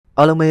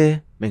အားလုံးပဲ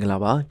မင်္ဂလာ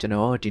ပါကျွန်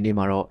တော်ဒီနေ့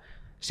မှာတော့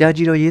ဆရာ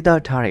ကြီးတို့ရေး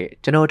သားထားတဲ့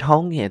ကျွန်တော်ထော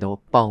င်းငယ်သော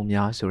ပေါင်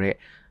များဆိုတဲ့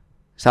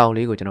စာအုပ်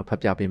လေးကိုကျွန်တော်ဖတ်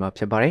ပြပေးမှာ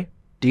ဖြစ်ပါတယ်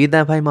ဒီအတ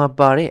န်ဖိုင်မှာ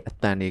ပါတဲ့အ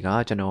တန်တွေက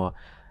ကျွန်တော်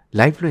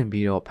live လွှင့်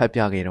ပြီးတော့ဖတ်ပြ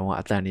ခဲ့တော့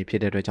အတန်တွေဖြ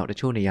စ်တဲ့အတွက်ကြောင့်တ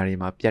ချို့နေရာတွေ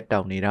မှာပြတ်တော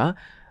က်နေတာ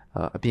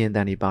အပြင်အတ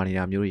န်တွေပါနေ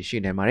တာမျိုးတွေရှိ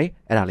နေပါတယ်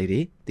အဲ့ဒါလေးတွေ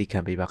သိခံ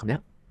ပေးပါခင်ဗျ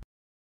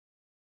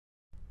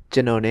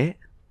ကျွန်တော်နဲ့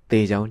သေ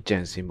ချောင်းကြံ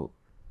စည်မှု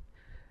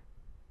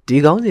ဒီ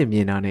ကောင်းစဉ်မြ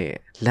င်တာနဲ့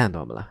လန့်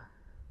သွားမလား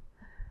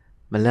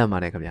မလန့်ပါ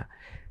နဲ့ခင်ဗျ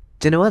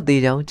ကျွန်တော်ကသေ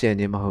ချောင်းကြံ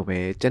ခြင်းမဟုတ်ပဲ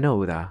ကျွန်တော်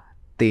ကသာ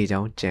သေချော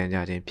င်းကြံကြ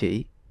ခြင်းဖြစ်၏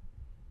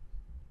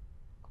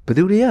ဘယ်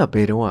သူတွေကဘ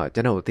ယ်တော့ကျွ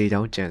န်တော်သေ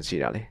ချောင်းကြံစီ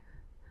တာလဲ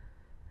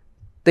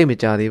သိမ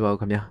ကြသေးပါဘူး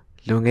ခင်ဗျ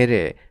လွန်ခဲ့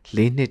တဲ့၄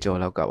နှစ်ကျော်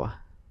လောက်ကပါ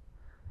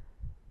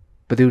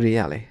ဘယ်သူတွေက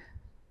လဲ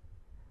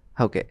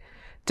ဟုတ်ကဲ့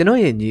ကျွန်တော်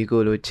ရဲ့ညီကို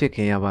လိုချစ်ခ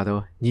င်ရပါ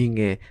တော့ညီင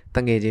ယ်တ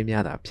ငယ်ချင်း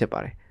များတာဖြစ်ပါ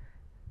တယ်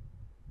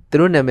သူ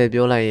တို့နာမည်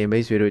ပြောလိုက်ရင်မိ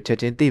တ်ဆွေတို့ချက်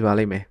ချင်းသိပါ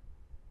လိမ့်မယ်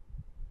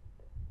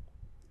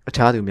အ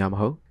ခြားသူများမ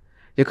ဟုတ်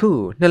ယခု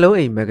နှလုံး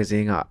အိမ်မဂ္ဂဇ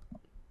င်းက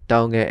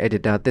တောင်းငယ်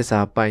editor သစ္စာ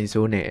ပိုင်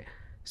စိုးနဲ့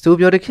စိုး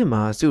ပြောတဲ့ခင်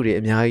မှာစုတွေ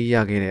အများကြီးရ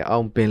ခဲ့တဲ့အော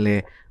င်ပင်လဲ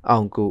အော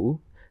င်ကိုဦး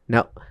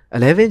နောက်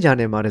11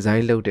 channel မှာဒီဇို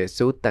င်းလုပ်တဲ့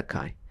စိုးတက်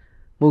ခိုင်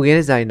မူခင်း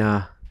ဒီဇိုင်နာ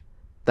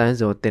တန်း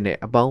စောတင်တဲ့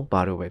အပေါင်း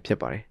ပါတော့ပဲဖြစ်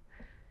ပါတယ်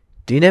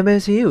ဒီနာမည်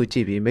စီးကိုကြ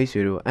ည့်ပြီးမိတ်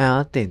ဆွေတို့အံ့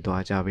အားသင့်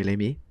သွားကြပြီလိ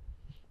မ့်မည်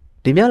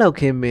ဒီမြောက်လောက်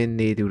ခင်မင်း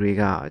နေသူတွေ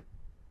က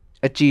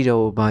အကြည်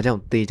တော်ဘာကြော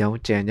င့်တေချောင်း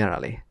ကြံကြတာ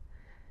လဲ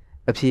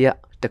အဖြေက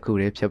တခု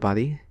တည်းဖြစ်ပါသ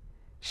ည်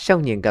ရှော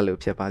က်ညင်ကတ်လို့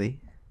ဖြစ်ပါသည်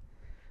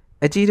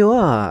အကြည်တော်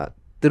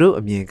ကသူတို့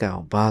အမြင်ကအော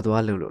င်ဘာ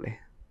သွားလို့လဲ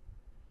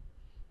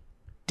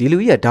ဒီလူ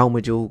ကြီးကတောင်းမ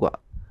ကြိုးကွာ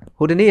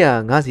ဟိုတနေ့က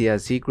ငါစီက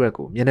secret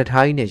ကိုမျက်နှာ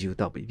ထားကြီးနဲ့ယူ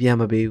တော့ပြီးပြန်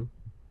မပေးဘူး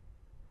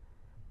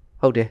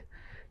ဟုတ်တယ်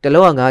တ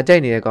လောကငါကြို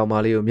က်နေတဲ့ကောင်မ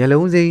လေးကိုမျက်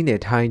လုံးစိမ်းနဲ့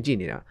ထိုင်ကြည့်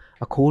နေတာ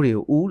အခိုးတွေ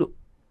ကိုဦးလို့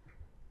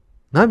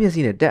ငါမျက်စိ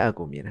နဲ့တက်အပ်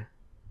ကိုမြင်တယ်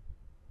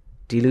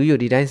ဒီလူကြီး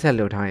ဒီတိုင်းဆက်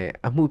လုပ်ထားရဲ့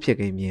အမှုဖြစ်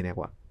ကိန်းမြင်တယ်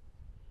ကွာ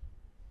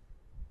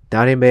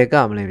ဒါရင်ပဲက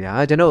မလဲဗျာ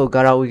ကျွန်တော်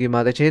ကာရာအိုကေ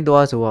မှာတချင်း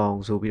သွားဆိုအောင်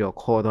ဆိုပြီးတော့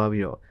ခေါ်သွား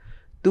ပြီးတော့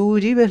သူ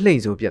ကြီးပဲလှိ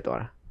မ့်ဆိုပြတ်သွား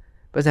တာ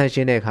ပတ်စံရှ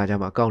င်းတဲ့အခါကျ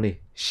မှကောင်းလေး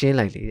ရှင်း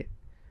လိုက်လေတဲ့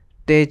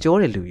တဲကြော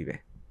တဲ့လူကြီးပဲ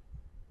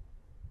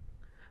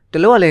တ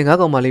လို့ကလည်းငါး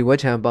ကောင်မလေးဝက်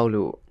ချံပေါက်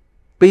လို့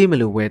ပေးမ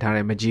လို့ဝယ်ထား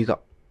တဲ့မကြီးကော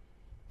က်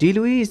ဒီ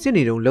လူကြီးစစ်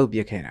နေတုံးလှုပ်ပြ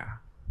က်ခဲ့တာ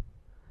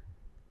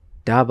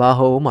ဒါဘာ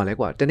ဟုတ်မှလဲ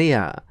ကွာတနေ့က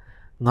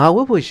ငါဝ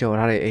တ်ဖို့လျှော်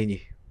ထားတဲ့အင်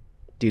ကြီး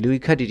ဒီလူ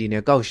ကြီးခက်တီတီ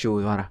နဲ့ကောက်ရှိုး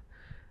သွားတာ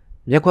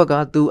မျက်ခွက်က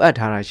သူအပ်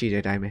ထားတာရှိ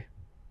တဲ့အတိုင်းပဲ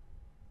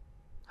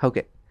ဟုတ်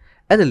ကဲ့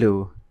အဲ့ဒါလို့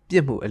ပြ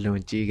စ်မှုအလွ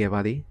န်ကြီးခဲ့ပါ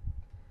သည်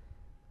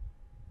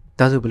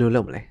ဒါဆိုဘယ်လို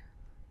လုပ်မလဲ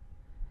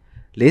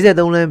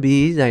43လမ်းဘီ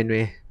ဆိုင်တွ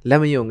င်လ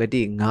က်မယုံင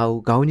တိ9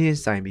ဦးခေါင်းချင်း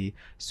ဆိုင်ပြီး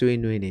ဆွေး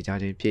နွေးနေကြ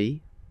ခြင်းဖြစ်၏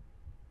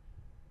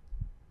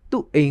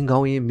သူ့အိမ်ကော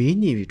င်းရင်မီး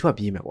ညီပြီးထွက်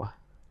ပြေးမယ်ကွာ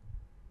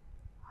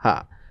ဟာ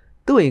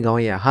သူ့အိမ်ကော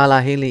င်းရင်ဟာလာ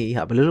ဟင်းလေး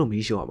ဟာဘယ်လိုလုပ်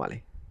မီးရှို့ရမှာလဲ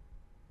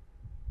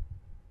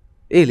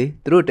အေးလေ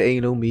သူတို့တအိ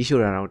မ်လုံးမီး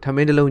ရှို့တာတော့ထမ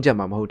င်းတစ်လုံးကြက်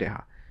မှာမဟုတ်တဲ့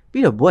ဟာ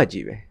ပြီးတော့ဘွက်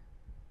ကြီးပဲ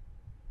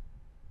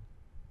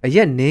အရ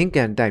က်နင်းက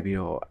န်တိုက်ပြီး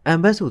တော့အမ်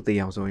ဘတ်ဆိုတေး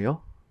အောင်ဆိုရော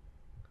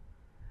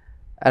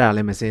အဲ့ဒါလ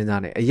ည်းမစင်း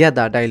စားနဲ့အရက်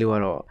သာတိုက်လို့က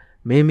တော့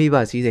မင်းမိဘ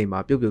စီးစိမ်မှာ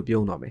ပြုတ်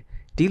ပြုံးသွားမယ်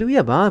ဒီလူ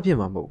ကြီးကဘာမှဖြစ်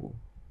မှာမဟုတ်ဘူး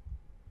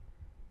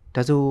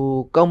ဒါဆို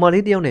ကောင်မ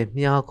လေးတယောက်နဲ့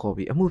မြားခေါ်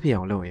ပြီးအမှုဖြစ်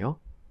အောင်လုပ်ရင်ရော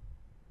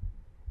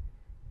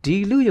ဒီ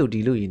လူရုပ်ဒီ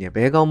လူကြီးနဲ့ဘ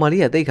ယ်ကောင်မ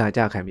လေးကတိတ်ခါကြ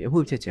ခံပြီးအမှု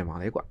ဖြစ်ချင်မှာ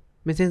လဲကွာ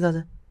မင်းစင်းစားစ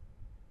မ်း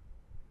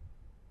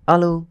အ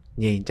လုံး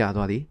ငြိမ်ကြ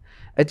သွားသည်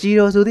အကြီး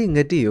တော်ဆိုသည့်င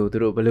တိကိုသူ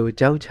တို့ဘယ်လို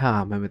ကြောက်ချ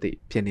မှမသိ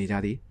ဖြစ်နေကြ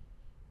သည်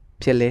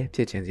ဖြစ်လဲဖြ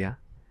စ်ချင်စရာ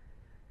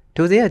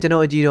ထိုစဉ်ကကျွန်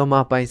တော်အကြီးတော်မှာ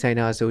ပိုင်ဆိုင်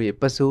တာဆိုရင်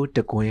ပစိုးတ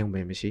ကွင်း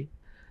ပဲမရှိ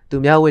သူ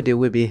များဝတ်တွေ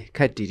ဝတ်ပြီးခ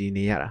က်တီတီ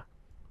နေရတာ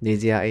နေ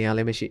စရာအိမ်ရလ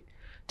ည်းမရှိ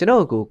ကျွန်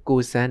တော်ကို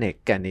စမ်းနဲ့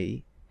ကန်နေ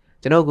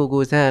ကျွန်တော်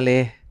ကိုစမ်းကလ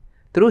ည်း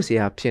သူတို့ဆ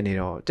ရာဖြစ်နေ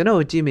တော့ကျွန်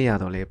တော်ကြည့်မရ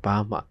တော့လဲဘာ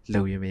မှ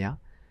လုံရင်မရ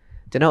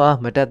ကျွန်တော်အား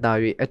မတက်တာ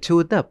၍အချို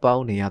သက်ပေါ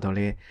င်းနေရတော့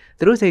လဲ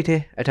သူတို့စိတ်ထဲ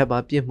အထက်ပါ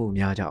ပြစ်မှု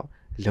များကြောင့်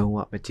လုံးဝ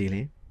မကြည်လ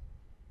င်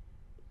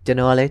ကျွန်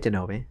တော်ကလည်းကျွန်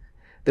တော်ပဲ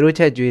သူတို့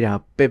ချက်ကြွေးတာ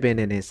ပဲ့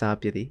နဲ့စား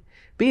ပြစ်သည်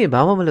ပြီးရင်ဘာ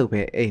မှမလုပ်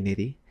ပဲအိမ်နေ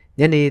သည်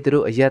ညနေသူ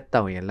တို့အရက်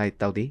တောက်ရင်လိုက်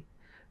တောက်သည်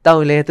တောက်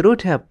ရင်လည်းသူတို့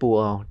ထက်ပို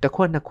အောင်တစ်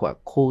ခွက်နှစ်ခွက်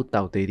ခိုး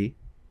တောက်သေးသည်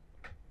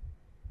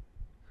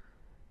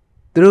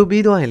သူတို့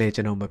ပြီးသွားရင်လည်း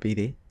ကျွန်တော်မပြီး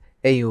သေး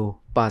အိမ်ကို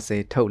ပါဆ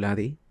ယ်ထုတ်လာ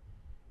သည်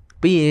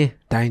ပြီးရင်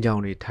ဒိုင်းကြော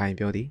င်တွေထိုင်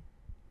ပြောသည်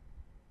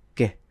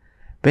ကဲ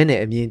ဘယ်နဲ့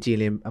အမြင်ကြည့်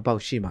လင်အပေါ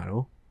က်ရှိမှာ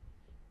တော့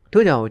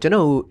ထို့ကြောင့်ကျွန်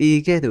တော်အေ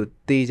ကဲ့သို့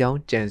တေချောင်း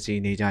ကြံစီ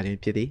နေကြခြင်း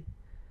ဖြစ်သည်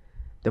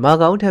ဓမ္မ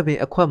ကောင်းထပ်ပင်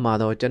အခွက်မှာ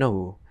တော့ကျွန်တော်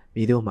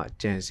မိတို့မှ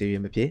ကြံစီရ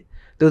မဖြစ်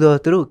သို့သော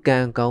သူတို့ကံ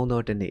ကောင်း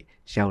သောတနေ့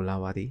ရောက်လာ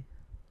ပါသည်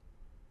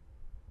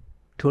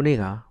ထိုနေ့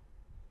က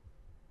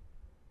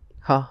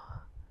ဟာ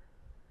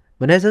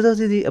မနေ့စောစော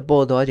စီးစီးအ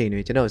ပေါ်သွားချိန်တွ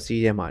င်ကျွန်တော်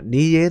စီးထဲမှာ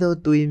နေရဲသော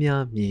သွေး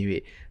များမြင်၍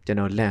ကျွန်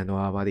တော်လန့်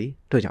သွားပါသည်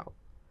ထို့ကြောင့်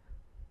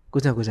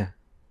ကိုစန်း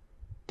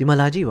ဒီမှာ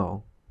လာကြည့်ပါဦး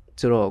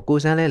ဆိုတော့ကို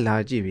စန်းလည်းလာ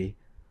ကြည့်ပြီ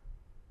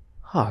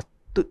ဟာ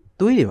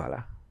သွေးတွေပါ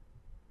လား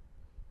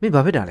မင်း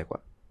ဘာဖြစ်တာလဲကွာ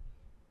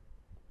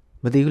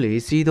မသိဘူးလေ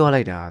စီးသွား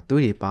လိုက်တာ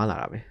သွေးတွေပါလာ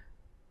တာပဲ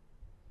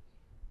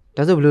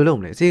ဒါဆိုဘယ်လိုလုပ်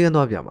မလဲစေကန်း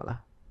သွားပြမှာလား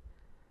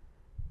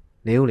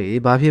နေဦးလေ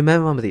ဘာဖြစ်မှ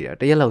န်းမသိတာ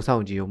တရက်လောက်စော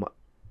င့်ကြည့်ဦးမ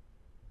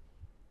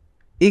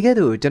အေကဲ့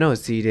သို့ကျွန်တော်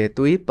စီတဲ့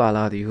သွေးပါ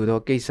လာသည်ဟူသော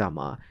ကိစ္စ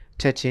မှာ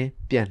ချက်ချင်း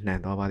ပြန့်နှံ့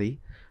သွားပါသည်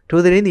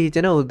ထိုသတင်းသည်ကျွ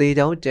န်တော်သေး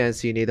ချောင်းကြံ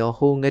စီနေသော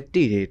ဟိုင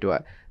တိတွေအတွ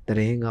က်သတ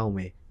င်းကောင်း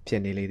ပဲဖြ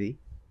စ်နေလေသည်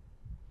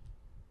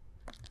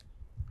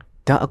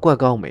ဒါအကွက်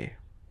ကောင်းမယ်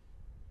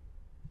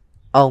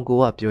အောင်ကို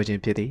ကပြောခြ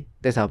င်းဖြစ်သည်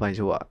တက်စာပိုင်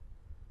ဆိုက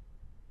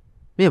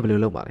မင်းဘယ်လို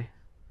လုပ်မှာလဲ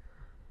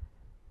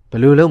ဘ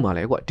ယ်လိုလုပ်မှာ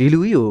လဲကွာဒီလူ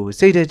ကြီးကို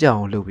စိတ်တကြအော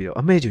င်လုပ်ပြီးတော့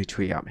အမဲကျွေ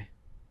ချွေရမယ်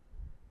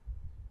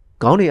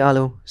ခေါင်းတွေအား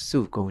လုံးစု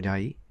ကုန်ကြ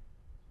၏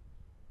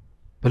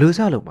ဘယ်လိုစ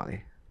လုပ်မှာလဲ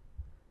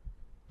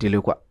ဒီ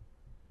လိုကွာ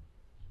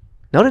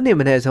နောက်တစ်နေ့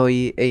မနေ့အစော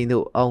ကြီးအိမ်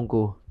တို့အောင်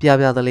ကိုပြ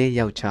ပြသလေး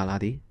ရောက်ချလာ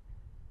သည်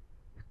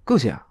ကု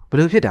ဆရာဘယ်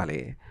လိုဖြစ်တာလဲ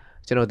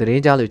ကျွန်တော်သတ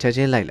င်းကြားလို့ချက်ချ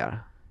င်းလိုက်လာတာ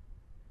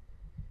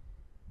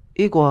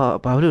အေးကွာ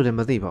ဘာလို့လဲ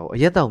မသိပါဘူးအ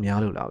ရက်တောင်များ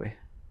လို့လားပဲ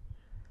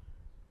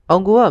အော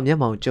င်ကိုကမျက်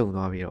မှောင်ကျုံ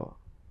သွားပြီးတော့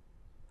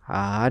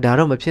ဟာဒါ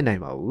တော့မဖြစ်နို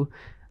င်ပါဘူး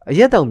အရ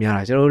က်တောင်များ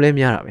တာကျွန်တော်လည်း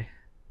များတာပဲ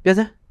ပြန်စ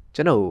မ်း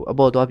ကျွန်တော်အ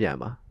ပေါ်သွားပြန်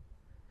ပါ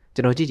ကျွ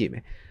န်တော်ကြည့်ကြည့်မ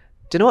ယ်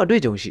ကျွန်တော်အတွေ့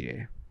အကြုံရှိတယ်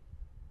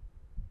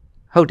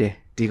ဟုတ်တယ်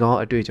ဒီကောင်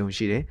အတွေ့အကြုံ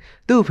ရှိတယ်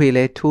သူ့အဖေလ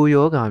ည်းထို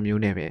ယောဂါ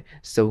မျိုးနဲ့ပဲ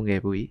စုံင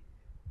ယ်ဘူးကြီး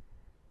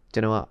ကျွ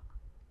န်တော်က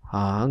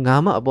ဟာငါ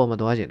မှအပေါ်မ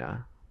သွားချင်တာ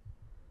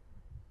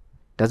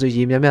ဒါဆို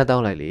ရေများများတော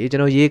င်းလိုက်လေကျွ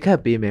န်တော်ရေခတ်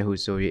ပေးမယ်ဟု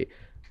ဆို၍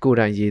ကိုယ်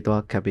တိုင်ရေ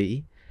သွားခတ်ပေး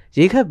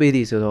ရေခတ်ပေးသ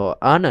ည်ဆိုတော့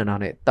အာနန္ဒာ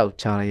နဲ့တောက်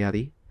ချလိုက်ရသ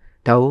ည်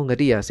ဒါကိုင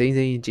တိရစိမ့်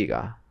စိမ့်ကြည့်က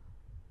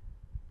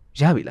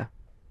ရပြီလား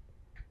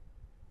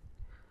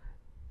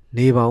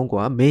နေပါဦး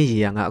ကွာမင်းရေ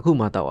ကငါအခု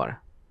မှတောက်ရ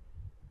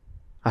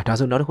တာဒါ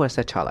ဆိုနောက်တစ်ခွက်ဆ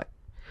က်ချလိုက်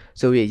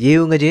ဆို၍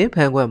ရေုံငချင်းဖ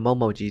န်ခွက်မောက်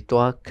မောက်ကြီး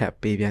တွားခတ်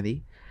ပေးပြန်သည်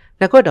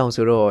နှစ်ခွက်တောင်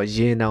ဆိုတော့ရ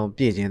င်တောင်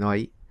ပြည့်ကျင်သွား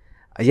၏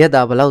အရက်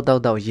သားဘလောက်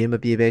တောက်ရင်မ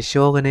ပြေပဲ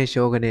ရှောက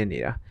နေနေ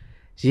တာ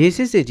ရေစ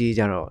စ်ကြီး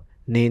ကြတော့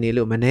နေ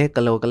လို့မနေက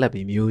လော်ကလပ်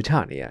ပြီးမြူချ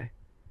နေရတယ်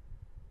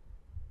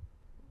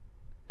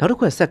နောက်တစ်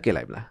ခွက်ဆက်ကစ်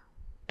လိုက်မလား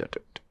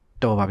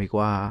တော်ပါပြီ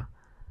ကွာ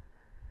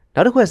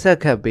နောက်တစ်ခွက်ဆက်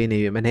ခတ်ပေးနေ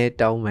ပြီမနေ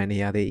တောင်းမှန်နေ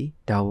ရသေး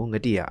ဒါကိုင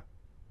တိရ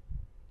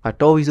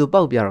တော်ပြီဆို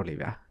ပေါက်ပြတော့လေ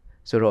ဗျာ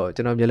ဆိုတော့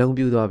ကျွန်တော်မျက်လုံး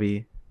ပြူးသွားပြီး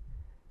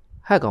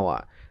ဟက်ကောင်က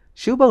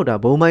ရှူးပေါက်တာ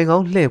ဘုံမိုင်ကော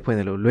င်းလှည့်ဖွင့်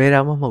တယ်လို့လွယ်တာ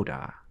မဟုတ်တာ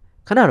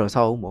ခဏတော့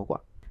ဆောက်အောင်ပေါ့ကွာ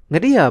င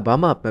တိရဘာ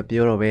မှမ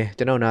ပြောတော့ပဲ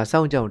ကျွန်တော်နာစော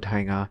င့်ကြောင်ထို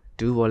င်က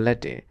ဒူးပေါ်လက်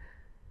တင်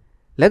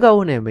လက်ကော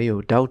က်နဲ့မေး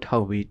ကိုတောက်ထော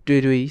က်ပြီး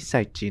တွေး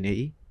စိုက်ကြည့်နေ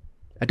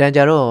အတန်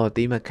ကြာတော့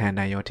သီးမခံ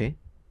နိုင်ရောထင်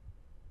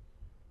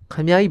ခ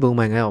မကြီးဘုံ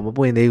မိုင်ကောင်းမ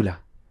ပွင့်သေးဘူးလား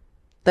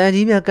တန်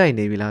ကြီးများကြိုက်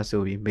နေပြီလား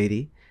ဆိုပြီးမေးသ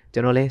ည်ကျွ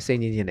န်တော်လဲစိတ်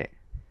ညစ်ညစ်နဲ့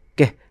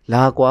ကဲ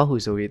လာကွာဟု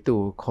ဆိုပြီး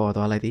သူ့ကိုခေါ်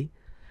သွားလိုက်သည်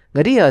င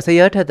တိရဆ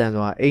ရာထက်တန်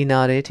စွာအိမ်နာ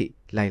ထဲထိ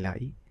လိုက်လာ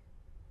၏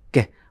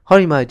ကဲဟော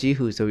ဒီမှာကြီး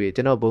ဟုဆိုပြီး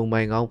ကျွန်တော်ဘုံ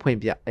မိုင်ကောင်းဖွင့်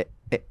ပြ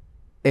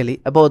အဲ့လေ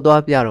အပေါ်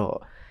သွားပြတော့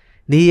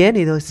နေရဲ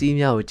နေသောစီး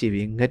များကိုကြည့်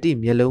ပြီးငတိ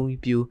မျက်လုံး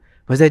ပြူ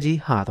ပါဇက်ကြီး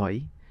ဟာသွား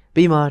၏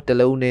ပြီးမှတ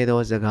လုံးနေသော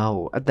စကား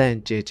ကိုအတန်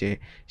ကျဲကျဲ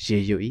ရေ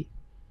ယူ၏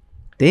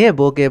တင်းရဲ့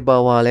ဘိုကေပါ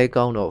ဝါလဲ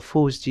ကောင်းတော့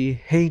force ကြီး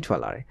ဟိမ့်ထွက်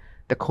လာတယ်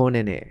တခွန်း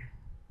နဲ့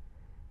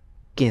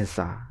ကင်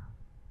ဆာ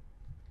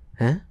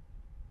ဟမ်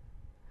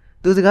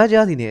သူစကား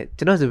ကြားစီနဲ့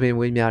ကျွန်တော်စပင်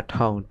မွေးများ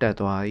ထောင်တက်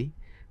သွား၏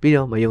ပြီး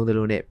တော့မယုံသ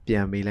လိုနဲ့ပြ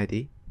န်မေးလိုက်သ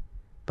ည်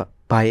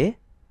ဘာရဲ့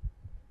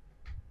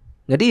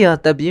ငတိဟာ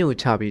တပ်ပြင်းကို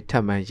ချပြီးထ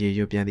ပ်မှန်ရေ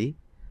ရွပြန်သည်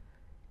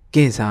က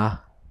င်ဆာ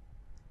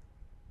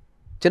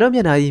ကျွန်တော်မျ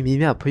က်နှာကြီးမြည်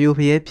မြဖယိုဖ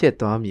ယဲဖြစ်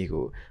သွားမည်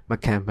ကိုမ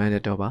ခံမှန်း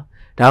တော့ပါ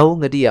ဒါဟု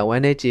ငတိကဝ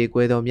မ်းနဲ့ကြေ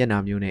ကွဲသောမျက်နှာ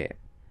မျိုးနဲ့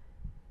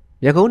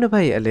မျက်ကုံးတစ်ဖ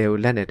က်ရဲ့အလဲကို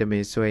လက်နဲ့တမ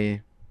င်ဆွဲရင်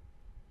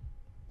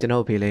ကျွန်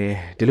တော်ဖေလေ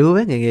ဒီလို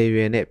ပဲငငယ်ရွ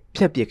ယ်နဲ့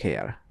ဖြတ်ပစ်ခဲ့ရ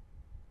တာ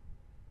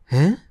ဟ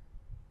မ်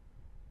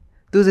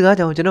သူစကား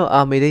ကြောင့်ကျွန်တော်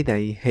အာမေဒိတ်တ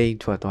န်ကြီးဟိန်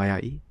ထွက်သွားရ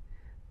၏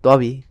သွား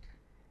ပြီ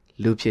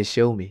လူဖြစ်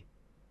ရှုံးပြီ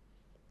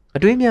အ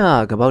တွင်း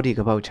များကပောက်တီ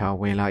ကပောက်ချ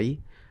ဝင်လာ၏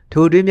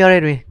ထိုအတွင်းများ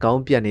တဲ့တွင်ကော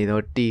င်းပြတ်နေသော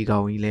တီကော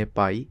င်ကြီးလဲ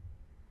ပါ၏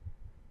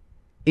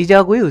ဤကြ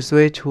ကွေးကို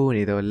ဆွဲချိုး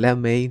နေသောလက်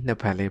မိန်နှစ်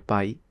ဖက်လဲပါ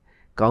၏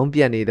ကောင်းပြ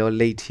တ်နေသော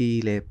လိတ်ထီး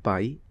လဲပါ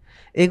၏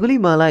အင်္ဂလိ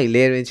ပ်မာလိုက်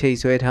လဲတွင်ချိတ်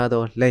ဆွဲထား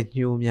သောလက်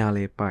ညှိုးများ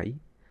လဲပါ၏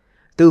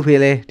သူ့ဖေ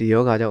လဲဒီ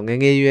ယောဂါကြောင့်င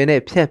ငယ်ရွယ်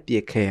နဲ့ဖြတ်ပ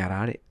စ်ခဲ့ရတာ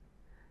တဲ့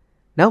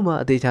နောက်မှ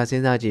အသေးချာစ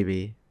ဉ်းစားကြည့်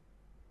ပြီး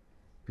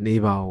နေ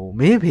ပါဦး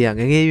မင်းဖေက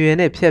ငငယ်ရွယ်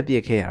နဲ့ဖြတ်ပ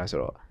စ်ခဲ့ရတာဆို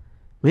တော့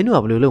မင်း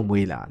တို့ကဘယ်လိုလုပ်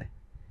မွေးလာလဲ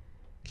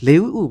လေး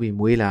ဦးဥပြီး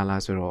မွေးလာ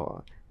လားဆိုတော့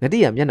ငတိ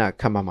ရမျက်နှာ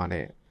ခတ်မှ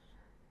နဲ့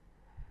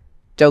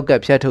ကြောက်က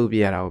ဖြတ်ထုတ်ပြ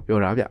ရတာကိုပြော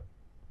တာဗျ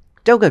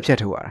ကြောက်ကဖြတ်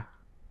ထုတ်ရတာ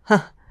ဟာ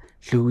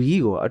လူ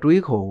ကြီးကိုအ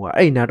တွေးခုံက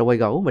အဲ့နာတဝိုက်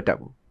ကမတက်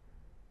ဘူး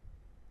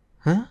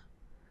ဟမ်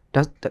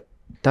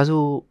ဒါ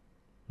ဆို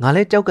ငါ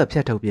လဲကြောက်ကဖြ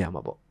တ်ထုတ်ပြရ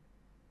မှာပေါ့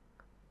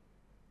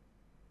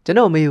ကျွန်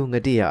တော်မေးဦးင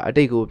တိရအ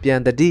တိတ်ကိုပြန်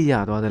တတိရ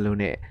သွားသလို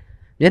နဲ့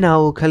မျက်နှာ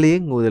ကိုခလေး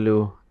ငိုသ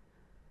လို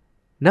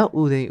နောက်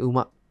ဦးသိန်းဦးမ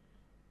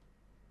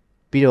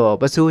ပြီးတော့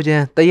ပစိုးချ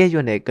မ်းတရက်ရွ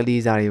က်နဲ့က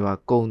လေးစားတွေပါ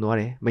ကုံသွား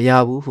တယ်မရ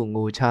ဘူးဟု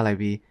ငိုချလိုက်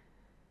ပြီး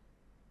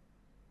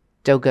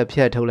ကြောက်ကဖြ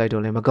တ်ထုတ်လိုက်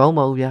တော့လည်းမကောင်း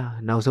ပါဘူးဗျာ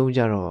နောက်ဆုံး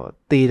ကြတော့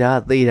သေ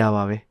တာ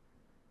ပါပဲ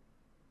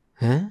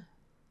ဟမ်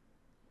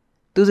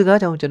သူစကား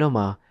ကြောင့်ကျွန်တော်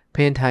မှဖ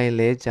င်ထိုင်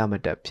လဲကြမ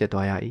တက်ဖြစ်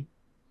သွားရ၏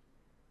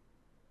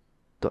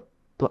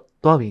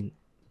သွားပြီ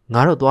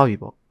ငါတော့သွားပြီ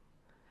ပေါ့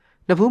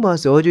နှစ်ဖူးမှာ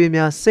ဇောကျွေး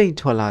များစိတ်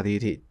ထွက်လာသည်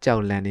အထိကြော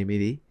က်လန့်နေမိ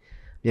သည်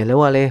မျက်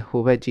လုံးကလည်း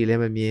ဟိုဘက်ကြည့်လဲ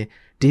မမြင်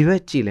ဒီဘ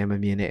က်ကြည့်လဲမ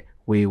မြင်နဲ့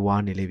ဝေ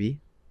ဝါးနေလေပြီ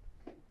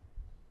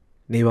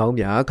နေပါဦး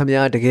ဗျာခမရ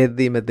တကယ်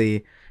သေးမသေး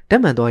ဓာ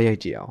တ်မှန်သွားရိုက်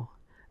ကြည့်အောင်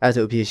အဲ့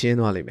ဆိုအဖြေရှင်း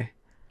သွားလိမ့်မယ်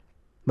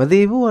မ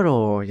သေးဘူးက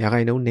တော့ရာ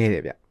ခိုင်နှုန်းနည်းတ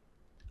ယ်ဗျ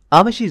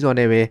အားမရှိစွာ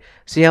နဲ့ပဲ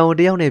ဆရာဝန်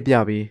တယောက်နဲ့ပြ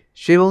ပြီး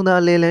ရွှေဘုံသား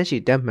အလဲလန်းရှိ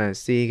တက်မှန်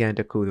စေးကန်တ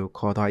စ်ခုသို့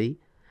ခေါ်သွား၏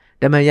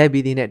တက်မှန်ရိုက်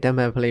ပြီးသည်နဲ့တက်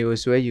မှန်ဖလင်ကို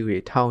ဆွဲယူ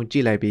၍ထောင်ကြ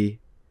ည့်လိုက်ပြီး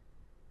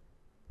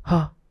ဟာ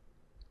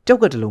ကြော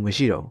က်ကတလုံးမ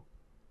ရှိတော့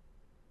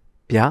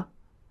ဗျာ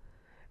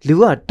လူ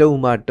ကတုံ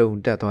မှတုံ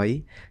တက်သွား၏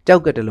ကြော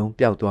က်ကတလုံး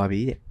ပျောက်သွားပြီ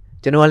တဲ့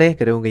ကျွန်တော်လည်း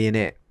ကတုံကရင်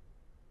နဲ့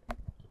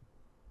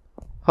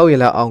ဟုတ်ရ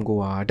လားအောင်ကို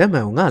ဟာတက်မှ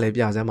န်ကိုငါလည်း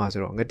ပြစမ်းပါ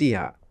ဆိုတော့ငတိ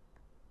ဟာ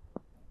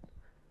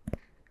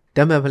တ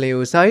က်မှန်ဖလင်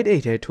ကိုစာရိတ်အိ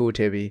တ်ထဲထိုးထ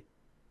ည့်ပြီး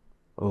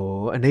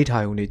အိုးအနိဋ္ဌာ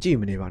ယုံနေကြည့်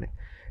မနေပါနဲ့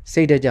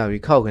စိတ်တက်ကြ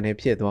ပြီးခောက်ကနေ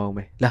ဖြစ်သွားအောင်မ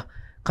ယ်လာ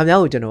ခမ ्या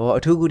ကိုကျွန်တော်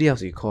အထူးကူတယောက်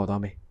စီခေါ်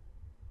သွားမယ်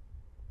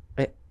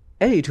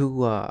အဲ့ဒီအထူးကူ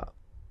က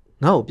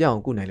ငါ့ကိုပြအော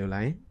င်ကုနိုင်လို့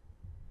လား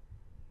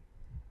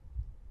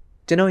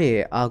ကျွန်တော်ရဲ့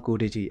အာကူ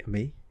တကြီးအ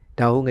မေ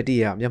ဒါဟုတ်ငတိ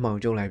ရမျက်မှောင်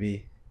ကျုံလိုက်ပြီး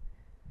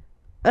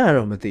အဲ့ဒါ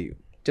တော့မသိဘူး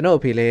ကျွန်တော်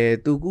အဖေလည်း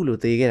သူကုလို့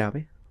သေးခဲ့တာ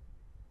ပဲ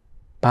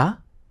ဘာ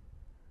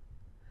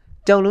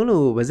ကြောင်လုံး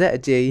လိုပါဇက်အ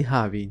ကျယ်ကြီး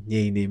ဟာပြီး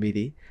ငြိမ်နေမိသ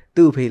ည်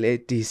သူ့အဖေလည်း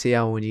ဒီဆ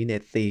ရာဝန်ကြီး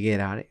နဲ့သေခဲ့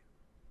တာတဲ့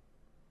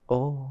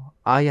အော်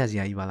အားရစ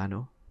ရာကြီးပါလား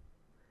နော်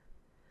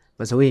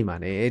မစိုးရိမ်ပါ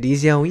နဲ့ဒီ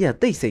ဆရာဝန်ကြီးက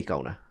တိတ်စိတ်ကော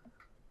င်းတာ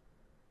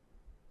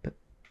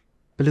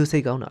ဘယ်လိုစိ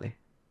တ်ကောင်းတာလဲ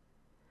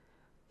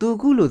သူ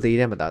ကုလို့သေး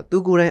တယ်မသားသူ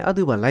ကိုယ်တိုင်အ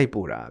တုပါလိုက်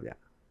ပို့တာဗျ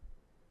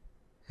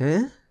ဟ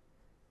မ်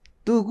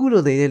သူကု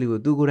လို့သေးတဲ့လူကို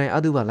သူကိုယ်တိုင်အ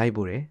တုပါလိုက်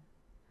ပို့တယ်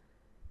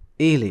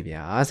အေးလေ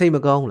ဗျာစိတ်မ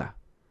ကောင်းလား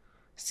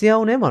ဆရာဝ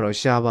န်ထဲမှာတော့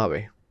ရှားပါပဲ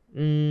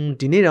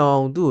ဒီနေ့တော့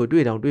သူ့ကို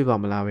တွေ့တော့တွေ့ပါ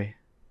မလားပဲ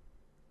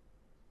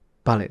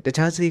ဘာလဲတ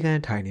ခြားစေက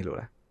န်းထိုင်နေလို့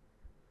လား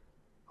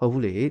ဟုတ်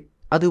ဘူးလေ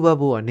အတုပ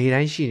ဘိုးကနေ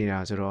တိုင်းရှိနေတာ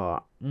ဆိုတော့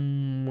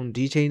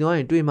ဒီချိန်တော့ရ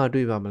င်တွေ့မှ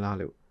တွေ့ပါမလား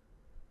လို့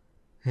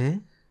ဟမ်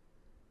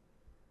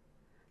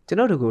ကျွန်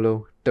တော်တို့က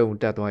လုံးတုံ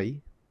တက်သွားပြီ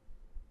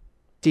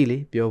ကြည်လေ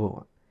ပြောပုံက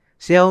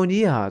ဆရာဝန်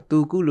ကြီးဟာသူ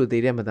ကုလို့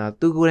သေးတယ်မသား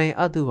သူကိုယ်တိုင်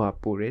အတုပ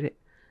ပို့တယ်တဲ့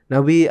နော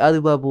က်ပြီးအတု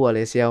ပဘိုးကလ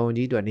ည်းဆရာဝန်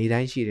ကြီးတို့နေတို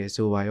င်းရှိတယ်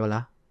ဆိုပါရော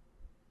လား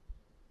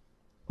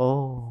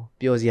အော်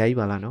ပျော်စရာကြီး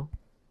ပါလားနော်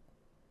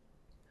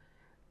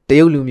တ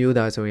ရုတ်လူမျိုး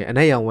သားဆိုရင်အန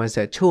က်ရောင်ဝမ်းဆ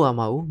က်ချို့ရ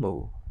မှာဦးမဟု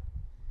တ်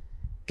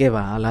ကဲ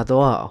ပါလာ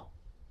တော့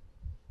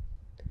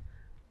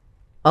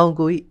အောင်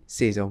ကိုကြီး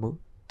စေစုံမှု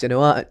ကျွန်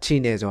တော်ကအချိ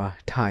နဲ့စွာ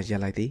ထားရ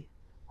လိုက်သည်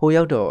ဟို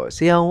ရောက်တော့ဆ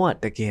ရာဝန်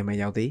ကတကယ်မ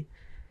ရောက်သည်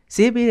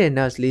စေးပေးတဲ့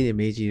nurse လေးတွေ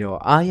မေးကြည့်တော့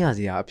အားရစ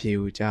ရာအဖြေ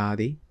ကိုကြား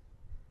သည်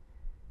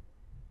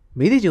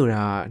မိသည့်ကြို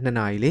တာ2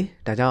နာရီလေ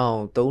ဒါကြောင့်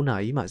3နာ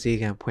ရီမှဈေး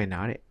ကန်ဖွင့်တာ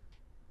တဲ့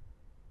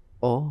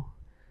အော်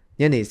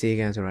ညနေဈေး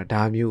ကန်ဆိုတာ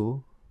ဒါမျိုး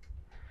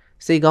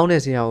စိတ်ကောင်း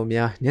တဲ့ဆရာဝန်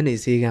များညနေ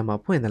ဈေးကန်မှာ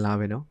ဖွင့်သလား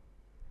ပဲနော်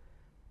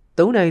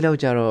3နာရီလောက်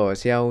ကြာတော့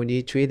ဆရာဝန်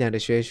ကြီးချွေးတန်တ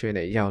ရွှဲရွှဲ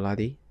နဲ့ရောက်လာ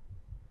သည်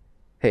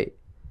ဟေး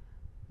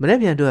မနေ့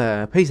ပြန်တော့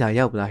ဖိတ်စာ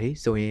ရောက်ပလားဟိ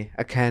ဆိုရင်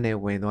အခန်းထဲ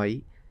ဝင်သွား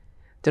၏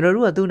ကျွန်တော်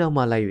တို့ကသူ့နောက်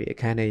မှလိုက်၍အ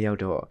ခန်းထဲရောက်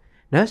တော့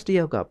nurse တ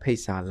ယောက်ကဖိ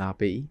တ်စာလာ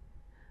ပေး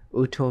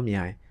ဦးထုံး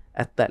မြိုင်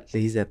အသက်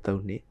43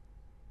နှစ်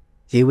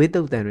ရေဝေး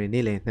တုတ်တန်တွေ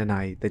နေ့လယ်2နာ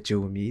ရီတ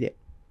ကြိုမြည်တဲ့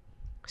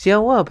ဆရာ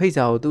ဝန်ကဖိတ်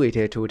စာကိုသူ့အိတ်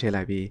ထဲထိုးထည့်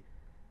လိုက်ပြီး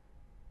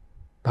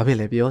ဘာဖြစ်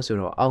လဲပြောဆို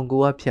တော့အောင်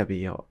ကိုကဖြတ်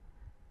ပြီးတော့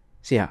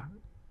ဆရာ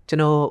ကျွန်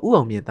တော်ဥ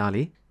အောင်မြင့်သား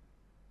လေ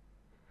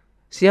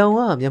ဆရာဝ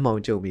န်ကမျက်မှော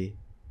င်ကျုပ်ပြီး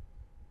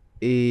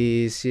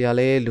အေးဆရာ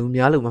လည်းလူ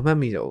များလို့မမှတ်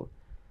မိတော့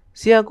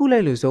ဆရာကုလို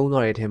က်လို့ဆုံး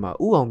သွားတဲ့အထဲမှာ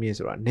ဥအောင်မြင့်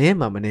ဆိုတာနဲ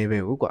မှမနေပဲ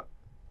ဟုတ်ကွာ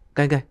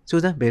ကိုင်းစူ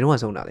ဇန်ဘယ်တော့မှ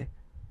ဆုံးတာလဲ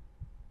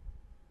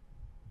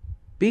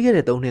ပြီးခဲ့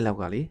တဲ့3နှစ်လောက်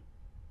ကလေ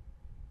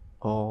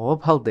ဩ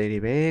ဖောက်တယ်တွေ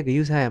ပဲဂ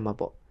ယုဆိုင်ရမှာ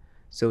ပေါ့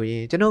ဆိုရ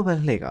င်ကျွန်တော်ပဲ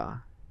လှည့်က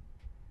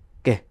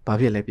ကဲဘာ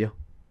ဖြစ်လဲပြော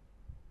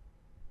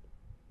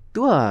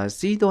तू က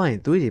စီးသွားရင်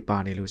သွေးတွေပါ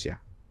နေလို့ဆရာ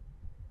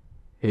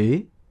ဟေး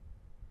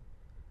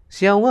ဆ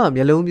ရာကမျ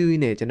က်လုံးပြူး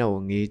ကြီးနဲ့ကျွန်တော်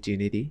ကိုငေးကြည့်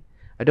နေသည်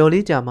အတော်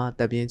လေးကြာမှတ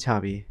ပ်ပြင်းချ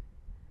ပြီး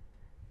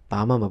ဘာ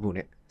မှမဘူး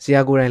နဲ့ဆရာ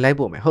ကိုယ်တိုင်လိုက်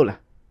ပို့မယ်ဟုတ်လား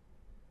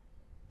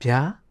ဗျာ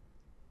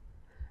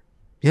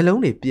မျက်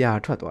လုံးတွေပြာ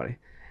ထွက်သွားတယ်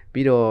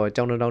ပြီးတော့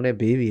ကြောင်တောင်နဲ့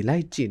ဘေးဘီလို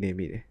က်ကြည့်နေ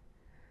မိတယ်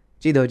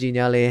ကြည့်တော့ကြည့်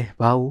ညာလဲ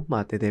ဘာဘူးမှ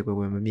တဲတဲကွယ်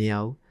ကွယ်မမြင်ရ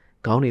ဘူး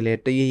ခေါင်းတွေလည်း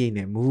တရိပ်ရိပ်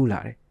နဲ့မူးလာ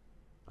တယ်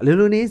အလို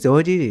လိုနေဇော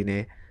ကြီးတွေ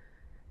နဲ့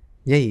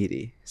မျက်ရည်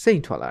တွေစိ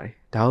တ်ထွက်လာတယ်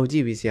ဒါကိုကြ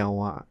ည့်ပြီးဆရာ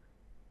က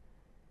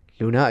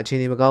လူနာအချင်း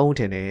တွေမကောင်းဘူး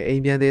ထင်တယ်အိ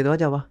မ်ပြန်သေးသွား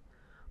ကြပါ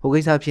ဟိုကိ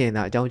စ္စဖြစ်ရင်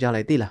သာအကြောင်းကြား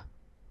လိုက်သိလား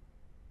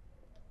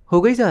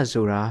ဟိုကိစ္စ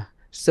ဆိုတာ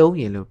စုံး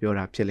ရင်လို့ပြော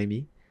တာဖြစ်လိမ့်မ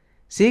ည်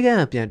ဈေးကန်း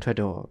ကပြန်ထွက်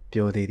တော့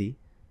ပြောသေးသည်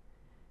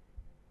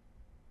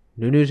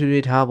နွေး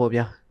ထွေးထားပါ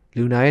ဗျာ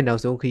လူနာရဲ့နော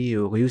က်ဆုံးခရီး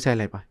ကိုဂရုစိုက်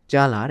လိုက်ပါ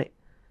ကြားလားတဲ့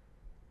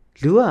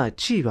လူက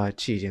ချိပါ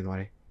ချိကျင်သွား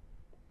တယ်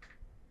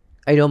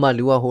အဲ့တော့မှ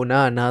လူကဟို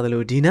နားနားသ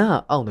လိုဒီနား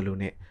အောင့်သလို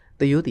နဲ့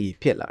တယိုးတီ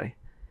ဖြစ်လာတယ်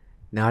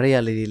နားရရ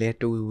လေးတွေလဲ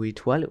တူဝီ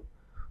ထွားလို့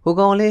ဟို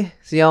ကောင်လေး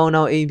ဆရာအောင်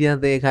အောင်အိမ်ပြန်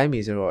သေးခိုင်းပြီ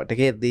ဆိုတော့တ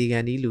ကယ်သေးက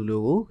န်ဒီလူ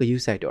လိုကိုဂရု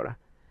စိုက်တော့တာ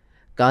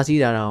ကားစီး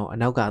တာတော့အ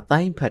နောက်က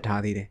တိုင်းဖတ်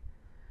ထားသေးတယ်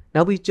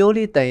နောက်ပြီးကျိုး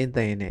လေးတိုင်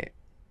တိုင်နဲ့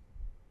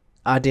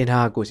အာတင်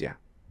ထားကိုဆရာ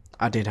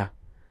အာတင်ထား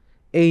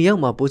အိမ်ရော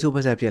က်မှပိုးချိုးပ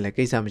တ်ဆက်ဖြစ်လဲ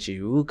ကိစ္စမရှိ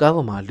ဘူးကား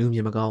ပေါ်မှာလူမြ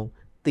င်မကောင်း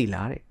သိ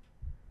လားတဲ့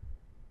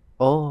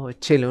အော်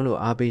ချစ်လုံးလို့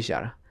အားပေးရှာ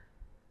တာ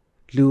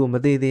လူကိုမ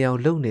သေးသေးအောင်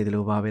လုံနေတယ်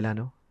လို့ပါပဲလား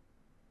နော်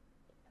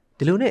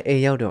ဒီလိုနဲ့အိ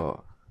မ်ရောက်တော့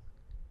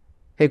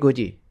ဟဲ့ကို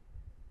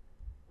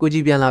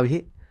ကြီးပြန်လာပြီ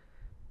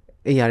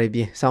အိမ်ရတွေပြ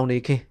င်စောင်းနေ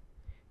ခင်း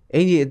အ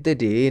င်ကြီးအစ်စ်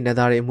တွေန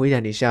သားတွေအမွှေးတ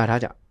န်တွေရှာ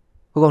ထားကြ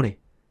ဟိုကောင်နေ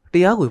တ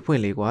ရားကိုဖွ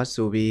င့်လေကွာ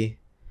ဆိုပြီး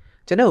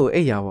ကျွန်တော်ကိုအိ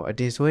မ်ရပေါ်အ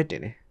တင်ဆွဲတ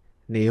င်တယ်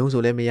နေုံ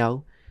ဆိုလည်းမရဘူး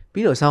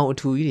ပြီးတော့ဆောင်းအ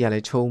ထူကြီးတွေကလ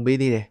ည်းခြုံပေး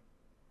သေးတယ်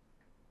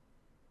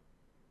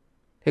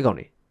ဟဲ့ကောင်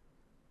လေ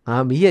ငါ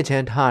မီးရဲ့ချ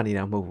မ်းထားနေ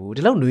တာမဟုတ်ဘူး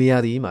ဒီလောက်ຫນွေရ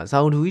သည်မှာဆော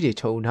င်းအထူကြီးတွေ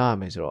ခြုံထားရ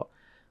မယ်ဆိုတော့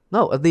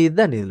ငါ့ကိုအသေးသ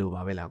က်နေလို့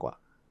ပါပဲလားကွာ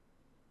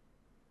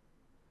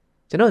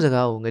ကျွန်တော်စ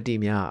ကားကိုငတိ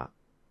များ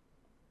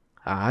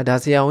ဟာဒါ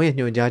ဆရာဝန်ရဲ့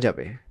ညွှန်ကြားချက်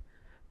ပဲ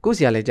ကိုဆ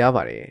ရာလည်းကြား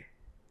ပါတယ်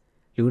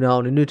လူနာအော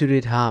င်နွေ့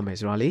ထွေးထားရမယ်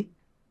ဆိုတော့လေ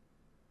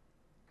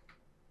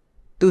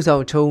သူ့ဆော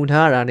င်ခြုံ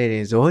ထားရတာနဲ့တ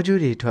င်ဇော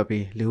ကျွေးတွေထွက်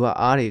ပြီးလူက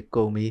အားတွေ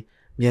ကုန်ပြီး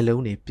မျက်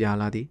လုံးတွေပြာ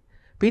လာသည်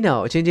ပြီးနော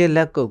က်အချင်းချင်းလ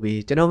က်ကုပ်ပြီး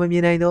ကျွန်တော်မမြ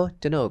င်နိုင်တော့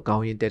ကျွန်တော်ကော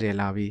င်းရင်တက်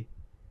လာပြီး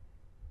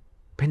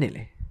ဘယ်နဲ့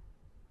လဲ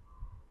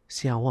ဆ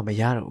ရာဝန်ကမ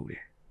ရတော့ဘူး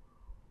တဲ့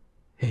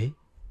ဟေး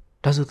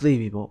ဒါဆိုသိ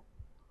ပြီပေါ့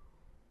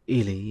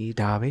အေးလေ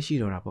ဒါပဲရှိ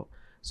တော့တာပေါ့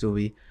ဆို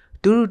ပြီး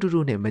တူတူ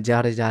နဲ့မ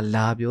ကြားတကြား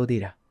လာပြော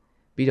သေးတာ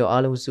ပြီးတော့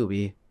အားလုံးစု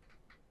ပြီး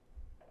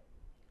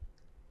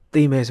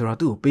သိမယ်ဆိုတော့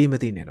သူ့ကိုပေးမ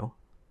သိနဲ့နော်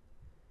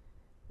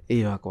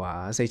အေးပါကွာ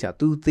စိတ်ချ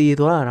तू သေ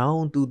သွားတာ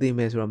တော့ तू သေမ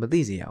ယ်ဆိုတော့မသိ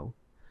စေရဘူး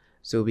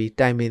ဆိုပြီး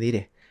တိုင်ပင်သေးတ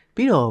ယ်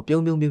ပြီးတော့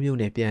ပြုံး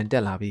နဲ့ပြန်တ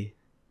က်လာပြီး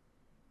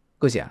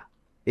ကိုဆရာ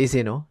အေးစ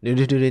င်းနော်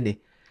နွေထွေးနေ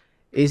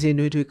အေးစင်း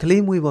နွေထွေးက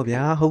လေးမွေးပေါ့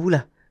ဗျာဟုတ်ဘူး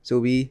လားဆို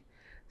ပြီး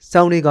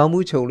စောင်းနေကောင်းမှု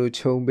ခြုံလို့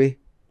ခြုံပေး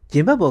ရ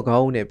င်ဘတ်ပေါ်ကော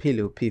င်းနဲ့ဖိ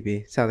လို့ဖိပေး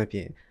စသဖြ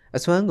င့်အ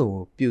စွမ်းကုန်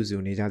ကိုပြုစု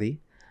နေကြသည်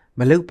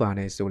မလုတ်ပါ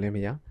နဲ့ဆိုလည်းမ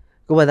ရ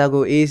ကိုဘာသာ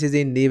ကိုအေးစစ်စ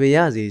စ်နေပါရ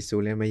စီဆို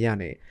လည်းမရ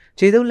နဲ့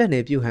ခြေသုံးလက်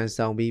နဲ့ပြုဟန်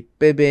ဆောင်ပြီး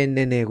ပဲ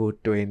နဲကို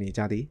တွယ်နေ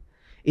ကြသည်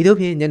ဤသို့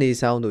ဖြင့်ညနေ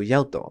ဆောင်သို့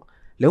ရောက်တော့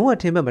လုံးဝ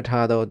ထင်မှတ်မ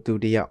ထားသောသူ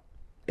တစ်ယောက်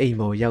အိမ်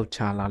ပေါ်ရောက်ချ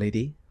လာလေသ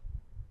ည်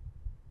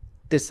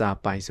တစ္ဆာ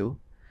ပိုင်ဆို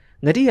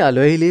ငတိရ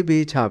လွယ်လေး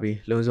ပေးချပြီး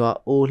လုံစွာ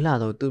အိုလှ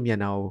သောသူ့မျက်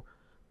နှာကို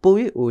ပို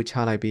၍အိုချ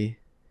လိုက်ပြီး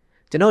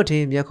ကျွန်တော်ထ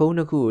င်မျက်ခုံးတ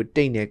စ်ခုကို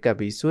တိတ်နဲ့ကပ်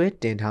ပြီးဆွဲ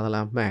တင်ထားသ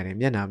လားမှန်တယ်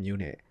မျက်နှာ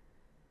မျိုးနဲ့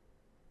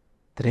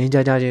တရင်ကြ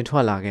ချင်းထွ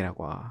က်လာခဲ့တာ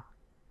ကွာ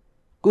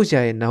ကိုဆ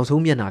ရာရဲ့နောက်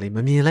ဆုံးမျက်နှာလေးမ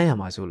မြင်လိုက်ရ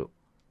မှာဆိုလို့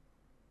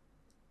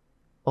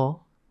အော်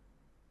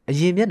အ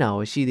ရင်မျက်နှာ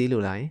ကိုရှိသေး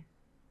လို့လား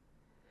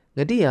င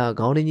တိရ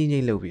ခေါင်း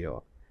ကြီးလှုပ်ပြီး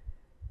တော့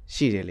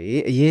ရှိတယ်လေ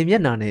အရင်မျ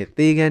က်နှာနဲ့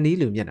သေကန်ဒီ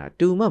လူမျက်နှာ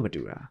တူမှမ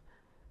တူတာ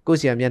ကို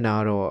ဆရာမျက်နှာ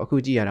ကတော့အခု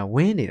ကြည့်ရတာဝ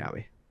င်းနေတာ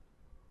ပဲ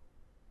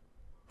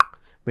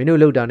မင်းတို့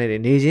လှုပ်တာနဲ့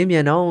နေချင်းမြ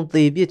န်တော့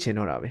သေပစ်ချင်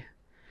တော့တာပဲ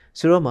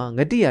ဆိုတော့မှင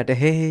တိရတ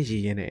ဟဲရ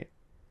ည်ရင်နဲ့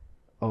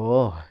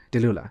အော်ဒီ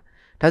လိုလား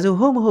ဒါဆို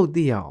ဟုတ်မဟုတ်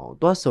သိရအောင်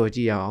သွားစော်ကြ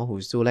ည့်ရအောင်ဟို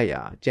ဆိုလိုက်ရ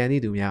ကြံသ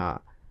ည့်သူများ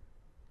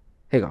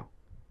ဟဲ့ကောင်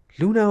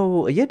လူနာ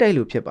ကိုအရက်တိုက်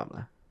လို့ဖြစ်ပါမ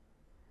လား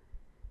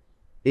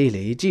အေး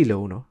လေကြည့်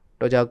လုံးနော်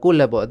တော့ကြကို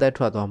လက်ပေါ်အသက်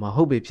ထွက်သွားမှ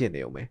ဟုတ်ပြီဖြစ်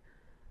နေုံပဲ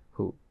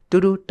ဟုတ်တူ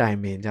တိုင်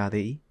ပင်ကြသ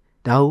ည်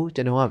ဒါဟု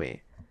ကျွန်တော်ကပဲ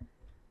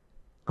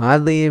ငါ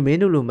သေးမင်း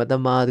တို့လိုမတ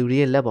မာသူတွေ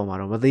ရဲ့လက်ပေါ်မှာ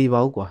တော့မသေးပါ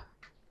ဘူးကွာ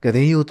က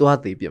သိန်းရိုးသွား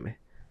သေးပြမယ်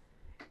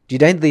ဒီ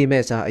တိုင်းသေး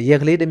မဲ့စားအရက်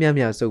ကလေးတမျှ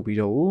စုပ်ပြီး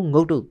တော့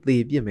ငုတ်တုတ်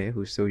သေးပြမယ်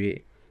ဟုဆို၍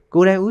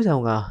ကိုယ်တိုင်ဦးဆော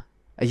င်က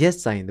အရက်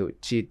ဆိုင်သို့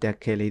ခြေတက်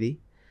ခဲ့လေသည်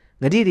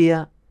ငတိတွေက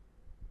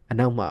အ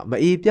နောက်မှမ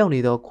အေးပြောက်နေ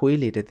သောခွေး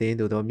လေတသိန်း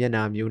သို့သောမျက်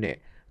နှာမျိုးနဲ့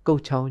ကု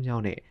တ်ချောင်း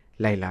နဲ့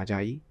လိုက်လာကြ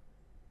၏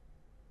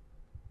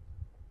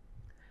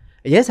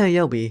အရက်ဆိုင်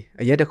ရောက်ပြီး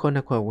အရက်တစ်ခွက်နှ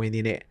စ်ခွက်ဝင်သ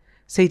ည်နဲ့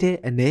စိတ်ထဲ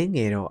အနှဲင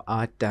ယ်တော့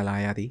အားတန်လာ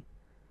ရသည်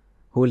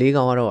ဟိုလေး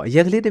ကောင်ကတော့အရ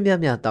က်ကလေးတမျှ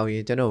တောင်းရ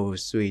င်ကျွန်တော်ကို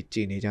ဆွေကြ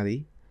ည့်နေကြသ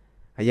ည်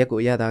အရက်ကို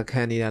အရသာ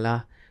ခံနေတာ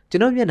လားကျွ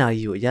န်တော်မျက်နှာ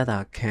ကြီးကိုအရသာ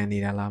ခံနေ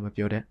တာလားမ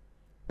ပြောတတ်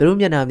သူတို့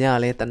မျက်နှာများ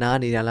လည်းတနာ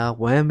နေတာလား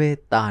ဝမ်းပဲ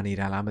တာနေ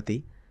တာလားမသိ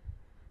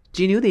ကြ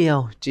ည်နူးတ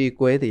ရားကြည်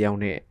ကွဲတရား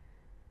နဲ့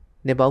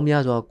နှစ်ပေါင်း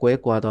များစွာကွဲ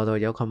ကွာသော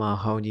ရောက်ခမ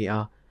ဟောင်းကြီး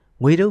အား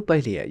ငွေတုပ်ပို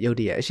က်လျက်ရုတ်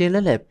တရက်အရှင်လ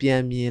က်ပြ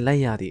န်မြင်လို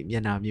က်ရသည့်မျ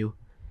က်နှာမျိုး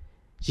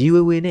ရီ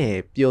ဝေနဲ့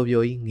ပျော်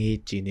ကြီးငေး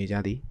ကြည့်နေကြ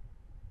သည်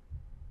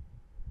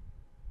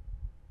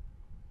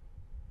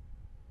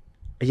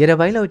အရေတ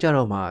ပိုင်းလောက်ကြ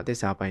တော့မှသစ္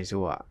စာပိုင်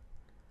ဆိုးက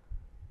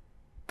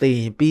သိရ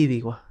င်ပြီးပြီ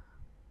ကွာ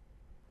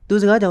သူ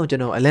စကားကြောင့်ကျွ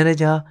န်တော်အလန်တ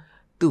ကြား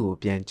သူ့ကို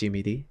ပြန်ကြည့်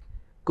မိသည်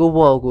ကို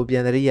ဘောကိုပြ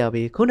န်တရိယာ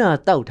ပြီးခုန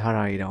တောက်ထား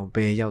တာတွေတောင်ဘ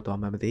ယ်ရောက်သွား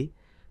မှမသိ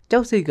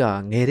ကြောက်စိတ်က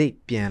ငယ်ရိတ်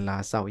ပြန်လာ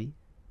ဆောက်၏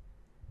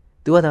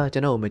သူကသာကျွ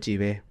န်တော်ကိုမကြည့်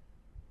ပဲ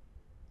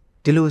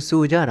ဒီလို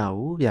ဆိုကြတာ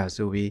ကိုဗျာ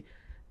ဆိုပြီး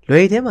လွ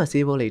ယ်ထဲမှာ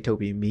ဆေးပုံးလေးထုတ်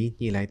ပြီးမီး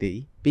ညှိလိုက်သည်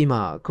ပြီးမှ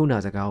ခုန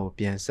စကားကို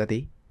ပြန်ဆက်သ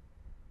ည်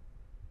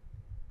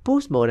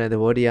post modern သ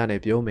ဘောတရားနဲ့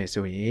ပြောမယ်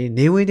ဆိုရင်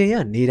နေဝင်ချိန်က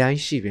နေတိုင်း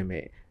ရှိပေ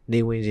မဲ့နေ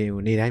ဝင်ချိန်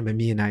ကိုနေတိုင်းမ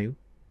မြင်နိုင်ဘူး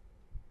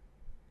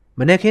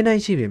မနက်ခင်းတို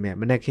င်းရှိပေမဲ့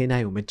မနက်ခင်းတို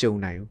င်းကိုမကြုံ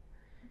နိုင်ဘူး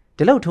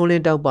ဒီလောက်ထုံးလ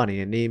င်းတောက်ပနေ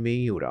တဲ့နေမ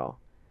င်းယူတော့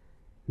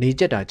နေ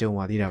ကြက်တာကြုံ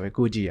သွားသေးတာပဲ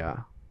ကိုကြည့်ရ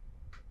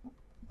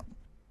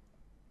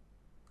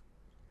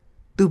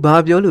သူဘာ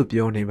ပြောလို့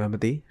ပြောနေမှမ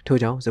သိထို့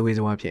ကြောင့်ဇဝေဇ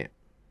ဝါဖြင့်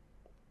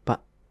ဘာ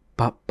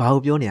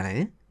ကိုပြောနေရလဲ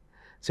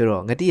ဆို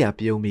တော့ငတိရ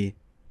ပြုံးပြီး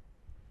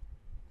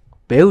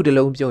ဘဲဟုတစ်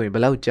လုံးပြုံးရင်ဘ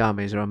ယ်လောက်ကြာမ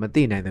ယ်ဆိုတော့မ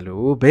သိနိုင်တယ်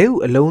လို့ဘဲဟု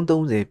အလုံး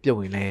30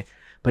ပြုံးရင်လည်း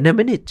ဘယ်နှ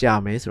မိနစ်ကြာ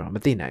မယ်ဆိုတော့မ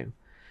သိနိုင်ဘူး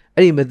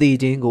အဲ့ဒီမသိ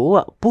ခြင်းကိုက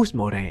post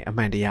modern အ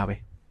မှန်တရားပဲ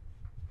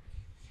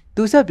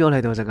သူဆက်ပြောလို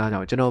က်သောစကား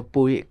ကြောင့်ကျွန်တော်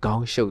ပို၍ခေါ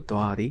င်းရှုပ်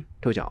သွားသည်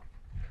ထို့ကြောင့်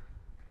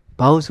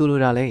ဘာလို့ဆိုလို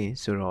တာလဲ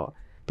ဆိုတော့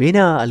ဘေး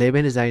နာအလဲဘဲ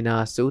ဒီဇိုင်နာ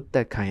စိုးတ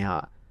က်ခိုင်ရ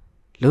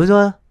လုံး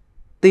စွာ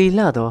တေ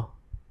လှသော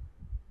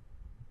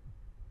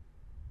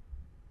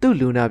သူ့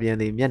လူနာပြန်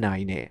သည်မျက်နှာ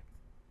ကြီးနဲ့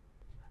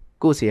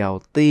ကို့ဆရာ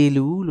ကိုသေ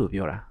လူလို့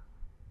ပြောတာ။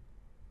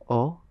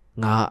အော်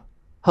ငါ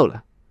ဟုတ်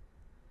လား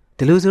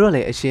ဒီလိုဆိုတော့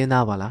လေအရှင်း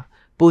သားပါလား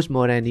post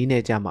modern နီး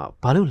နဲ့ကြမှာ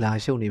ဘာလို့လာ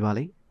ရှုပ်နေပါ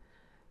လဲ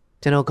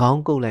ကျွန်တော်ခေါင်း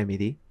ကုတ်လိုက်မိ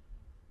သည်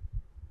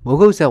မိုး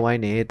ကုတ်ဆက်ဝို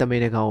င်းနဲ့တမ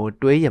င်တကောင်ကို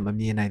တွဲရမ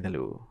မြင်နိုင်တယ်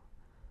လို့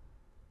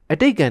အ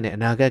တိတ်ကံနဲ့အ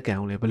နာဂတ်ကံ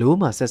ကိုလည်းဘလို့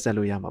မှဆက်ဆက်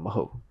လို့ရမှာမ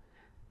ဟုတ်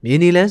မြင်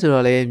နေလဲဆို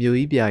တော့လေမြို့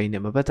ကြီးပြာကြီး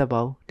နဲ့မပတ်သက်ပါ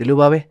ဘူးဒီလို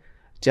ပါပဲ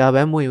ကြာပ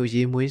န်းမွေကို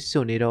ရေမွေးစွ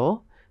န့်နေတော့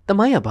တ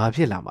မိုင်းကဘာဖြ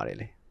စ်လာမှာလဲ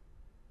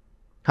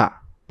ဟာ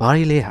ဘာ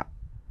ရီလဲဟာ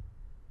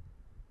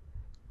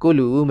ကို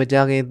လူမကြ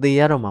ခင်သေ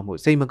ရတော့မှမို့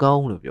စိတ်မကော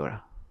င်းလို့ပြောတာ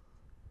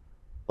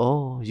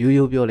အော်ရိုး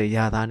ရိုးပြောလေရ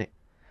သားနဲ့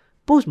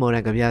post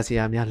modern ကြပြဆ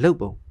ရာများလှုပ်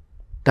ပုံ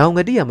ဒေါင်က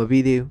တိကမ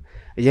ပြီးသေးဘူး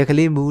အရက်က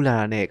လေးမူးလာ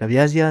တာနဲ့ကြပြ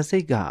ဆရာစိ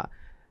တ်က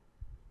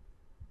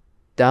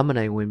တားမ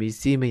နိုင်ဝင်ပြီး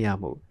စီးမရ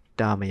မှု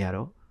တားမရ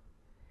တော့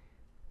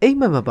အိမ်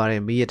မက်မပါ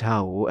တဲ့မိယထာ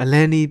ကိုအလ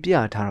န်ဒီပြ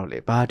ထားတော့လေ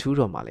ဘာထူး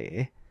တော့မှလဲ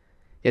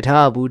ယထာ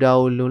ဘူတာ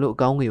ကိုလွန်လို့အ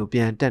ကောင်းငယ်ကိုပြ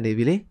န်တက်နေ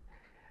ပြီလေ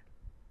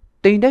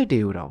တိမ်တိုက်တွေ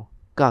ကိုတော့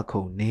က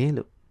ခုံနေ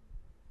လို့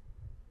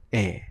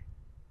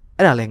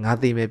အဲ့ဒါလဲငါ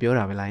သိမယ်ပြော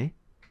တာပဲလား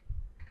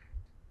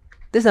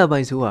တစ္ဆာပို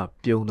င်ဆိုးက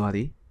ပြုံသွားသ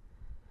ည်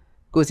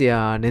ကိုဆရာ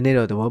နည်းနည်း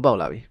တော့သဘောပေါက်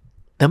လာပြီ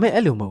ဒါမဲ့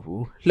အဲ့လိုမဟုတ်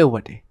ဘူးလှုပ်ဝ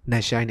က်တယ်န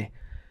တ်ရှိုင်းတယ်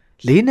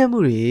လေးနှက်မှု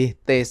တွေ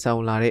တဲဆော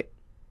င်လာတဲ့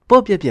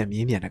ပေါ့ပြက်ပြက်မြ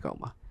င်းမြန်တဲ့ကောင်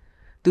ပါ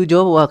သူ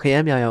ကြောဘဝခရ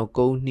မ်းမြောင်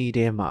ကုန်းနှီး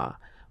ထဲမှာ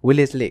ဝီ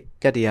လစ်လစ်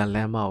ကတ်တရာလ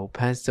မ်းမကိုဖ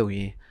မ်းစုံရ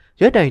င်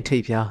ရွက်တိုင်ထိ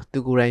ပ်ဖျားသူ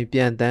ကိုယ်တိုင်ပြ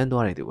န်တန်း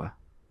သွားတယ်သူပါ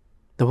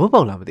သဘော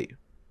ပေါက်လားမသိ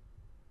ဘူး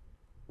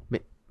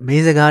မ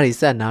င်းစကားတွေ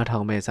စက်နားထော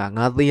င်မဲ့စား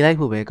ငါသေလိုက်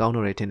ဖို့ပဲကောင်း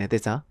တော့တယ်ထင်တယ်သ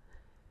စ္စာ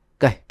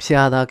ကဲ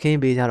ဖျားသာခင်း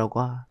ပေးကြတော့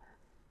ကွာ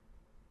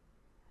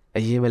အ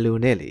ရင်မလို့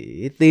နဲ့လေ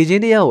သေချ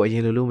င်းတရားကိုအရ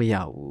င်လို့မရ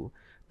ဘူး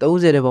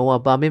30တဲ့ဘုံက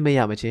ပါမစ်မရ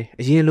မချင်း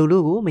အရင်လို့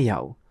ကိုမရ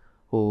ဘူး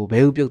ဟိုဘဲ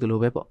ဥပြုတ်တယ်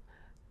လို့ပဲပေါ့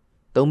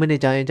3မိန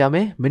စ်ကြာရင်ကြာမ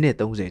ယ်မိနစ်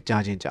30ကြာ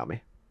ချင်းကြာမ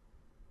ယ်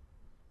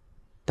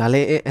ဒါလ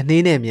ည်းအ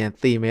နှေးနဲ့မြန်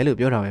သေမယ်လို့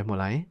ပြောတာပဲမဟုတ်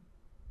လား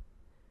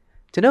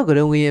ကျွန်တော်က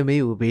ရုံဝင်ရဲ့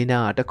မေးကိုဘေး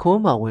နားကတခွ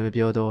န်းမှဝင်မ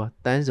ပြောတော့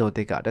တန်းစော်တ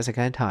စ်ကတစက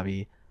န်းထား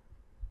ပြီး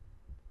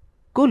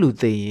ကိုလူ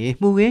သိရင်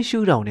မှုခင်း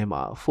ရှူးတောင်ထဲ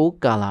မှာဖိုး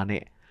ကာလာ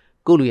နဲ့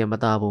ကိုလူရဲ့မ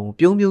သားပုံ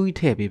ပြုံးပြုံးကြီး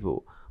ထည့်ပေး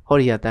ဖို့ဟော်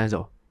ရီယာတန်း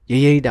စော်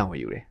ရေးရေးတောင်ဝင်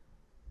ယူတယ်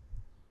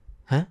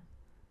ဟမ်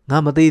ငါ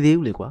မသေးသေး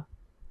ဘူးလေကွာ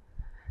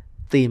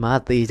သေမှ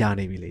သေကြ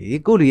နေပြီလေ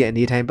ကိုလူရဲ့အ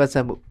နေထိုင်ပတ်သ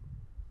က်မှု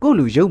ကို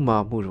လူရုပ်မာ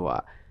မှုတို့က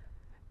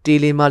တီ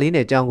လီမာလေး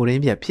နဲ့ကြောင်ကိုရ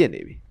င်းပြဖြစ်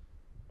နေပြီ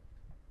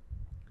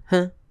ဟ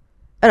မ်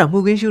အဲ့ဒါမှု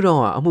ခင်းရှူတော့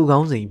ကအမှုကော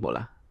င်းစိန်ပေါ့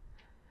လား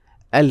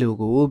အဲ့လူ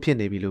ကိုဖြစ်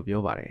နေပြီလို့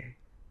ပြောပါတယ်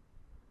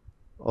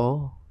။အော်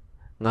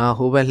ငါ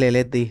ဟိုဘက်လှည့်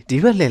လဲသေးဒီ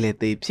ဘက်လှည့်လဲ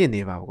သေးဖြစ်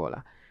နေပါဘော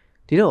လား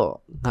။ဒီတော့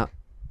ငါ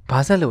ဘာ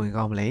ဆက်လုပ်ရင်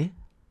ကောင်းမလဲ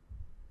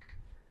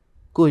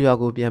။ကိုရွာ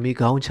ကိုပြန်ပြီး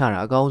ခေါင်းချတာ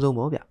အကောင်းဆုံး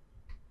ပေါ့ဗျ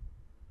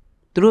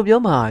။သူတို့ပြော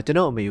မှကျွန်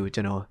တော်အမေကို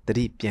ကျွန်တော်တ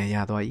တိပြန်ရ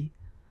သွားပြီ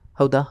။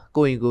ဟုတ်သား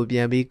ကိုရင်ကိုပြ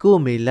န်ပြီးကို့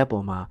အမေလက်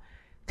ပေါ်မှာ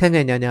ခန့်ခ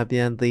န့်ညာညာပြ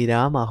န်သေးတာ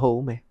မှဟု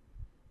တ်မယ်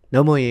။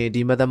လုံးမရင်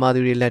ဒီမသမားသူ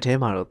တွေလက်ထဲ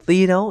မှာတော့သေ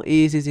တောင်း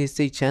အေးစစ်စစ်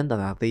စိတ်ချမ်းသာ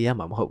သာသေရ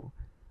မှာမဟုတ်ဘူး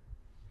။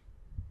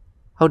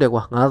ဟုတ်တယ်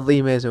ကွာငါသေ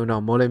မယ်ဆို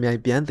တော့မော်လမြိုင်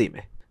ပြန်သေမ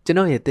ယ်ကျွန်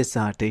တော်ရဲ့တစ္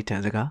ဆာဒိဋ္ဌံ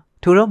စကား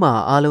ထိုတော့မှ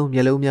အားလုံးမျ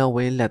က်လုံးများဝ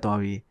င်းလက်သွား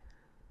ပြီ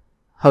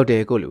ဟုတ်တ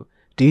ယ်ကိုလူ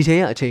ဒီချိ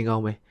န်ကအချိန်ကော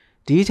င်းပဲ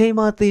ဒီချိန်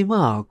မှာသေမှ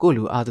ကို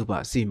လူအားသူပါ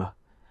စီမှာ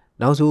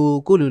နောက်ဆို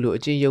ကိုလူလို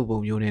အချင်းရုပ်ပုံ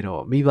မျိုးနဲ့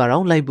တော့မိဘ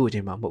တော်လိုက်ပို့ခြ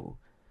င်းမှာမဟုတ်ဘူး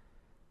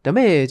ဒါ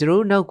မဲ့ကျွန်တော်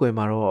တို့နောက်ွယ်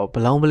မှာတော့ဘ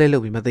လောင်းပလဲလု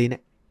ပ်ပြီးမသေး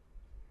နဲ့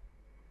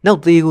နောက်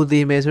သေးကို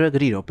သေးမယ်ဆိုတဲ့ဂ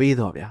တိတော့ပေး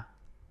တော့ဗျာ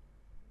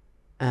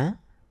ဟမ်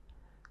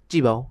ကြ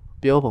ည့်ပါဦး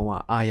ပြောပုံက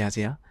အားရစ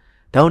ရာ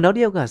ဒါနောက်တ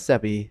စ်ယောက်ကဆ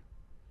က်ပြီး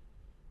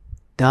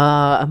ဒါ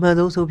အမှန်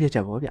ဆုံးဆုံးဖြတ်ချ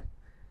က်ပေါ့ဗျ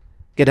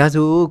ကဲဒါ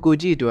ဆိုကို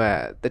ကြည့်အတွက်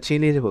တချ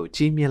င်းလေးတစ်ပုဒ်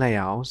ကြီးမြင့်လိုက်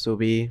အောင်ဆို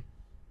ပြီး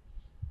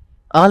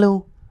အားလုံး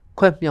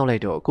ခွက်မြောက်လို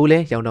က်တော့ကိုလ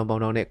ည်းရောင်တောင်ပေါ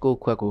င်တောင်နဲ့ကို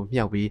ခွက်ကို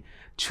မြောက်ပြီး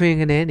ချွင်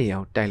ကနေနေအော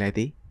င်တိုင်လိုက်သ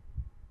ည်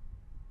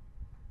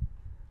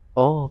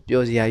အော်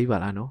ပျော်စရာကြီးပါ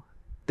လားနော်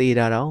သေ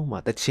တာတော့မှ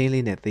တချင်း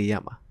လေးနဲ့သေရ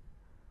မှာ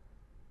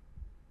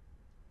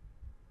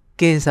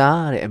ကင်စာ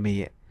တဲ့အမေ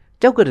ရဲ့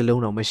ကြောက်ကတ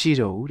လုံးတော့မရှိ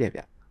တော့ဘူးတဲ့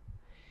ဗျ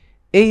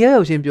အိမ်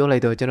ရောက်ချင်းပြောလို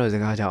က်တော့ကျွန်တော်စ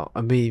ကားကြောင့်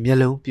အမေမျက်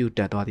လုံးပြူတ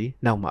က်သွားသည်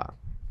နောက်မှ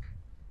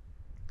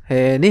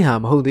ဟဲနင့်ဟာ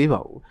မဟုတ်သေးပါ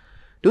ဘူး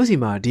တို့စီ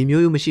မှာဒီ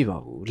မျိုးမရှိပါ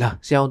ဘူးလာ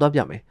ဆရာအောင်သွားပြ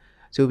မယ်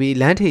ဆိုပြီး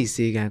လမ်းထိပ်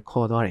ဈေးကန်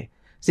ခေါ်သွားတယ်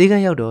ဈေးက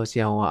န်ရောက်တော့ဆ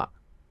ရာအောင်က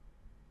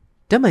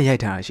တက်မှန်ရို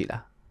က်ထားတာရှိ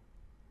လား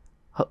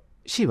ဟုတ်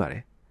ရှိပါတ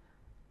ယ်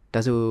ဒါ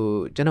ဆို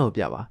ကျွန်တော်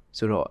ပြပါ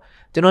ဆိုတော့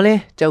ကျွန်တော်လဲ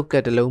ကြောက်က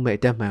က်တလုံးမဲ့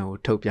တက်မှန်ကို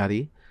ထုတ်ပြသ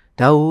ည်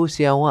ဒါကိုဆ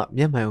ရာအောင်က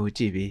မျက်မှန်ကို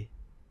ကြည့်ပြီး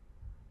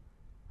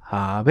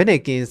ဟာဘယ်နဲ့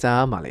ကင်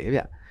စားမှလဲ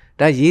ဗျ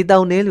ဒါရေတော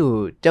င်ထဲလို့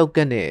ကြောက်က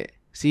က်နဲ့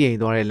စီးရင်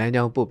သွားတဲ့လမ်း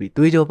ကြောင်းပုတ်ပြီး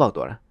သွေးကြောပေါက်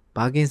သွားတာ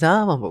ဘာကင်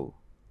စားမှမဟုတ်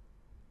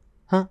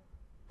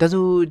ဒါ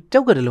ဆို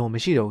ကြောက်ကတလုံးမ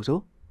ရှိတော့ဘူးဆို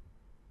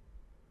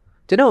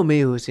ကျွန်တော်အမေ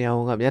ကိုဆရာဝ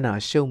န်ကမျက်နှာ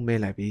ရှုံမဲ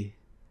လိုက်ပြီး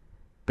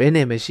ဘဲ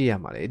နဲ့မရှိရ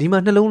မှာလေဒီမှာ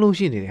နှလုံးလုံး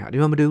ရှိနေတယ်ဟာဒီ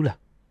မှာမတူဘူးလား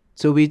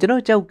ဆိုပြီးကျွန်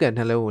တော်ကြောက်က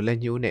နှလုံးကိုလက်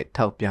ညှိုးနဲ့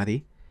ထောက်ပြသ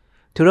ည်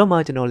ထို့တော့မှ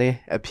ကျွန်တော်လည်း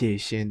အဖြေ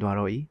ရှင်းသွား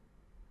တော့၏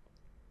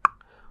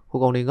ဟို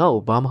ကောင်တွေငါ့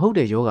ကိုဘာမဟုတ်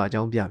တဲ့ယောဂအ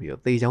ကြောင်းပြပြီး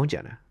တော့သေချောင်းကြံ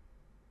တာ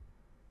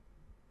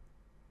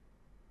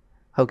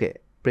ဟုတ်ကဲ့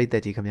ပရိသ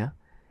တ်ကြီးခင်ဗျာ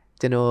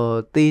ကျွန်တော်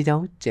သေချော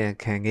င်းကြံ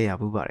ခံခဲ့ရ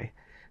ဘူးပါတယ်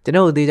ကျွန်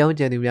တော်သေချောင်း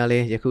ကြံသူများလ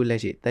ည်းယခုလက်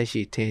ရှိတက်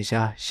ရှိထင်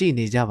ရှားရှိ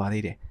နေကြပါ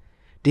သေးတယ်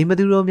ဒီမ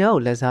သူတော်များ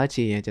ကိုလက်စားချ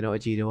ရင်ကျွန်တော်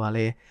အကြည့်တော်ကလ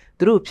ည်း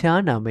သူတို့ဖျား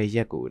နာမဲ့ရ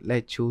က်ကိုလ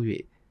က်ချိုး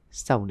၍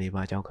စောင့်နေ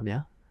ပါကြောင်းခင်ဗျာ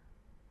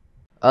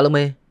အားလုံး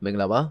ပဲမင်္ဂ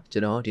လာပါကျွ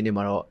န်တော်ဒီနေ့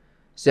မှာတော့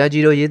ဆရာ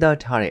ကြီးတို့ရေးသား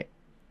ထားတဲ့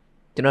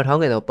ကျွန်တော်ထော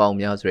င်းခဲ့သောပေါင်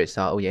များဆိုတဲ့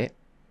စာအုပ်ရဲ့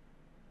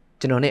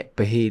ကျွန်တော်နဲ့ဗ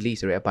ဟေလိ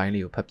ဆိုတဲ့အပိုင်း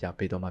လေးကိုဖတ်ပြ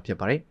ပေးတော့မှာဖြစ်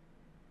ပါတယ်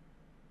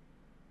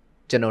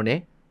ကျွန်တော်နဲ့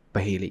ဗ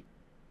ဟေလိ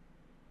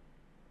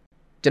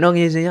ကျွန်တော်င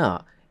ယ်စဉ်က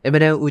အင်မ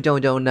တန်ဦးကြော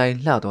င်ကြောင်နိုင်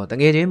လှတော့တ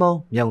ငယ်ချင်းပေါင်း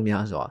မြောက်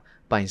များစွာ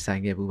ပိုင်ဆို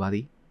င်ခဲ့ပူပါသ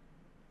ည်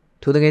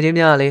ထိုတငယ်ချင်း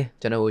များလည်း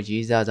ကျွန်တော်ကို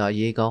ရေးစားစား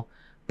ရေးကောင်း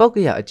ပောက်က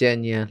ရအကြံ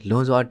ဉာဏ်လွ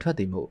န်စွာထွက်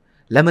သည်မို့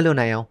လက်မလွတ်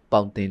နိုင်အောင်ပေါ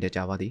င်တင်တကြ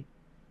ပါသည်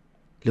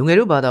လူငယ်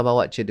တို့ဘာသာဘာဝ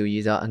ချစ်သူ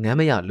ရေးစားအငမ်း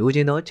မရလိုချ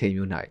င်သောချိန်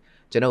မျိုး၌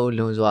ကျွန်တော်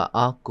လွန်စွာ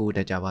အားကိုးတ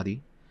ကြပါသည်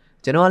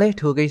ကျွန်တော်လည်း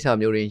ထိုကိစ္စ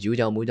မျိုးတွင်ယူ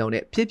ကြောင်မူကြောင်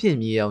နဲ့ဖြစ်ဖြစ်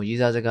မြည်အောင်ရေး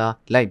စားစကား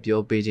လိုက်ပြော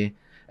ပေးခြင်း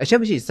အချက်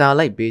မရှိစာ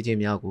လိုက်ပေးခြင်း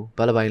များကို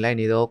ဘာလပိုင်လိုက်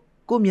နေသော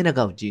ကိုမျက်နှာ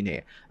ကောက်ကြီးနဲ့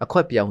အခွ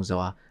က်ပြောင်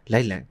စွာ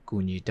လိုက်လံကူ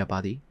ညီတတ်ပါ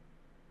သည်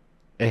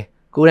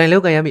ကိုယ်တိုင်လော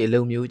က်ကန်ရမည့်အ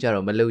လုံးမျိုးကြ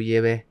တော့မလုံရဲ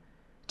ပဲ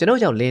ကျွန်တော်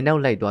ကြောင့်လင်းနော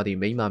က်လိုက်သွားသည့်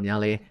မိန်းမများ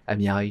လည်းအ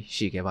များကြီး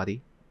ရှိခဲ့ပါသည်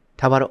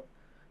ထားပါတော့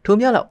ထို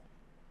များလောက်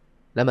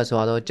လက်မ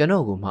စွာသောကျွန်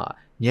တော်ကိုမှ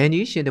ညံ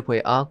ကြီးရှင်တပွဲ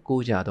အား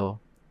ကိုးကြသော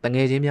တင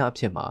ယ်ချင်းများအ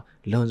ဖြစ်မှ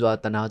လွန်စွာ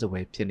တနာစပွဲ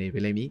ဖြစ်နေပြီ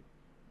လိမ့်မည်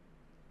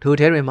ထို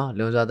ထဲတွင်မှ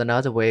လွန်စွာတနာ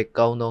စပွဲ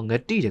ကောင်းသောင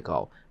တိတကော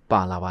င်ပါ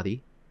လာပါသည်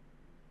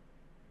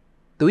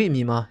သူ၏အမ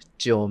ည်မှာ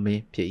ကျော်မ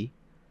င်းဖြစ်၏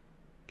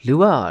လူ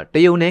ကတ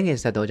ယုံနှဲငယ်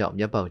ဆက်သောကြောင့်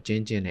မျက်ပေါက်ကျ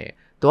င်းကျင်းနဲ့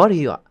သွားရီ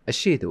ကအ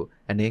ရှိသူ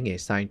အနှဲငယ်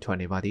ဆိုင်ထွက်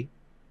နေပါသည်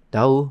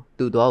ဒါဟု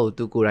သူ့သွားကို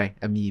သူကိုယ်တိုင်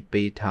အမည်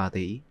ပေးထားသ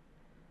ည်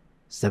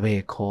စပ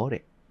ယ်ခေါ်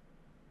တဲ့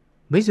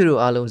မိတ်ဆွေတို့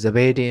အားလုံးစပ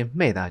ယ်တင်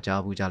မှဲ့တာ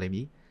ကြားဘူးကြလိမ့်မ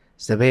ည်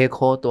စပယ်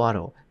ခေါ်သွား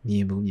တော့မြ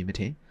င်ဘူးမြင်မ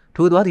ထင်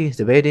ထိုသွားသည်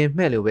စပယ်တင်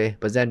မှဲ့လို့ပဲ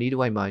ပါဇက်နီးတစ်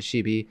ဝိုက်မှာရှိ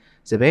ပြီး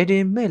စပယ်တ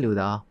င်မှဲ့လို့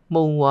သာ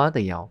မှုံဝါး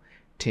တဲ့ရောင်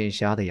ထင်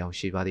ရှားတဲ့ရောင်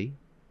ရှိပါသည်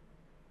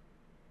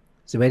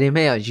စပယ်တင်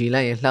မှဲ့ရရီ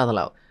လိုက်ရင်လှသ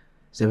လောက်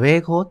စပယ်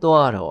ခေါ်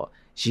သွားတော့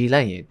ရီ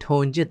လိုက်ရင်ထုံ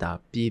ကျစ်တာ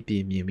ပြေး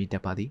ပြေးမြင်မိတ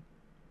တ်ပါသည်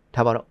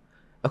ထားပါတော့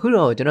အခု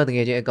တော့ကျွန်တော်တက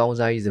ယ်ချင်းအကောင်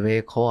စားကြီးစပယ်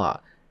ခေါ်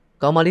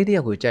ကောင်မလေးတ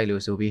ယောက်ကိုကြိုက်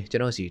လို့ဆိုပြီးကျွ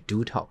န်တော်စီ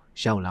ဒူးထောက်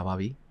ရောက်လာပါ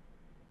ပြီ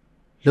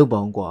လုတ်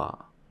ပေါင်းကွာ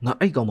ငါ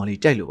အဲ့ကောင်မလေး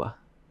ကြိုက်လို့ပါ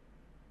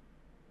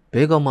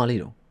ဘဲကောင်မလေး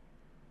တော့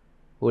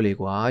ဟိုလေ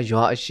ကွာ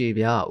ရွာအရှိ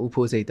ပြားဥ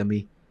ဖိုးစိတ်သ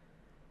မီး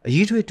အ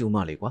ကြီးထွေးတူမ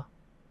လေးကွာ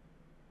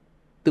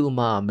သူ့အမ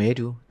မဲ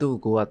တူသူ့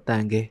ကိုကတ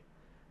န်ခဲ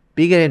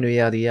ပြီးခဲ့တဲ့ຫນွေ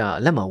ရာသီက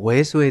လက်မှာဝဲ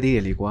ဆွဲသေးတ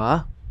ယ်လေကွာ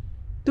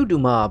သူ့တူ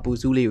မပူ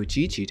စူးလေးကို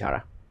ကြီးချီထား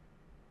တာ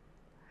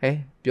ဟဲ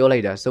ပြောလို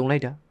က်တာစုံလို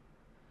က်တာ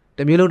တ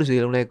မျိုးလုံးတစ်စီ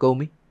လုံးလဲကုန်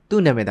ပြီ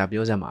သူ့နာမည်သာ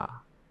ပြောစမ်းပါ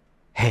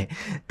ဟဲ့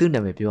သူ့နာ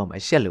မည်ပြောရမှာ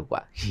ရှက်လို့ကွာ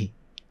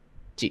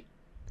ကြည့်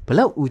ဘ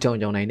လောက်ဦးကြောင်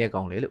ကြောင်နိုင်တဲ့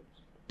ကောင်လေလို့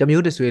တ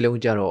မျိုးတစ်ဆွေလုံး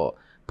ကြတော့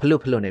ဖလွ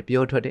တ်ဖလွတ်နဲ့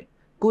ပြောထွက်တယ်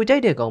ကိုကြို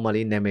က်တဲ့ကောင်မ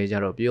လေးနာမည်ကြ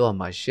တော့ပြောရ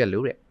မှာရှက်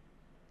လို့တဲ့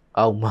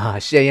အောက်မှာ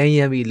ရှက်ရမ်းရ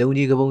မ်းပြီးလုံ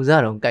ကြီးကပုံ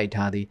စားတော့ကြိုက်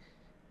ထားသည်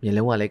မျက်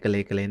လုံးကလည်းက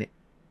လေးကလေးနဲ့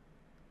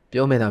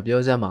ပြောမယ်သာပြော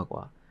စမ်းပါ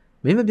ကွာ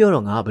မင်းမပြော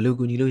တော့ငါဘယ်လို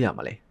ကူညီလို့ရ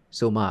မှာလဲ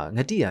ဆိုမှင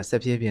တိရဆ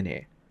က်ပြင်းပြင်း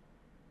နဲ့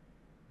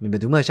မင်းဘ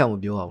ယ်သူမှရှောက်မ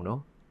ပြောအောင်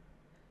နော်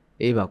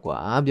အေးပါကွာ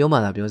ပြောမှ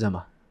သာပြောစမ်း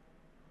ပါ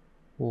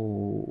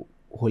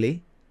ဟိုလေ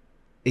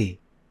အေး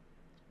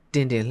တ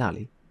င်တင်လှ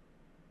လေ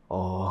ဩ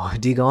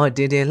ဒီကောင်ကတ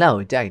င်တင်လှ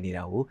ကိုကြိုက်နေ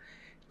တာကို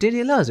တင်တ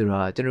င်လှဆိုတာ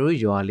ကျွန်တော်တို့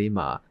ရွာလေး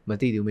မှာမ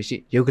သိသူမရှိ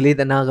ရုပ်ကလေး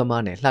တနာကမ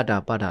နဲ့လှတာ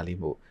ပတာလေး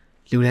မို့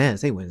လူတန်း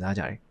စိတ်ဝင်စား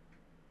ကြတယ်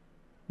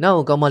နော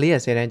က်ကောင်မလေး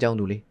ရဲ့10တန်းကျောင်း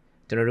သူလေး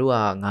ကျွန်တော်တို့က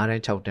9တ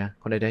န်း6တန်း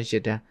9တန်း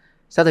10တန်း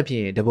စသဖြ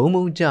င့်တပုံး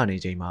ပုံးကြနေ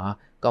ချိန်မှာ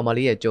ကောင်မ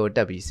လေးရဲ့ကြော်တ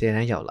က်ပြီး10တ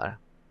န်းရောက်လာတာ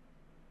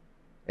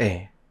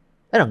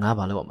အဲ့တော့ငါ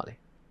ဘာလုပ်ရမှာလဲ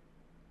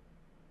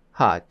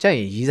ဟာကြိုက်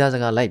ရင်ရီးစားစ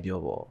ကားလိုက်ပြော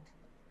ပေါ့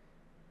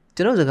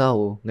ကျွန်တော်စကား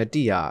ကိုင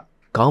တိက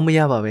ခေါင်းမရ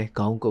ပါပဲ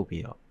ခေါင်းကုတ်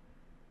ပြီးတော့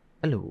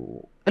အဲ့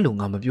လို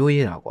ငါမပြောရ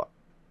တာကွာ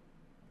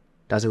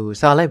ဒါဆို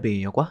စာလိုက်ပေး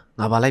ရောကွာ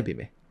ငါဘာလိုက်ပေး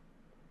မယ်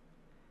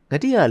င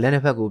တိကလက်နှ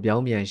စ်ဖက်ကိုပြော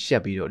င်းပြန်ရှ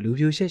က်ပြီးတော့လူ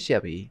ပြိုရှ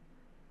က်ပြီး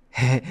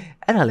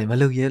အဲ့ဒါလည်းမ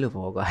လုပ်ရဲလို့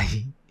ပေါ့ကွာ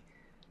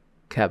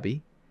ခက်ပြီး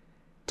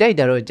ကြိုက်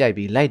တာတော့ကြိုက်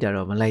ပြီးလိုက်တာ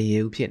တော့မလိုက်ရဲ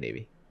ဘူးဖြစ်နေ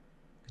ပြီ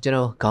ကျွန်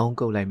တော်ခေါင်း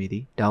ကုတ်လိုက်မိသ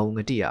ည်ဒါဦးင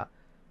တိက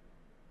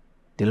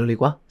ဒီလိုလေ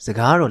ကွာစ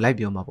ကားတော့လိုက်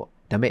ပြောမှာပေါ့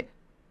ဒါပေမဲ့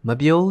မ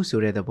ပြောဘူးဆို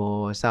တဲ့သဘော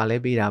စာလဲ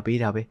ပေးတာ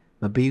ပဲ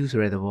မပေးဘူးဆို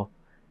တဲ့သဘော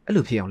အဲ့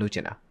လိုဖြစ်အောင်လုပ်ချ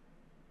င်တာ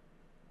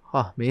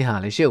ဟာမင်းဟာ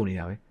လည်းရှုပ်နေ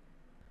တာပဲ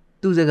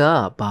သူစကား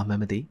ကဘာမှ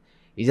မသိ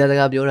ဤစားစ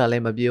ကားပြောတာလ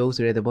ည်းမပြောဘူး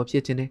ဆိုတဲ့သဘောဖြ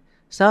စ်ချင်တယ်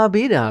စာ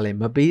ပေးတာလည်း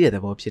မပေးတဲ့သ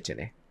ဘောဖြစ်ချင်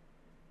တယ်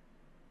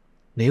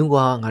နေဦး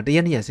ကွာငါတရ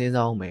က်နှစ်ရက်စဉ်း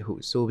စားအောင်မယ်ဟု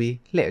ဆိုပြီး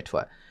လှဲ့အထွ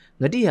က်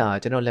ငတိဟာ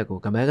ကျွန်တော်လက်ကို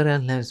ကမန်းကရ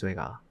န်လှမ်းဆွဲ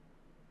က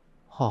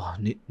ဟာ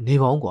နေ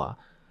ပေါင်းကွာ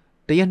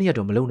တရက်နှစ်ရက်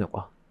တော့မလုံနဲ့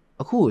ကွာ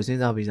အခုကိုစဉ်း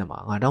စားပြီးစမ်းပါ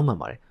ငါတောင်းမှန်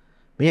ပါတယ်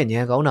မင်းညံ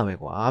ကောင်းတာပဲ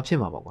ကွာဖြစ်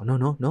မှာပေါ့ကွာနော်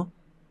ဩ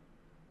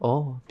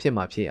ဖြစ်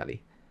မှာဖြစ်ရလေ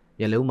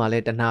မျက်လုံးမှာလ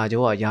ည်းတဏှာ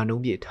ကြောကရာ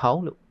နှုံးပြည့်ထော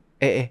င်းလို့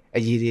အ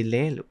ရည်တွေ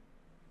လဲလို့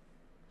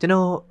ကျွန်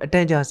တော်အတ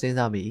န်ကြာစဉ်း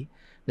စားမိ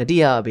ငတိ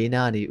ယဘေး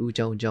နာနေဦး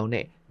ကြောင်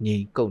နဲ့ငိ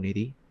န်ကုတ်နေသ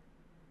ည်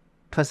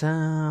ထွက်ဆ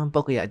န်း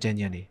ပောက်ကရအကြမ်း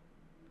ကြမ်းနေ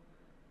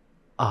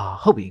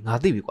ဟုတ်ပြီငါ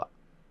သိပြီကွာ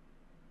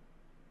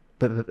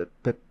ဘ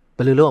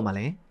ယ်လိုလုပ်ရမှာ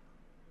လဲ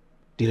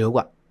ဒီလို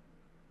ကွာ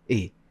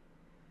အေး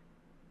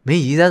မ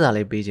င်းရီးစားစာ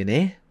လေးပေးခြင်း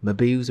နဲ့မ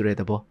ပေးဘူးဆိုတဲ့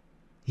သဘော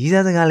ရီး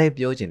စားစကားလေး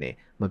ပြောခြင်းနဲ့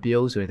မပြော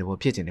ဘူးဆိုတဲ့သဘော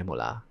ဖြစ်ခြင်းနဲ့မို့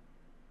လား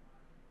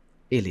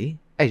အေးလေ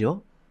အဲ့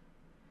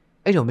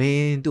တော့မ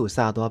င်းသူ့ကို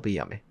စာသွားပေးရ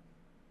မယ်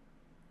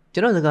ကျွ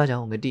န်တော်စကားကြော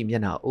င့်ငတိမျ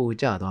က်နှာအို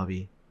ကျသွား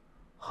ပြီး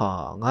ဟာ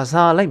ငါ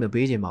စာလိုက်မ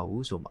ပေးခြင်းပါ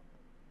ဘူးဆိုမှ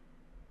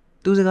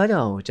သူစကား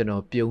ကြောင့်ကျွန်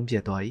တော်ပြုံးပြ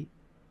က်သွား၏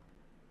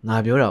ငါ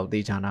ပြောတာကိုသေ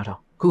ချာနားထော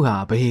င်ခုဟာ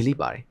ဘဟေလိ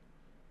ပါတယ်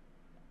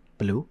ဘ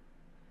လို့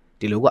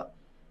ဒီလိုကွ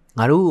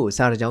ငါတို့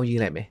စာတစ်ကြောင်းရေး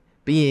လိုက်မယ်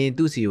ပ ပြီးရင်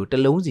သူ့စီကိုတ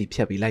လုံးစီဖြ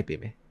တ်ပြီးလိုက်ပေး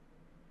မယ်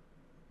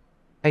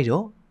အဲ့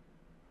တော့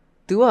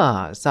तू က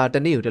စာတ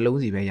စ်နေ့ကိုတလုံး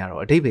စီပဲရ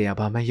တော့အဓိပ္ပာယ်က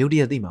ဘာမှရုပ်တ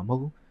ရက်သိမှာမဟု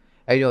တ်ဘူး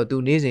အဲ့တော့ तू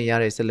နေ့စဉ်ရ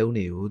တဲ့စလုံး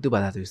တွေကိုသူ့ဘာ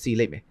သာသူစီ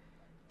လိုက်မယ်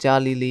ကြာ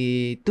လီလီ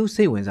သူ့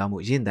စိတ်ဝင်စားမှု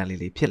ရင့်တန်လေး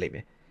လေးဖြစ်လိမ့်မ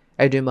ယ်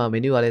အဲ့တွင်မှာမ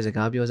င်းတို့ကလည်းစ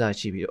ကားပြောစား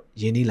ရှိပြီးတော့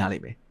ရင်းနှီးလာလိ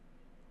မ့်မယ်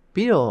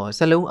ပြီးတော့စ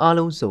လုံးအား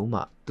လုံးစုံ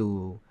မှ तू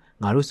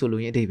ငါတို့ဆိုလို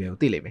ရင်းအဓိပ္ပာယ်ကို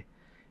သိလိမ့်မယ်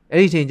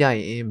အဲ့ဒီချိန်ကျ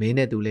ရင်မင်း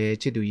နဲ့ तू လည်း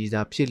ချစ်သူကြီး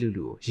စားဖြစ်လူ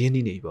လူကိုရင်း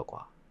နှီးနေပြီပေါ့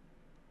ကွာ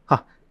ဟာ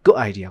good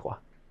idea ကွာ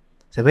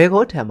စပယ်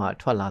ခေါ်ထံမှ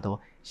ထွက်လာတော့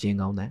ရင်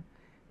ကောင်းတဲ့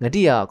င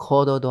တိက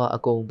ခေါ်တော့အ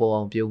ကုန်ပေါ်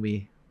အောင်ပြုံး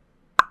ပြီး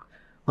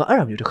ငါအဲ့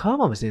ဒါမျိုးတစ်ခါ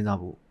မှမစဉ်းစား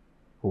ဘူး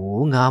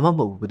ဟိုငါမှမ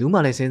ဟုတ်ဘူးဘယ်သူမှ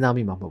လည်းစဉ်းစား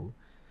မိမှာမဟုတ်ဘူး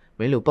မ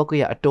င်းလိုပောက်က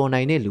ရအတော်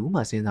နိုင်တဲ့လူမှ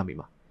စဉ်းစားမိ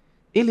မှာ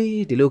အေးလေ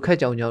ဒီလိုခက်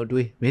ကြောင်ကြောင်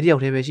တွေးမင်းတယော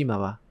က်တည်းပဲရှိမှာ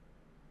ပါ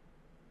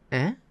ဟ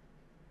မ်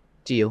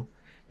ကြည့်ဦး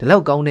ဒီလော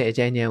က်ကောင်းတဲ့အ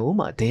ကြံဉာဏ်ကို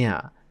မှအတင်းက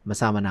မ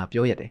စာမနာ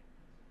ပြောရတယ်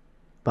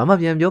ဘာမှ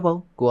ပြန်ပြောပေါ့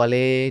ကိုကလ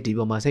ည်းဒီ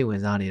ပေါ်မှာစိတ်ဝ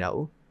င်စားနေတာ哦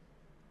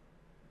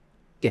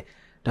ကဲ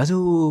ဒါ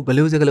ဆိုဘယ်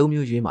လိုစကားလုံး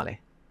မျိုးရွေးမှာလဲ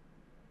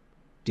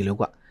ဒီလို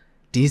ကွ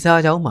ဒီစာ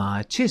ကြောင်းမှာ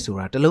ချစ်ဆို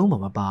တာတလုံးမှ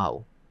မပါ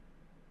ဘူး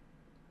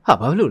ဟာ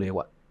ဘာလို့လဲ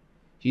ကွ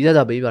ရီးစား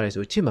စားပေးပါတယ်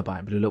ဆိုချစ်မပါရ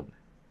င်ဘယ်လိုလုပ်လဲ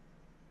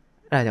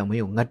အဲ့ဒါကြောင့်မ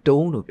င်းကိုငတ်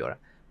တုံးလို့ပြောတာ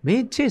မ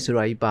င်းချစ်ဆို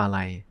တာကြီးပါ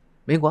လာရင်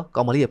မင်းကွာ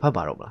ကောင်မလေးရဖတ်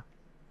ပါတော့မလား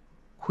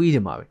ခွီးတ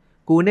ယ်မှာပဲ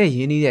ကိုနဲ့ရ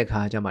င်းနှီးတဲ့အခါ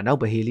ကျမှနောက်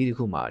ဗဟေလေးတစ်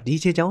ခုမှာဒီ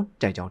ချစ်ချောင်း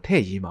ကြိုင်ချောင်း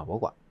ထဲ့ရေးမှာ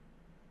ပေါ့ကွ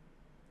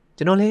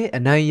ကျွန်တော်လည်း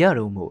အနိုင်ရ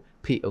တော့မို့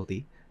ဖိအုပ်သ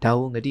ည်ဒါဝ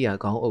ငတိရ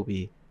ကောင်းအုပ်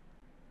ပြီး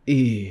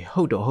အေး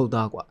ဟုတ်တော့ဟုတ်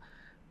သားကွ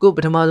ကိုပ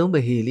ထမဆုံးဗ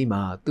ဟေလေး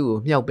မှာသူ့ကို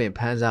မြှောက်ပင့်ဖ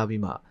မ်းစား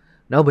ပြီးမှ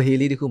နောက်ဗဟေ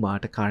လေးတစ်ခုမှာ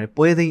တခါတည်း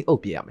ပွဲသိမ်းအု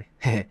ပ်ပြရမယ်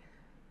ဟဲ့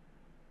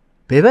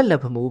ဘယ်ဘက်လ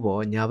က်ဖမိုး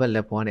ပေါ်ညာဘက်လ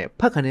က်ဖွားနဲ့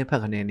ဖက်ခ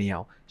နဲ့နေ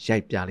အောင်ရို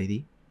က်ပြလေသ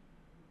ည်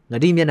င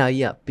တိမျက်နှာ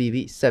ကြီးကပီ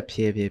ပြီးဆက်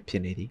ဖြဲဖြ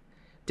စ်နေသည်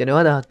ကျွန်တော်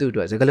ကသာသူ့အ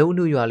တွက်စကလုံးအ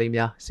နှုရွာလေး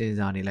များစဉ်း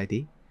စားနေလိုက်သ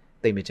ည်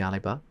သိမကြားလို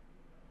က်ပါ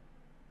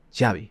ရ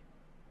ပြီ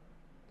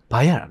ဘာ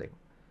ရတာလဲ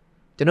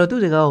ကျွန်တော်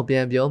သူ့စကားကိုပြ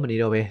န်ပြောမနေ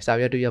တော့ပဲစာ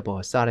ရွက်တစ်ရွက်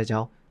ပေါ်စားတဲ့ကြော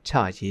င်းချ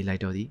ရေးလို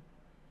က်တော့သည်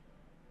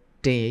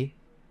တင်း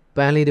ပ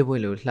န်းလေးတစ်ပွ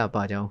င့်လိုလှပ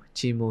ကြောင်း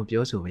ချီမွန်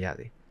ပြောဆိုမရ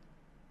စေ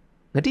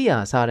ငတိရ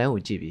စာတန်း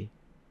ကိုကြည့်ပြီး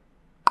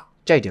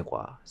ကြိုက်တယ်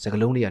ကွာစက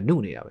လုံးလေးကနှု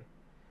တ်နေတာပဲ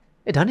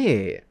ဒါနဲ့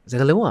စ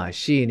ကလုံးက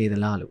ရှည်နေသ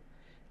လားလို့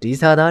ဒီ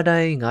စာသားတို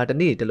င်းငါတစ်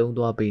နေ့တစ်လုံး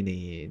သွားပေးနေ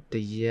ရင်တ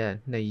စ်ရက်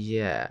နှစ်ရ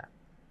က်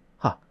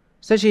ဟာ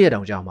18ရက်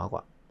တောင်ကြာမှာ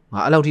ကွာငါ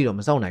အဲ့လောက်ထိတော့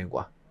မစောင့်နိုင်ဘူး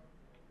ကွာ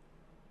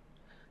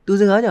သူ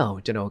စကားကြောင့်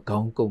ကျွန်တော်ခေါ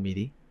င်းကုန်မိသ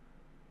ည်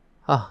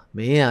ဟာမ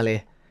င်းကလ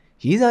ည်း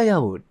ရီးစားရ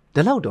ဖို့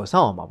ဒီလောက်တော့စော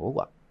င့်အောင်ပါဘော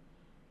ကွာ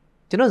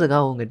ကျွန်တော်စ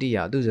ကားကိုငတိရ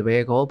သူ့စပ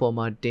ယ်ခေါ်ပေါ်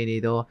မှာတင်နေ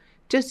တော့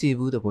ကြက်စီ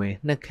ဘူးတပွဲ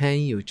နှက်ခမ်း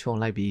ကြီးကိုခြုံ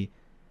လိုက်ပြီး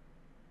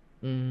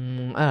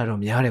အဲ့ဒါတော့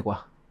များတယ်ကွာ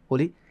ဟို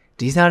လေ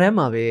ဒီစာတန်း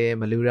မှာပဲ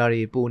မလူရာ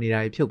တွေပိုနေတာ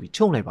တွေဖြုတ်ပြီး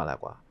ချုံလိုက်ပါလား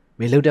ကွာ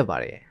မင်းလှုပ်တတ်ပါ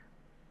တယ်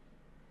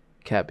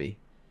ခက်ပြီ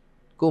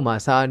ကို့မှာ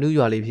စာအနု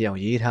ရွာလေးဖြစ်အော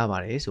င်ရေးထားပါ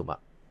တယ်ဆိုမှ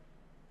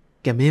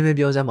ကဲမင်းပဲ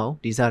ပြောစမ်းမအောင်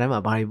ဒီစာတန်းမှာ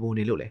ဘာတွေပို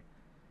နေလို့လဲ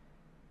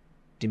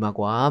ဒီမှာ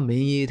ကွာမ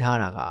င်းရေးထား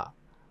တာက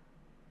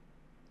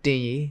တင်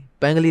ရီ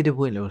ပန်းကလေးတစ်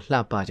ပွင့်လို့လှ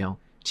ပကြောင်း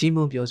ချီး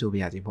မွမ်းပြောဆိုပြ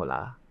ရစီမဟုတ်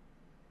လား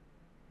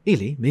အေး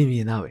လေမင်းမြ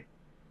င်သားပဲ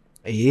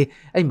အေး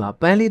အဲ့မှာ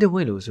ပန်းလေးတစ်ပွ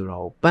င့်လို့ဆို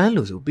တော့ပန်း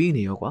လို့ဆိုပြီး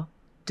နေရောကွာ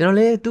ကျွန်တော်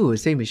လည်းသူ့ကို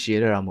စိတ်မရှည်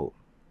တော့တာမို့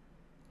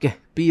ကဲ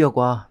ပြီးရော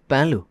ကွာပ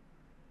န်းလို့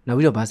နောက်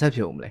ပြီးတော့ဗာဆက်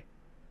ဖြုံမလဲ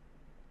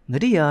င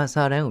တိယာ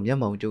စာတန်းကိုမျက်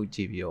မှောင်ကျုပ်ကြ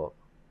ည့်ပြီးတော့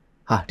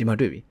ဟာဒီမှာ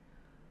တွေ့ပြီ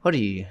ဟော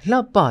ဒီလှ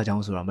ပကြော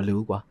င်းဆိုတာမ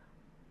လို့ကွာ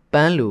ပ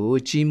န်းလို့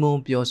ချီးမွ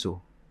မ်းပြောဆို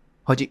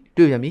ဟောကြည့်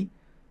တွေ့ရမည်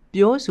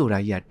ပြောဆိုတာ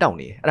ကြီးကတောက်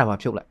နေတယ်အဲ့ဒါမှ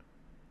ဖြုတ်လိုက်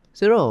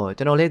ဆိုတော့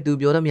ကျွန်တော်လည်းသူ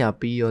ပြောသမျှ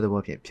ပြီးရောသ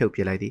ဘောဖြင့်ဖြုတ်ပြ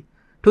လိုက်သည်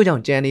ထို့ကြော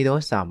င့်ကြံနေသော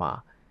စာမှာ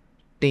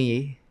တင်းရီ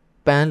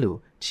ပန်းလို့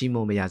ချီးမွ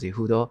မ်းမရစေ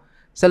ဟုသော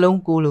စလုံး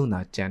ကိုးလုံးသာ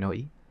ကြံတော့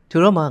၏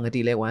ထို့တော့မှင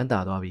တိလည်းဝမ်းသာ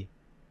သွားပြီ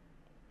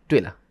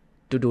တွေ့လား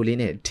တူတူလေး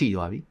နဲ့ထိ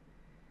သွားပြီ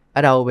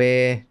အဲ့ဒါကိုပဲ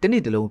တန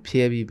ည်းတစ်လုံး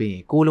ဖြဲပြီးပြီး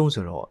ကိုးလုံး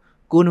ဆိုတော့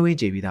ကိုးနှွေး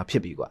ကြည်ပြီးသားဖြ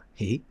စ်ပြီကွာ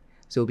ဟေး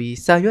ဆိုပြီး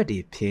စာရွက်တွေ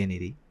ဖြဲနေ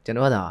သည်ကျွန်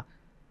တော်က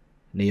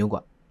နေရုံး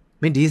ကွာ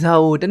မင်းဒီစာ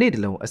ကိုတနေ့တ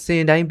စ်လုံးအစ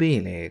င်တိုင်းပေးရ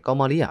င်လေကောင်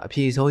မလေးကအ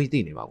ဖြေစောကြီးသိ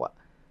နေမှာကွာ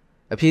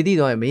အဖြေသိ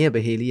တော့ရင်မင်းရဲ့ဗ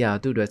ဟေလေးက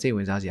သူ့အတွက်စိတ်ဝ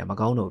င်စားစရာမ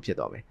ကောင်းတော့ဖြစ်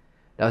သွားမယ်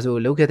ဒါဆို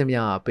လုတ်ခဲ့သ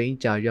မျှပိန်း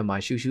ကြာရွက်မှာ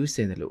ရှူရှူးစ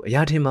င်တယ်လို့အ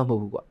ရာထင်မှမဟု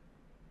တ်ဘူးကွာ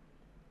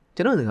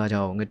ကျွန်တော်စကား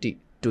ကြောင့်ငတိ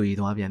တွေ့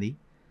သွားပြန်သည်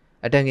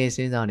အတန်ငယ်စ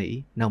ဉ်းစားနေ၏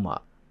နောက်မှ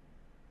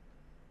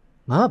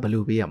ငါဘယ်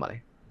လိုပေးရမှာလဲ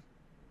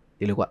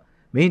ဒီလိုကွာ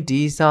မင်းဒီ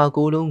စာ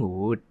ကိုလုံးကို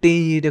တင်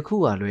ရီတစ်ခု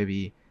ကလွှဲ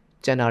ပြီး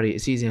ကျန်တာတွေ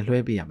အစီအစဉ်လွှဲ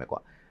ပေးရမယ်ကွာ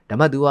ဒါ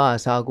မှ तू က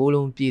စာကို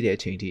လုံးပြည့်တဲ့အ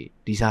ချိန်ထိ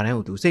ဒီစာတန်း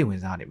ကို तू စိတ်ဝင်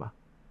စားနေမှာ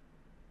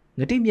င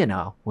တိမျက်နှာ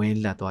ဝင်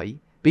လက်သွား၏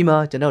ပြီးမှ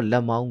ကျွန်တော်လ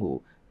က်မောင်းကို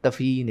တ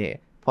ဖီးနဲ့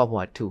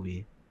ဖွာထု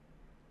ပြီး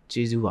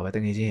ကျေးဇူးပါပဲတ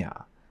ကယ်ချင်းဟာ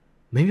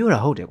မင်းပြောတာ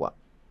ဟုတ်တယ်ကွာ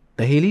ဒ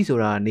ဟေလီဆို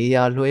တာနေ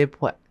ရာလွှဲ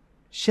ဖွက်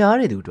ရှား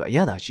တဲ့သူတို့အရ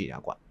သာရှိတာ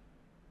ကွာ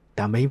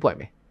ဒါမိန်ပွိုင်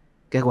မယ်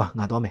ကဲကွာ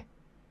ငါသွားမယ်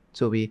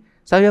ဆိုပြီး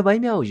စာရွက်ပို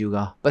င်းများကိုယူ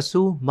ကာပ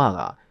စိုးမက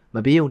မ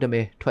ပြေးုံတ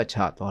မဲထွက်ချ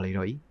သွားလေ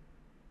တော့၏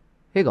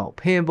ဟဲ့ကောင်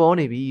ဖင်ပေါ်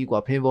နေပြီကွာ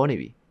ဖင်ပေါ်နေ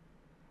ပြီ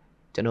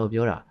ကျွန်တော်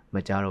ပြောတာမ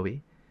ကြားတော့ပြီ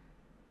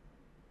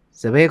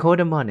စပယ်ခေါ်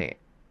ဓမ္မနဲ့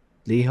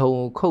လေဟုံ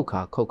ခုတ်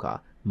ခါ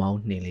မောင်း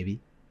နှင်လေပြီ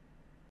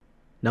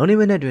နောက်နေ့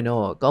မနေ့တွင်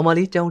တော့ကောင်မ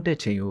လေးကြောင်းတက်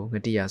ချိန်ကိုင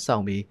တိရစော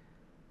င့်ပြီး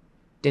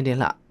တင်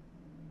လှ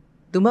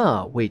သူမ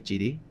ဝိတ်ကြ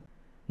ည့်သည်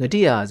ငတိ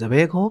ရစပ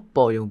ယ်ခေါ်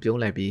ပေါ်ယုံပြုံး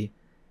လိုက်ပြီး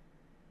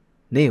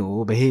နင့်ကို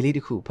ဘဟေလေးတ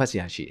စ်ခုဖတ်เสี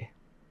ยရှိတယ်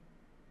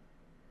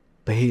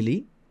ဘဟေလီ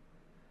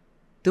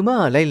သူမ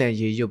လိုက်လံ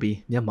ရေရွတ်ပြီး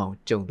မျက်မှောင်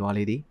ကျုံသွား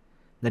လေသည်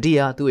ငတိက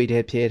သူ့အိတ်ထဲ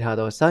ဖျဲထား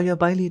သောစာရွက်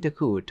ပိုင်းလေးတစ်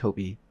ခုကိုထုတ်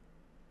ပြီး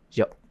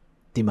ရော့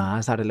ဒီမှာ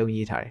စာတစ်လုံး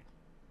ရေးထားတယ်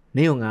န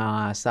င့်ကငါ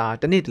စာ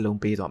တစ်နည်းတစ်လုံး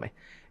ပေးသွားမယ်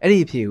အဲ့ဒီ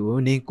အဖြေကို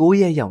နင်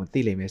9ရက်ရောက်သိ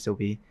လိမ့်မယ်ဆို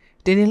ပြီး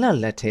တင်တင်လှ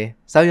လက်ထဲ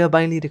စာရွက်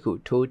ပိုင်းလေးတစ်ခု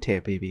ထိုးထ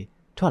ည့်ပေးပြီး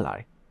ထွက်လာတ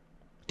ယ်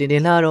တင်တ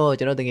င်လှတော့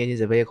ကျွန်တော်တကယ်ချ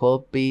င်းစပယ်ခေါ်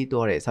ပေး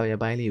သွားတဲ့စာရွ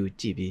က်ပိုင်းလေးကို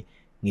ကြည့်ပြီး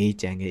ငေး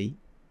ကြံခဲ့၏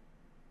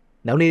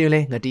နောက်နေ့တွင်လ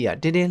ည်းငတိက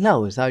တင်တင်လှ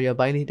ကိုစာရွက်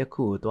ပိုင်းလေးတစ်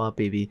ခုကိုသွား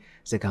ပေးပြီး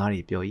စကားတွေ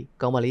ပြော၏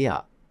ကောင်းမလေးက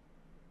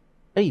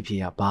အဲ့ဒီဖြေ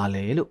ကဘာ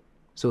လဲလို့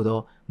ဆို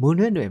တော့မွန်း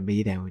ရွယ်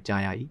မေးတံကို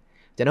ကြားရ၏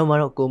ကျွန်တော်မှ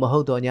တော့ကိုမဟု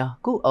တ်တော့ညာ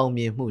ကိုအောင်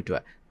မြင်မှုအတွ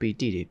က်ပီ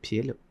တိတွေဖြ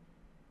စ်လို့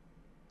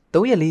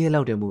3ရက်4ရက်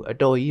လောက်တည်းမူအ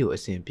တော်ကြီးကိုအ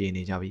စဉ်ပြေ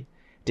နေကြပြီ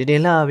တင်တ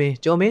င်လှပင်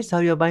ကျော်မင်းစာ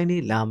ရွက်ပိုင်း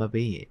လေးလာမ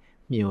ပေးရင်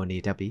မျောနေ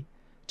တတ်ပြီ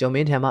ကျော်မ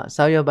င်းထံမှ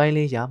စာရွက်ပိုင်း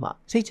လေးရမှ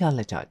စိတ်ချလ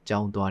က်ချကြော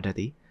င်းသွားတတ်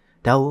သည်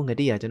ဒါကိုင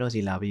တိကကျွန်တော်စီ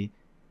လာပြီး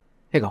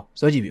ဟဲ့ကောင်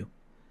စောကြည့်ပြီ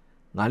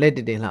ငါလည်းတ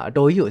င်တင်လှအ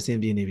တော်ကြီးကိုအစဉ်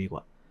ပြေနေပြီ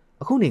ကွာ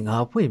အခုနေငါ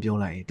ဖွင့်ပြော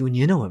လိုက်ရင် तू ည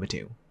င်းတော့မှမထ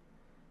င်ဘူး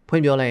ဖွ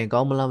င့်ပြောလိုက်ရင်ကော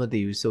င်းမလားမသိ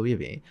ဘူးဆိုရ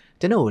ပြင်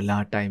ကျွန်တော်ကိုလာ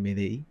တိုင်မင်း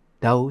သေး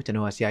ဒါကိုကျွန်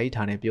တော်ကဆရာကြီး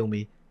ထားနေပြုံး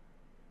ပြီး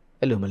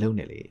အဲ့လိုမလုပ်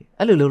နဲ့လေ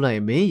အဲ့လိုလုပ်လိုက်ရ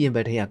င်မင်းရင်ဘ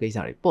တ်ထဲကကိစ္စ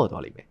တွေပေါ့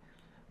သွားလိမ့်မယ်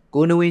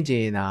ကိုနဝင်းကျ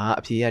င်သာ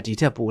အဖြေကဒီ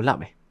ထက်ပိုလှ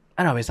မယ်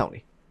အဲ့ဒါပဲစောင့်နေ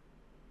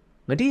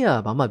ငတိက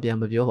ဘာမှပြန်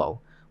မပြောပါဘူး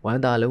ဝ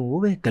မ်းသာလုံးကို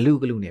ပဲဂလူ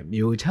ဂလူနဲ့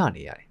မျိုးချ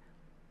နေရတယ်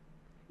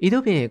ဤ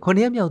သို့ဖြင့်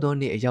9ရက်မြောက်သော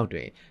နေ့အရောက်တွ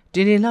င်တ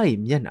င်တင်လှ၏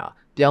မျက်နှာ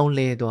ပြောင်း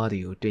လဲသွားသ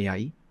ည်ကိုတွေ့ရ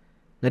၏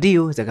ငတိ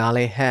ကိုစကား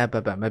လဲဟဲ့ပ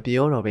တ်မ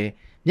ပြောတော့ပဲ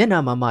မျက်နှာ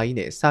မမကြီး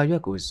နဲ့စာရွ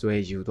က်ကိုဆွဲ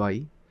ယူသွား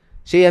၏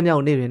ရှေးရမြော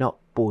က်နေ့တွင်တော့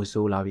ပို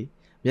ဆိုးလာပြီ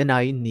မျက်နှာ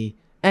ကြီးနီး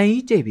အန်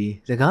ကြီးကြိတ်ပြီး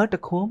စကားတ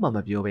ခွန်းမှမ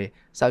ပြောပဲ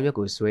စာရွက်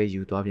ကိုဆွဲ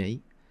ယူသွားပြန်၏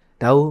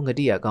ဒါကိုင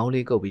တိကခေါင်း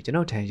လေးကုပ်ပြီးကျွန်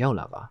တော်ထံရောက်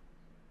လာပါ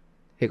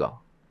ဟေ့ကောင်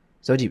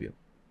စောကြည့်ပြီ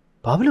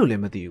ဘာဖြစ်လို့လဲ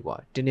မသိဘူးကွာ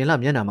တင်တင်လှ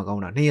မျက်နှာမကော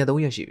င်းတာ2ရက်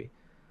3ရက်ရှိပြီ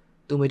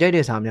သူမကြိုက်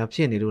တဲ့စာများဖြ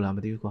စ်နေလို့လားမ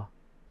သိဘူးကွာ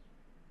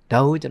ဒါ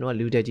ကိုကျွန်တော်က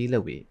လူတက်ကြီးလု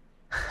ပ်ပြီး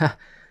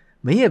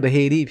မင်းရဲ့ဗ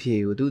ဟေလိဖြေ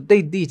ကို तू တိ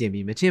တ်တိကျင်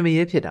ပြီးမချင်မ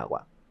ရဲဖြစ်တာ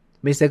ကွာ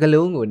မင်းစက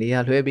လုံးကိုနေရာ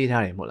လွှဲပေး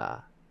ထားတယ်မို့လား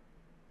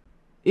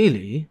အေး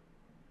လေ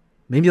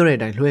မင်းပြောတဲ့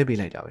အတိုင်းလွှဲပေး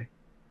လိုက်တာပဲ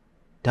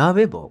ဒါ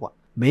ပဲပေါ့ကွာ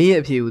မင်းရဲ့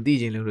အဖြေကိုသိ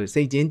ချင်လို့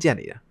စိတ်ချင်းကြက်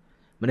နေတာ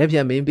မနေ့ပြ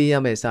န်မင်းပေးရ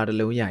မယ့်စာတစ်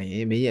လုံးရရ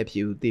င်မင်းရဲ့အဖြေ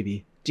ကိုသိပြီး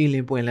ကြည်လ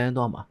င်ပွင့်လန်း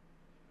သွားမှာ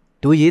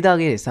တို့ရေးသား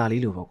ခဲ့တဲ့စာ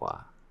လေးလိုပေါ့ကွာ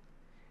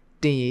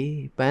တင်ရီ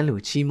ပန်းလို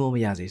ချီးမွမ်းမ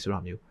ရစေဆိုတာ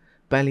မျိုး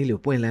ပန်းလေးလို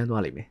ပွင့်လန်း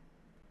သွားလိမ့်မယ်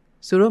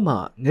ဆိုတော့မှ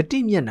ငတိ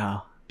မျက်နှာ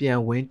ပြန်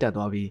ဝင်းတက်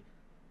သွားပြီး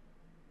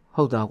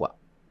ဟုတ်သားကွာ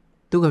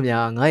သူကမြာ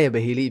ငါရဲ့ဗ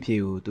ဟေလိအဖြေ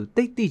ကို तू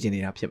တိတ်တိကျင်နေ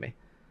တာဖြစ်မယ်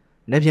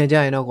နေ့ပြန်ကြ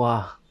ရင်တော့ကွာ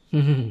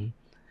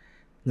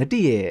ငတိ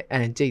ရဲ့အ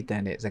န်ကြိတ်တ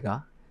န်တဲ့စကား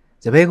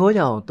စပယ်ခေါ်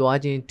ကြောင်တွား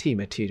ချင်းထိ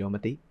မထိတော့မ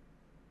သိ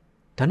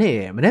ဒါနဲ့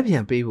မနေ့ပြ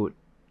န်ပေးဖို့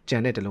ကြံ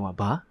တဲ့တလုံးက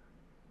ဘာ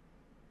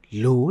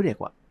လိုတဲ့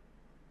ကွာ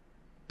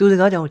သူစ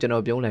ကားကြောင်ကျွန်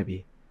တော်ပြုံးလိုက်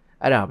ပြီး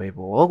အဲ့ဒါပဲ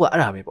ပေါ့ကွာ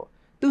အဲ့ဒါပဲပေါ့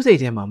သူ့စိတ်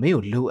ထဲမှာမင်း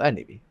ကိုလိုအပ်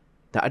နေပြီ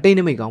ဒါအတိတ်န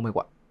မိတ်ကောင်းပဲ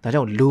ကွာဒါ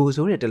ကြောင့်လို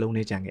ဆိုတဲ့တလုံး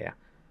နဲ့ကြံခဲ့တာ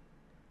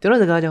ကျွန်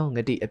တော်စကားကြောင်င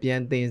တိအပြန်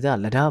တင်စား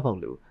လက်ထားပေါက်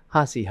လို့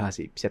ဟာစီ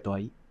ဖြတ်သွား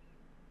၏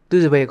သူ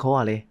စပယ်ခေါ်က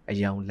လည်းအ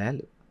ယောင်လန်း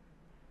လို့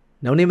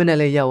နောက်နေ့မနေ့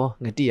လည်းရောက်ရော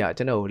ငတိက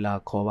ကျွန်တော်ကိုလာ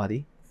ခေါ်ပါသ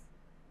ည်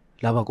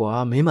လာပါကွာ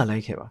မင်းမလို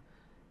က်ခဲ့ပါ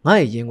ငါ့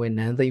ရဲ့ရင်ခွင်န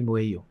န်းသိမ့်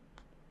မွေးယူ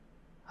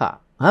ဟာ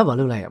ငါဘာ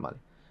လုပ်လိုက်ရမှာလဲ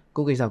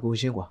ကိုကိစ္စကို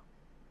ရှင်းကွာ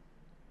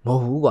မဟု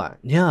တ်ဘူးကွာ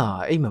ည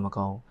အိမ်မ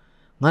ကောင်း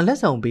ငါလက်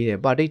ဆောင်ပေးတဲ့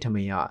ပါတိတ်ထမ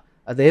င်းက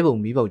အသေးပုံ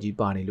မီးပေါက်ကြီး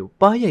ပါနေလို့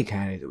ပါးရိုက်ခံ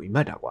ရတယ်ဆိုပြီးမှ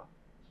တ်တာကွာ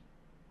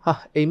ဟာ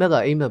အိမ်မက်က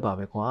အိမ်မက်ပါ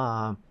ပဲကွာ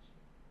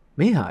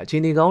မင်းဟာအချိ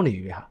န်ကြီးကောင်းနေ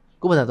ပြီဟာ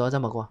ကိုမသာသွားစ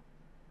မ်းပါကွာ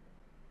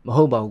မ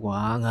ဟုတ်ပါဘူးကွာ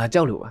ငါ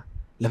ကြောက်လို့ပါ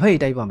လက်ဖက်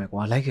တိုက်ပါမယ်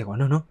ကွာလိုက်ခဲ့ကွာ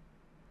နော်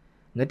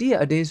ငတိရ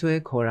အတင်းဆွဲ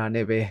ခေါ်တာ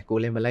နဲ့ပဲကို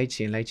လည်းမလိုက်ချ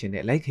င်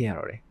နဲ့လိုက်ခင်ရ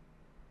တော့တယ်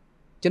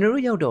ကျွန်တော်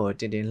တို့ရောက်တော့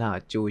တင်တင်လှ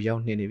ကြိုရော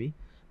က်နေပြီ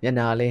မျက်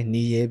နှာလည်း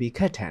နီးရဲပြီးခ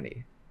တ်ထန်နေ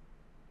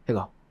ဟဲ့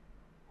ကောင်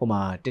ဟိုမှာ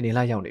တင်တင်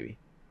လှရောက်နေပြီ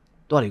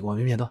တွားလေကွာ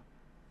မြင်သွား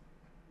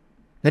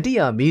ငတိရ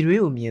မီတွေး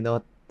ကိုမြင်တော့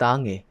တား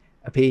ငယ်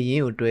အဖေရ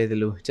င်းကိုတွဲသ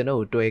လိုကျွန်တော်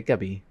ကိုတွဲကပ်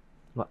ပြီး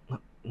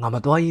ငါမ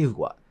သွားရဘူး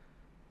ကွာ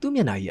သူ့မျ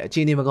က်နှာကြီးအ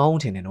ခြေအနေမကော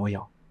င်းထင်တယ်နော်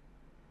ရောင်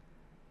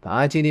ဘာ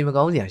အခြေအနေမ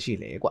ကောင်းစရာရှိ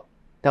လဲကွာ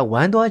ဒါဝ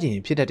မ်းသွားခြင်း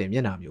ဖြစ်တတ်တဲ့မျ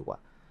က်နှာမျိုးကွာ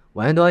ဝ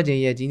မ်းသွားခြင်း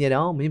ရဲ့ကြီးညက်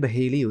တော့မင်းဗ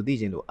ဟေလေးကိုသိ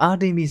ခြင်းလို့အာ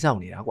တင်းပြီးစောင့်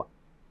နေတာကွာ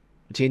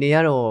အခြေအနေက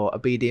တော့အ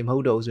ပေတေမဟု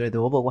တ်တော့ဆိုတဲ့သ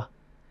ဘောပေါ့ကွာ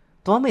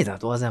သွားမေ့သာ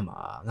သွားစမ်းပါ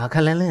ငါခ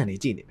က်လန်းလန်းကနေ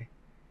ကြည့်နေမယ်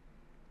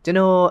ကျွန်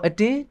တော်အ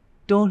တင်း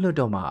တွန်းလွတ်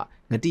တော့မှ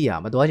ငတိရ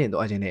မသွားခြင်း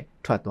သွားခြင်းနဲ့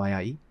ထွက်သွားရ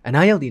၏အ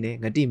နားရောက်တည်နဲ့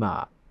ငတိမှ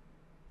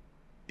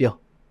ပြော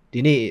ဒီ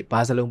နေ့ဘာ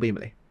စလုံးပေးမ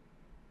လဲ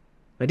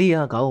ငတိရ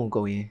ခေါင်း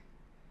ကုန်ရင်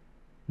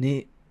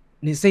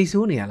နေစိတ်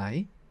ဆိုးနေရလား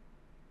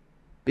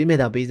ပေးမေ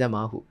တာပေးစမ်း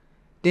ပါဟု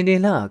တင်တင်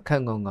လှခ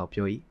န့်ငေါငေါ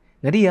ပြော၏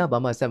ငတိရဘာ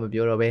မှဆက်မ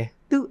ပြောတော့ပဲ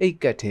သူ့အိတ်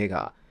ကက်ထဲက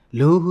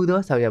လိုဟူသော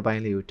ဆောက်ရပို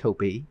င်းလေးကိုထုတ်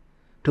ပေး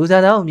ထို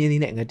စားသားကိုမြင်သ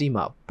ည်နဲ့ငတိ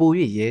မှပို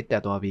၍ရဲတ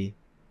က်သွားပြီး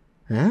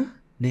ဟမ်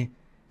န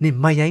င်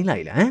မိုက်ရိုင်းလို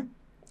က်လားဟမ်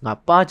ငါ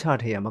ပါချ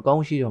ထဲရမကော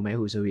င်းရှိတော့မယ်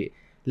ဟုဆို၍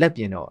လက်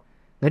ပြင်တော့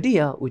ငတိရ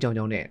ဦးကြောင်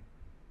နဲ့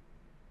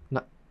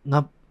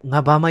ငါ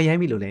ဘာမိုက်ရို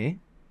င်းပြီလို့လဲ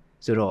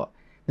ဆိုတော့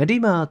ငတိ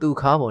မှသူ့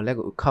ခါပေါ်လက်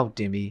ကိုခောက်တ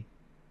င်ပြီး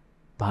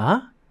ဘာ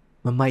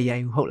မမိုက်ရို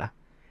င်းဘူးဟုတ်လား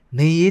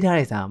နေရေးထား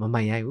တဲ့စာမ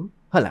မိုက်ရိုင်းဘူး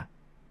ဟုတ်လား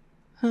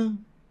ဟမ်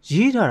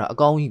ရေးထားတာအ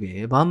ကောင်းကြီးပဲ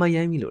ဘာမိုက်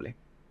ရိုင်းပြီလို့လဲ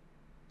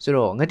ဆို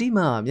တော့ငတိမ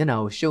မျက်နှာ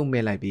ကိုရှုံ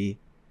မဲ့လိုက်ပြီး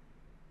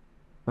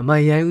မမ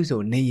ရိုင်းဦး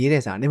ဆိုနေရေး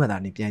တဲ့စာနေမသာ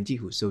နေပြန်ကြည့်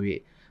ဟုဆို၍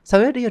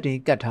ဆော်ရွက်တရွတ်တွင်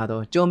ကတ်ထားသော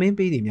ကြော်မင်း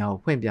ပေးသည်များကို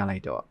ဖွင့်ပြလို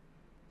က်တော့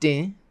တ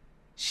င်း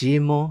ရေ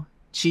မွန်း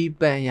ချီး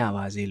ပန်းရ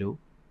ပါစေလို့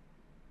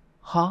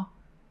ဟာ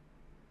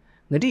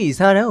ငတိ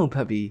စာတန်းကိုဖ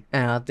တ်ပြီး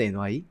အံ့အားသင့်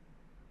သွား၏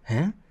ဟ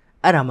မ်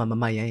အဲ့ဒါမှမ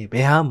မရိုင်းရဲ့ဘ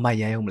ယ်ဟာမ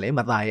ရိုင်းအောင်မလဲမ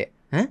သားရဲ့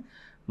ဟမ်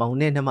မောင်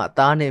နဲ့နှမ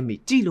သားနဲ့မိ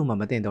ကြည့်လို့မှ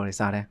မတင်တော့တဲ့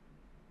စာတန်း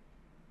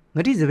င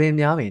တိစပင်း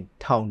များပင်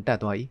ထောင်တက်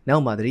သွား၏နော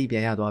က်မှသတိပြ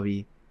န်ရသွား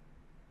ပြီး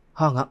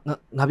ဟာ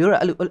ငါပြောတာ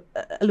အဲ့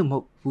လိုမဟု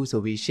တ်ဘူး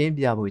ဆိုပြီးရှင်း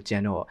ပြဖို့ကြံ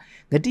တော့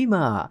ငတိမ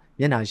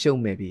မျက်နှာရှုံ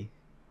မဲ့ပြီး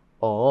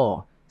အော်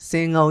စ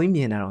င်ကောင်ကြီးမြ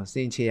င်တာတော့စ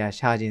င်ချေရ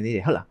ရှာကျင်သေးတ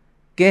ယ်ဟုတ်လား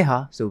ကဲဟာ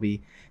ဆိုပြီး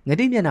င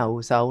တိမျက်နှာ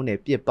ကိုစာအုပ်နဲ့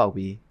ပြစ်ပေါက်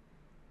ပြီး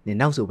နေ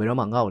နောက်ဆိုဘယ်တော့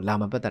မှငါ့ကိုလာ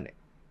မပတ်တတ်နဲ့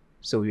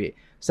ဆို၍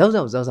ဇောက်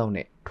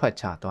နဲ့ထွက်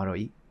ချသွားတော့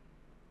၏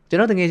ကျွန်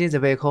တော်တကယ်ချင်းစ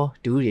ပယ်ခေါ်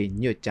ဒူးရီ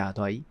ညွတ်ကြ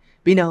သွား၏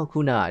ပြီးနောက်ခု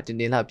နက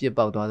တင်လာပြစ်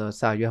ပေါက်သွားသော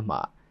စာရွက်မှာ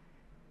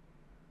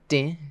တ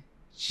င်း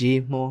ရေ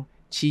မွန်း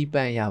ချီးပ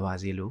န်းရပါ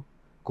စေလို့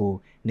ကို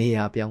နေ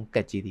ရာပြောင်းက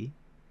တ်ကြည့်သည်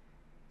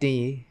တင်း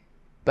ရေ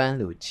ပန်း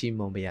လိုချီး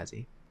မွမ်းပါရစေ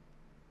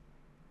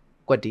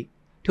ကွက်တီ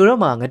ထိုတော့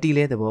မှငတိ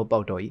လဲသဘောပေါ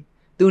က်တော့၏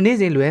သူနေ့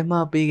စဉ်လွဲ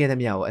မှားပေးခဲ့သ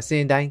မျှကိုအစ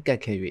ဉ်တိုင်းကတ်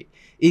ခဲ့၍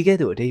ဤကဲ့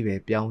သို့အတိတ်ပဲ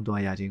ပြောင်း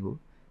သွားရခြင်းကို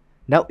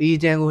နောက်ဤ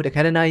ချမ်းကိုတ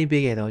ခါတနာကြီး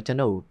ပေးခဲ့တော့ကျွန်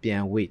တော်ကိုပြ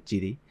န်ဝေ့ကြ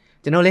ည့်သည်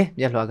ကျွန်တော်လည်း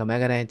မျက်လွှာကမ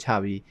န်းကန်းချ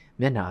ပြီး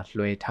မျက်နှာ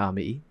လွှဲထား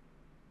မိ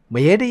မ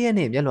ရဲတရက်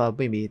နဲ့မျက်လွှာ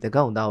ပိတ်ပြီးတ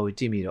ကောက်သားကို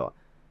ကြည့်မိတော့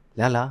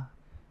လာ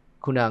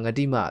ခုနင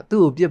တိမ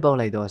သူ့ကိုပြစ်ပေါက်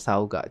လိုက်သောစာ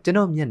အုပ်ကကျွန်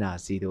တော်မျက်နှာ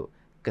စီသို့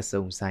က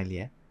စုံဆိုင်လျ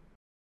က်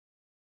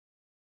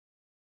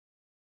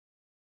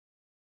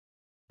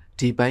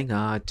ဒီပိုင်းက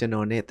ကျွန်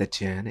တော်နဲ့တ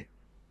ကြံနဲ့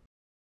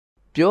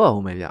ပြောအော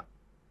င်မယ်ဗျ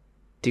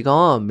ဒီကော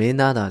င်ကမင်း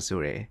သားသာဆို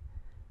ရယ်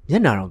မျ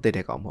က်နှာတော့တက်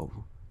တဲ့ကောင်မဟုတ်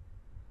ဘူး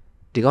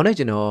ဒီကောင်နဲ့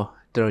ကျွန်တော်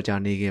တော်ကြာ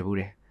နေခဲ့ဘူး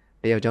တယ်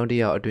တယောက်ချောင်းတ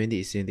ယောက်အတွင်းသ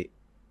ည့်အစင်းသည့်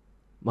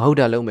မဟုတ်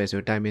တာလုံးမယ်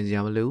ဆိုတိုင်ပင်စရာ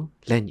မလို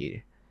လက်ညီတ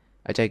ယ်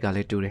အကြိုက်ကလ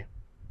ည်းတူတယ်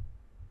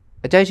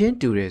အကြိုက်ချင်း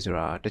တူတယ်ဆို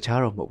တာတခြား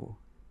တော့မဟုတ်ဘူး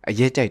အ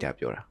ရက်ကြိုက်တာ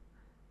ပြောတာ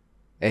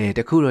တ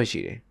ခုတော့ရှိ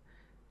တယ်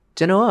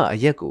ကျွန်တော်ကအ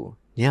ရက်ကို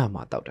ည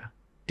မှာတောက်တာ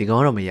ဒီကော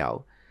င်တော့မရ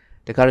ဘူး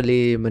တခါတလေ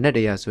မနဲ့တ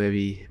ရဆွဲ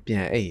ပြီးပြ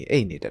န်အိ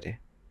တ်နေတတ်တယ်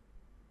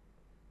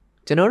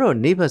ကျွန်တော်တော့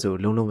နေဘက်ဆို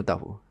လုံးမတော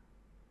က်ဘူး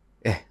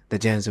တ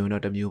ကြံဆို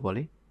တော့တမျိုးပေါ့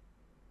လေ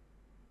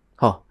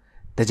ဟော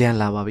တကြံ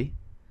လာပါပြီ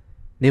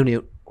နေ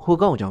ဟို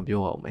ကောင်ကြောင့်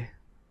ပြောအောင်မယ်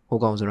ဟို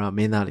ကောင်ဆိုတော့မ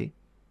င်းသားလေ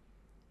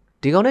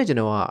ဒီကောင်နဲ့ကျွန်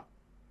တော်က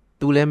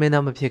သူလဲမင်း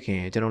သားမဖြစ်ခ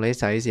င်ကျွန်တော်လဲ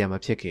စာရေးဆရာမ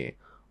ဖြစ်ခင်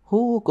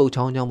ဟိုးကုတ်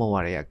ချောင်းဝါ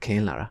တွေကခ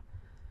င်းလာတာ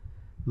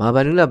မာဗ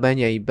န်နူလာပန်း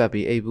ညံကြီးပတ်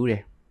ပြီးအိပ်ဘူးတ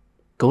ယ်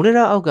ဂုံးရ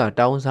အောက်က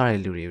တောင်းစားတဲ့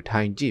လူတွေကို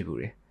ထိုင်ကြည့်ဘူး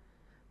တယ်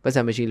ပတ်စံ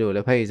မရှိလို့လ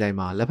က်ဖက်ရည်ဆိုင်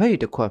မှာလက်ဖက်ရ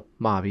ည်တစ်ခွက်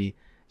မှားပြီး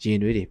ရင်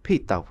တွေးဖိ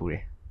တောက်ဘူးတ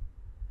ယ်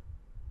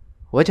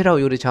ဝက်ချောက်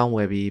ရိုးတစ်ချောင်းဝ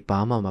ယ်ပြီးဘာ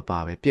မှမပါ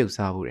ပဲပြုတ်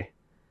စားဘူးတယ်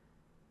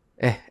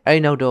အဲ့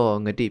နောက်တော့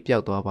ငတိပျော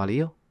က်သွားပါလေ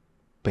ရော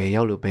ဘယ်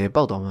ရောက်လို့ဘယ်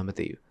ပေါက်သွားမှမ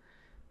သိဘူး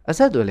အဆ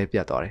က်တွေလည်းပြ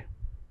တ်သွားတယ်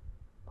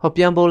ဟော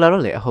ပြန်ပေါ်လာ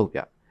တော့လေအဟုတ်ပြ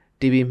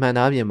TV မှန်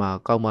သားပြင်မှာ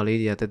ကောက်မလေး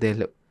တွေကတဲ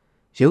လှုပ်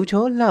ရုပ်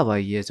ချောလှပါ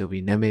ကြီးရဲ့ဆို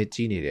ပြီးနာမည်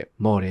ကြီးနေတဲ့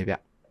မော်တယ်ဗျ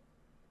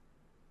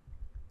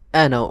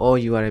အဲ့နောက်အော်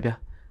ယူရတယ်ဗျ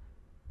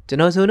ကျွန်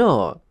တော်ဆိုတော့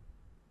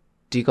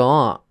ဒီကော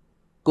င်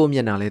ကကိုမျ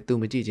က်နှာလဲသူ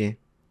မကြည့်ချင်း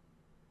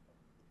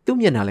သူ့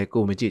မျက်နှာလဲ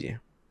ကိုမကြည့်ချင်း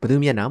ဘသူ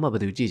မျက်နှာမှဘ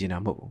သူကြည့်ချင်တာ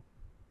မဟုတ်ဘူး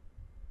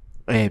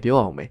ပြော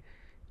အောင်မယ်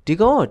ဒီ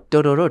ကောင်က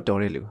တော်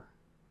တဲ့လူ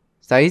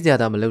စာရေးစရာ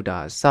သာမလုပ်တာ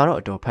စာတော့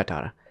အတော်ဖတ်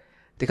ထားတာ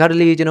ဒီခါတ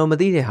လေကျွန်တော်မ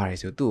သိတဲ့ဟာတွေ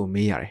ဆိုသူ့ကို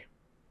မေးရတယ်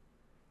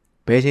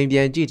ဘယ်ချိန်ပြ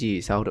န်ကြည့်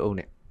စာအုပ်တအုပ်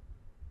နဲ့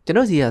ကျွန်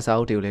တော်စီကစာ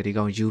အုပ်တွေကိုလည်းဒီ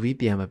ကောင်ယူပြီး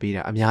ပြန်မပေး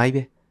တာအများကြီး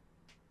ပဲ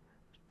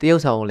တရု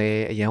တ်ဆောင်လ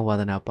ည်းအရန်ဝါ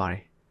သနာပါတ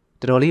ယ်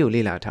တော်တော်လေးကို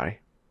လေ့လာထားတယ်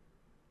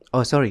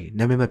sorry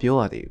နာမည်မပြော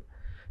ရသေးဘူး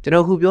ကျွန်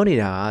တော်ခုပြောနေ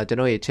တာကကျွန်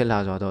တော်ရဲ့ချစ်လာ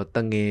စွာတော့တ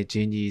ငယ်ချ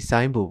င်းကြီး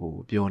ဆိုင်းဘူ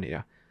ပြောနေ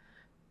တာ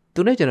သူ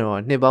နဲ့ကျွန်တော်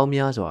နှစ်ပေါင်း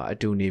များစွာအ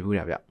တူနေဘူး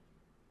တာဗျ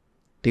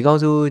ဒီကောင်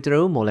ဆိုကျွန်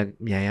တော်တို့မော်လက်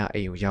မြန်ရအိ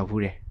မ်ကိုရောက်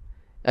ဘူးတယ်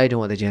အဲ့တု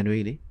န်းကတကြံ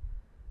တွေးလေ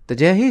တ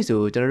ကြံဟိ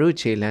ဆိုကျွန်တော်တို့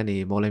ခြေလန်းနေ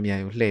မော်လက်မြန်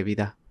ကိုလှည့်ပြီး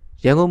သား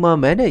ရန်ကုန်မှာ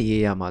မန်းနဲ့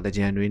ရေးရမှာတ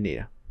ကြံတွေးနေ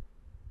တာ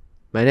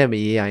မန်းနဲ့မ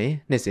ရေးရရင်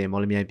နှစ်စဉ်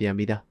မော်လက်မြန်ပြန်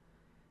ပြီးသား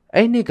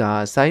အဲ့နှစ်က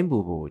ဆိုင်းဘူ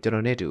ကျွန်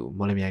တော်နဲ့တူ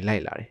မော်လက်မြန်လို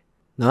က်လာတယ်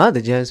ငါတ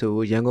ကြံဆို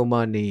ရန်ကုန်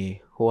မှာနေ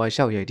ဟိုဟာ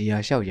လျှောက်ရိုက်ဒီဟာ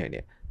လျှောက်ရိုက်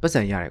နဲ့ပတ်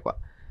စံရတယ်ကွာ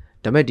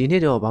ဒါပေမဲ့ဒီနှ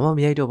စ်တော့ဘာမှမ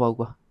ရိုက်တော့ပါဘူး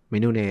ကွာမ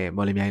င်းတို့နဲ့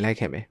မော်လမြိုင်လိုက်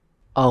ခဲ့မယ်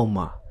အောင်မ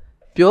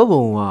ပြော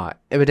ပုံက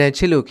အဗဒန်ချ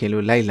စ်လို့ခင်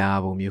လို့လိုက်လာ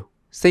ပုံမျိုး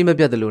စိတ်မ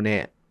ပြတ်တယ်လို့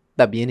နဲ့တ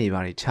ပ်ပြင်းနေပါ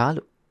တယ်ချား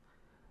လို့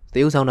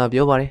သေဥဆောင်တာ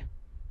ပြောပါတယ်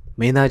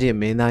မင်းသားချင်း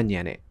မင်းသားညံ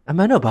နဲ့အ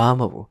မှန်တော့ဘာ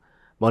မှမဟုတ်ဘူး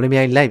မော်လ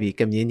မြိုင်လိုက်ပြီး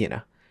ကမြင်းညင်တာ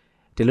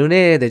ဒီလို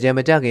နဲ့တကြံမ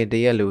ကြခင်တ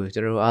ရက်လို့ကျွ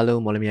န်တော်တို့အား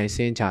လုံးမော်လမြိုင်ဆ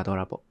င်းချသွား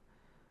တာပေါ့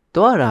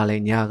သွားတာလဲ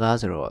ညာကား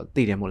ဆိုတော့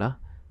သိတယ်မို့လား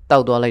တော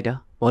က်သွားလိုက်တာ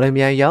မော်လ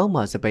မြိုင်ရောက်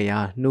မှစပယ်ယာ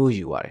နှိုး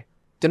ယူရတယ်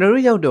ကျွန်တော်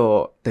တို့ရောက်တော့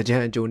တကြံ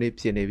အကျိုးနေ့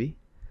ဖြစ်နေပြီ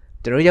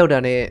ကျွန်တော်ရောက်တာ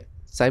နဲ့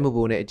ဆိုင်းမ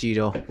ဘူနဲ့အကြည့်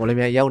တော့မော်လ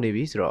မြိုင်ရောက်နေ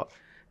ပြီဆိုတော့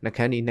နှက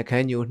န်းဒီနှက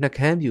န်းညိုနှက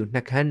န်းပြူနှ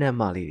ကန်းနှမ်း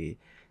မလေးတွေ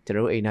ကျွန်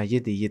တော်တို့အိမ်နာရ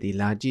စ်တီ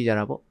လာကြည့်ကြ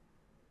တာပေါ့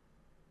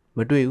မ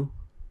တွေ့ဘူး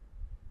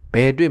ဘ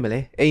ယ်တွေ့မလဲ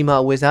အိမ်မှာ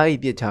အဝယ်စားအိ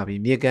တ်ပြစ်ချ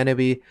ပြီးမြေကန်းနေ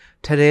ပြီး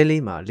ထထဲ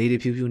လေးမှာလေ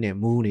ဖြူဖြူနဲ့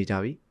မူးနေကြ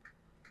ပြီ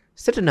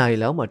7 နာရီ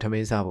လောက်မှထမ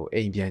င်းစားဖို့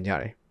အိမ်ပြန်ကြ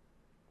တယ်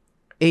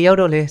အိမ်ရောက်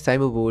တော့လဲဆို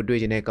င်းမဘူတွေ့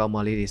ကျင်တဲ့ကောင်မ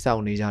လေးတွေစော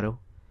င့်နေကြတော့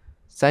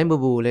ဆိုင်းမ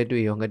ဘူကိုလည်း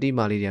တွေ့ရောငတိမ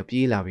လေးတွေ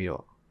ပြေးလာပြီး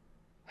တော့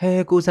ဟ ဟဲ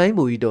ကိုဆိုင်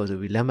မူကြီးတော်ဆို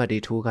ပြီးလက်မှတ်တွေ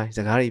ထိုးခိုင်းစ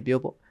ကားတွေပြော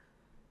ပေါ့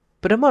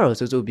ပထမတော့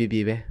စိုးစိုးပြေး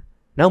ပြေးပဲ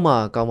နောက်မှ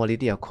ကောင်မလေး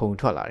တယောက်ခုံ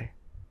ထွက်လာတယ်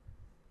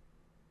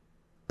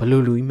ဘလူ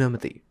လူကြီးမှမ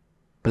သိ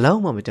ဘလော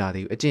က်မှမကြ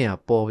သေးဘူးအကျင့်က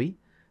ပေါ်ပြီး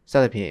စ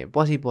သဖြင့်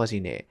ပွားစီ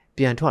နဲ့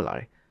ပြန်ထွက်လာ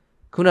တယ်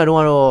ခုနက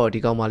တော့ဒီ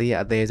ကောင်မလေးရဲ့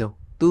အသေးဆုံး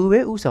သူပဲ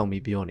ဥဆောင်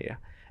ပြီးပြောနေတာ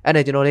အဲ့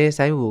ဒါကျွန်တော်လည်း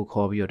ဆိုင်းဘူးကို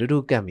ခေါ်ပြီးတော့တူ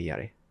ကတ်မိရ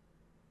တယ်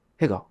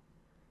ဟဲ့ကောင်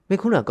မ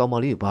င်းခုနကောင်မ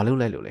လေးကိုဘာလုပ်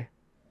လိုက်လို့လဲ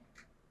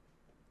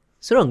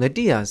ဆိုတော့င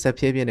တိရဆက်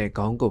ဖြဲပြင်းနဲ့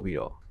ခေါင်းကုပ်ပြီး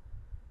တော့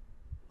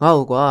ငါ့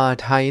ကိုကွာ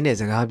ထိုင်ရင်းနဲ့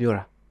စကားပြော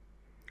တာ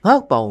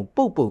ငါ့ပေါင်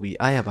ပုတ်ပြီး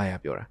အားရပါရ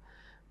ပြောတာ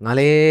ငါ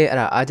လည်းအဲ့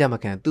ဒါအားကြမ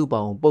ခံသူ့ပေါ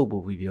င်ပုတ်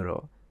ပြီးပြော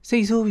တော့စိ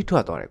တ်ဆိုးပြီးထွ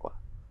က်သွားတယ်ကွာ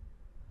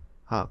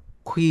ဟာ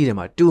ခွေးတယ်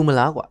မှာတူမ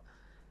လားကွာ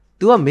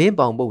तू ကမင်း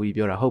ပေါင်ပုတ်ပြီး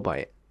ပြောတာဟုတ်ပါ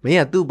ရဲ့မင်း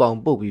ကသူ့ပေါင်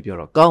ပုတ်ပြီးပြော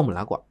တော့ကောင်းမ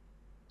လားကွာ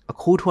အ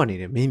ခိုးထွက်နေ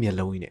တဲ့မင်းမျက်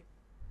လုံးကြီးနဲ့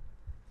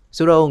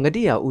ဆိုတော့င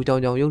တိရဦးကြော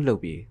င်ရုပ်လှု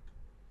ပ်ပြီး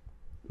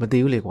မသိ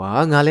ဘူးလေကွာ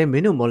ငါလည်းမ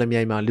င်းတို့မော်လ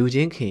မြိုင်မှာလူချ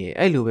င်းခင်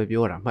အဲ့လိုပဲ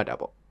ပြောတာမှတ်တာ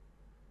ပေါ့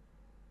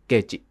ကဲ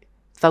ကြည့်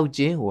စောက်ချ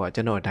င်းဟိုက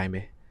ကျွန်တော်အတိုင်း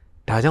ပဲ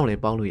ဒါကြောင့်လ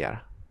ည်းပေါင်းလို့ရ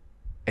တာ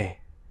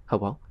ဟု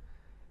တ်ပါ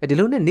ဒီ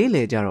လိုနဲ့နေ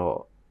လေကြတော့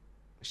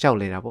ရှောက်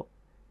လေတာပေါ့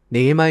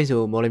နေမိုင်း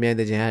ဆိုမော်လမြိုင်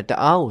တကြံကတ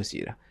အားကိုစီ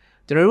တာ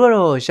ကျွန်တော်တို့က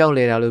တော့ရှောက်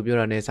လေတာလို့ပြော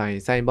တာနဲ့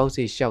ဆိုင်ပေါက်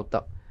စီရှောက်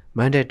တော့မ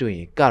န်းတဲ့တွေ့ရ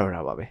င်ကတော့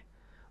တာပါပဲ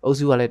အုပ်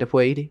စုကလည်းတ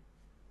ဖွဲကြီး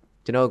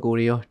ကျွန်တော်ကို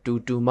ရီရော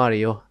တူမတွေ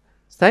ရော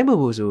စိုင်း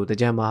ဘူးဆိုတ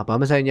ကြံမှာဘာ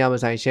မဆိုင်ညာမ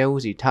ဆိုင်ရှဲ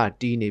ဦးစီထ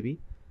တီးနေပြီ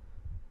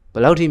ဘ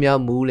လောက်ထိများ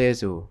မူးလဲ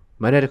ဆို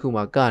မန်းတဲ့တစ်ခု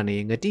မှကနေ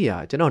ငတိရ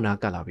ကျွန်တော်နာ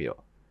ကတ်လာပြီးတော့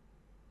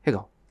ဟဲ့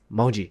ကောင်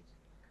မောင်ကြီး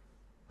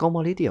ကောင်မ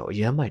လေးတယောက်အ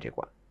ရမ်းမိုက်တယ်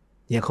ကွာ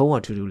ညခုံးက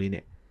ထူလေး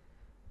နဲ့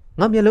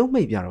ငါမျက်လုံး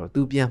မှိတ်ပြတော့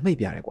သူပြန်မှိတ်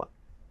ပြတယ်ကွာ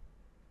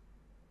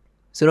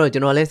ဆိုတော့ကျွ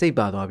န်တော်လည်းစိတ်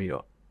ပါသွားပြီး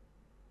တော့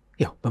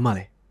ဟေ့ဘာမှ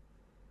လဲ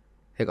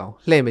ဟဲ့ကောင်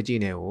လှဲ့မကြ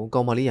ည့်နဲ့ဟို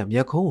ကောင်မလေးကမျ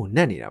က်ခုံးကို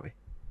နှက်နေတာပဲ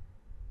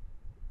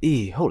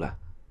အေးဟုတ်လား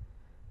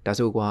ဒါ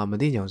ဆိုကွာမ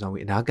သိညောင်ဆောင်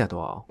ပြီးအနားကတ်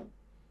သွားအောင်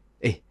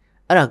အေး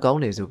အဲ့ဒါကော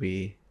င်းတယ်ဆို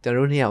ပြီးကျွန်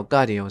တော်တို့နှစ်ယောက်က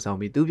ကြင်အောင်ဆောင်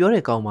ပြီးသူပြော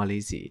တဲ့ကောင်မ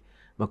လေးစီ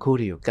မခိုး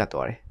တွေကိုကတ်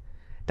သွားတယ်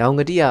ဒေါင်င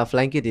တိက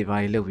flying kit တွေဘာ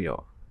တွေလုပ်ပြီး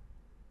တော့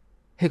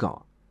ဟဲ့ကောင်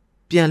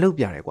ပြန်လုပ်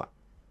ပြတယ်ကွာ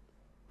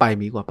ပိုင်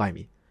ပြီကွာပိုင်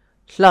ပြီ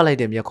လှလိုက်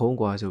တဲ့မျက်ခုံး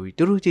ကွာဆိုပြီး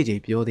တူကြိ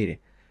တ်ပြောသေးတယ်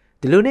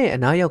ဒီလိုနဲ့အ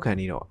နားရောက်ခံ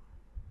နေတော့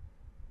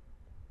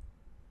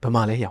ဘာမှ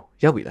လဲရော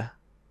က်ပြီလား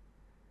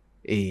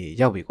အေး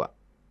ရောက်ပြီကွာ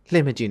လှ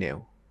ည့်မကြည့်နဲ့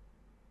ဦး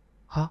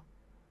ဟာ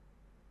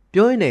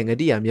ပြောရင်းနဲ့င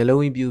တိကမျက်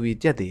လုံးကြီးပြူပြီး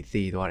ကြက်သေး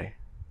သေးသွားတယ်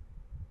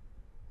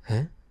ဟ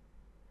မ်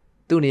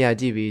သူ့နေရာ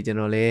ကြည့်ပြီးကျွန်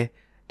တော်လဲ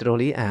တော်တော်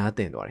လေးအံ့အားသ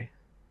င့်သွားတယ်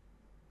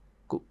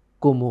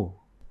ကို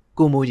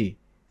မိုးကြီး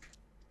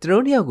ကျွန်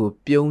တော်တို့ယောက်ကို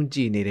ပြုံးကြ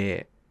ည့်နေတဲ့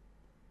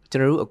ကျွ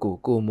န်တော်တို့အ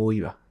ကိုမိုး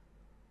ကြီးပါ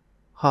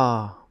ဟာ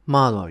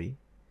မှားသွားပြီ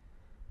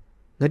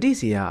ငတိ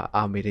စီက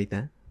အာမေရိတ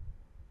န်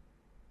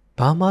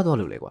ဘာမှားသွား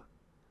လို့လဲကွာ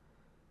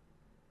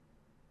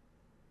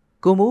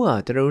ကိုမိုးက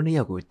ကျွန်တော်တို့နှစ်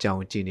ယောက်ကိုကြော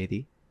င်ကြည့်နေသ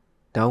ည်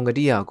ဒေါင်င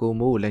တိကကို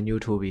မိုးကိုလက်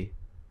ညှိုးထိုးပြီး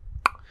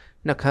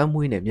နှက်ခမ်း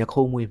မွေးနဲ့မျက်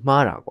ခုံးမွေး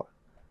မှားတာကွာ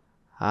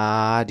ဟာ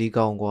ဒီ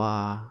ကောင်ကွာ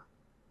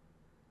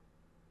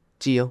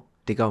ကြည့်အောင်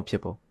ဒီကောင်ဖြ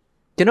စ်ပုံ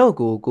ကျွန်တော်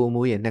ကို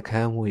မိုးရဲ့နှက်ခ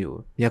မ်းမွေးကို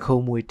မျက်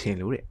ခုံးမွေးထင်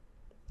လို့တဲ့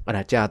အဲ့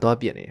ဒါကြာသွား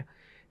ပြစ်နေတာ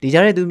ဒီ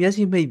ကြားထဲသူမျက်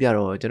စိမှိတ်ပြ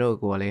တော့ကျွန်တော်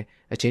ကိုကလည်း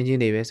အချင်းချင်း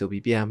တွေပဲဆို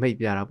ပြီးပြန်မှိတ်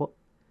ပြတာပေါ့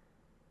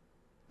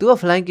သူက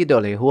flying kit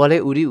တော့လေဟိုကလ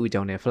ည်းဦးဒီ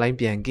ကြောင်နဲ့ flying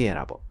ပြန်ကစ်ရ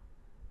တာပေါ့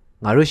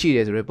ငါတို့ရှိတ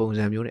ယ်ဆိုတဲ့ပုံ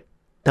စံမျိုးနဲ့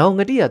ဒေါင်င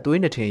တိကသွေး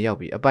နှစ်ထင်ရောက်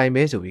ပြီးအပိုင်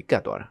မဲဆိုပြီးက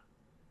တ်သွားတာ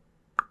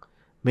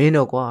မင်း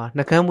တော့ကွာ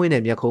နှကမ်းမွေး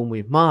နဲ့မျက်ခုံး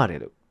မွေးမှားတယ်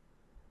လို့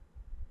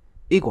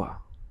အေးကွာ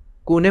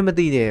ကိုနဲ့မ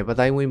သိတဲ့ပ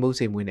တိုင်းမွေးမုတ်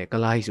စိမ်မွေးနဲ့က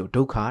လားကြီးဆို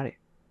ဒုက္ခတဲ့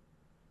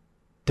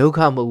ဒုက္ခ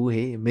မဟုတ်ဘူး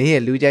ဟေ့မင်း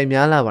ရဲ့လူကြိုက်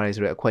များလာပါတယ်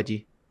ဆိုတဲ့အခွက်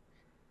ကြီး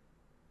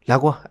လာ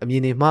ကွာအမြ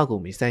င်နေမှားကု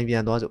န်ပြီစိုင်ပြ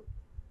န်သွားစို့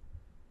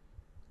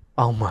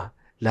အောင်မ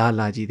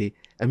လာကြီးသေး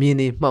အမြင်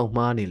နေမှောက်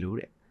မှားနေလို့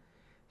တဲ့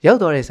ရောက်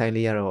သွားတဲ့ဆိုင်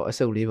လေးကတော့အ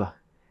ဆုပ်လေးပါ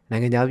နို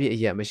င်ငံသားပြည်အ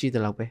ရက်မရှိသ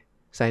လောက်ပဲ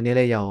ဆိုင်ထဲ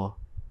လဲရောက်ရော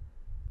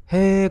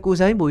ဟဲကို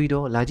ဆိုင်မူကြီး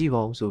တော့လာကြည့်ပါ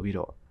အောင်ဆိုပြီး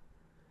တော့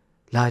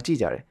လာကြည့်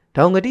ကြတယ်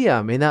ဒေါင်ငတိက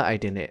မင်းသားအို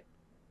က်တင်နဲ့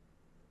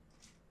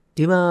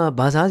ဒီမှာ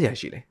ဘာစားစရာ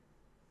ရှိလဲ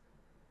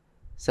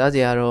စားစ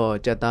ရာတော့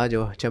ကြက်သား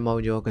ကြောချက်မော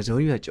င်ကြောက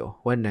စိုးရွက်ကြော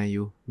ဝက်နံ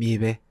ယူမြေ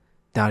ပဲ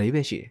ဒါတွေ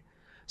ပဲရှိတယ်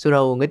ဆို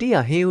တော့ငတိက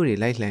ဟင်းရိုးတွေ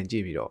လိုက်လှန်ကြ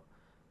ည့်ပြီးတော့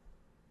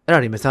အဲ့ဒါ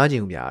တွေမစားချ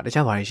င်ဘူးဗျာတ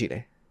ခြားဘာတွေရှိလဲ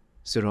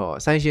ဆိုတော့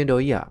ဆိုင်ရှင်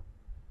တော်ကြီးက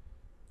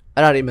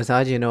အဲ့ဒါတွေမ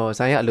စားချင်တော့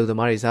ဆိုင်ရအလုပ်သ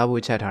မားတွေစား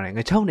ဖို့ချက်ထားတယ်င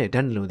ချောင်းနဲ့ဓာ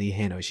တ်နှလုံးသီးဟ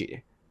င်းတော့ရှိတ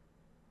ယ်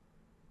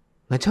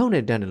ငချောင်း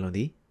နဲ့ဓာတ်နှလုံး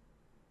သီး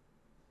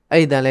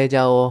အဲ့ဒီတန်လဲ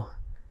ကြော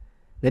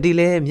ငတိ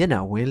လဲမျက်နှာ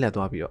ဝင်းလက်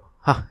သွားပြီးတော့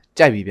ဟာ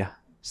ကြိုက်ပြီဗျာ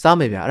စား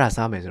မယ်ဗျာအဲ့ဒါ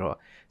စားမယ်ဆိုတော့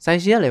ဆိုင်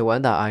ရှင်ကလည်းဝ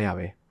မ်းသာအားရ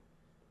ပဲ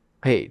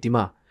ဟေးဒီ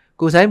မှာ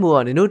ကိုဆိုင်မိုးက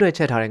နင်တို့အတွက်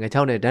ချက်ထားတဲ့င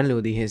ချောင်းနဲ့ဓာတ်နှ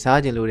လုံးသီးဟင်းစား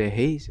ချင်လို့တဲ့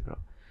ဟေးဆိုတော့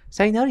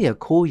ဆိုင်သားတွေက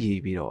ခိုးရီ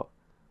ပြီးတော့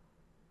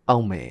အော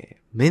င်မယ်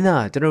မင်း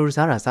သားကျွန်တော်တို့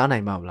စားတာစားနို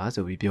င်မှာမလား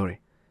ဆိုပြီးပြောတယ်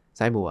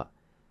ဆိုင်မိုးက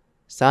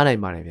စားနို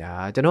င်ပါတယ်ဗျာ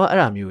ကျွန်တော်အဲ့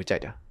ဒါမျိုးကိုကြို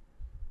က်တာ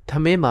ထ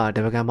မင်းမှာတ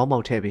ပကံမောက်မော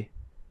က်ထည့်ပေး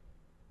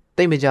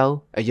တိတ်မကြောက်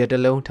အရက်တ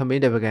လုံးထမ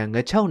င်းတပကံင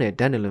ချောင်းနဲ့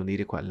ဓာတ်နှလုံးသီး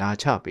တစ်ခွက်လာ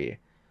ချပေးတယ်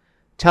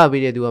ချ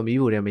ပေးတဲ့သူကမီး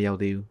ဖို့လည်းမရောက်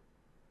သေးဘူး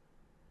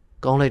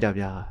ကောင်းလိုက်တာ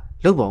ဗျာ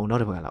လှုပ်ပါအောင်နော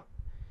က်တစ်ပကံလောက်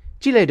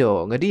ကြည့်လိုက်တော့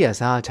ငတိရ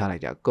စားချလို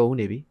က်ကြကုန်း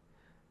နေပြီ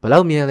ဘလော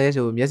က်မြင်လဲ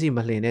ဆိုမျက်စိမ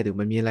လှင်တဲ့သူ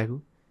မမြင်လိုက်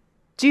ဘူး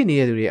ကြည့်နေ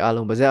တဲ့သူတွေအား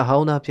လုံးပါဇက်အဟော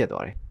င်းသားဖြစ်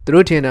သွားတယ်သူ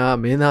တို့ထင်တာက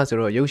မင်းသားဆို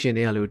တော့ရုပ်ရှင်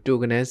တွေကလို့တူ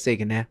ကနန်းစိတ်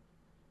ကနန်း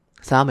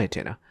စားမယ်ထ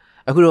င်တာ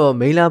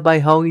အခုတော့မိလာပို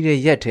င်ဟောင်းကြီး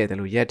ရဲ့ရက်ထဲ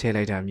တယ်လို့ရက်ထဲ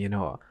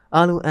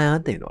လိုက်တာမြင်တော့အားလုံး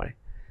အံ့အားသင့်သွား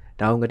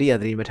တယ်ဒါအောင်ငတိရ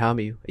သတိမ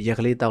ထားမိဘူးအရက်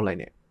ကလေးတောက်လိုက်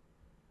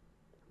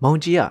နဲ့မောင်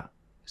ကြီးอ่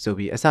ะဆို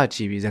ပြီးအစ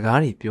ချီပြီးစ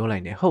ကားတွေပြော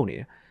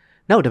လိုက်နေဟုတ်နေတယ်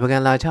နောက်တ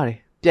ပကံလာချတယ်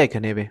ပြိုက်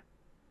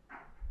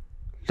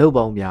ခနဲပဲလှုပ်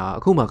ပေါင်းပြ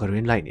အခုမှက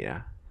ရင်း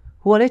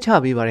လိုက်နေတာဟိုကလ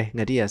ည်းချပေးပါ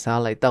တယ်ငတိ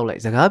ရစားလိုက်တောက်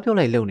လိုက်စ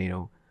ကားပြောလိုက်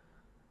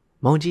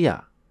လုံနေတော့မောင်ကြီးอ่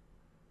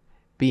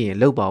ะပြီးရင်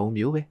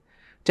လှုပ်ပါဦးမျိုးပဲ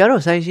ကျ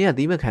တော့ဆိုင်ရှင်က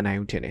သီးမခံ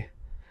နိုင်ဘူးထင်တယ်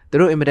သူ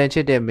တို့အင်မ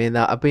တန်ချစ်တဲ့မင်း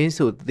သားအပင်း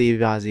ဆိုသေး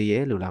ပါစေ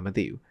ရဲ့လို့လား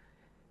မသိဘူး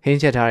ဟင်း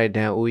ချက်ထားတဲ့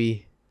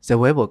ဒန်အိုးကြီးဇ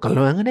ပွဲပေါ်ဂ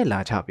လွန်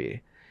နဲ့လာချပေး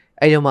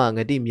တယ်အဲ့တော့မှ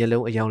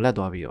ငတိမျက်လုံးအယောင်လက်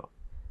သွားပြီးတော့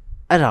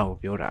အဲ့ဒါကို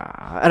ပြောတာ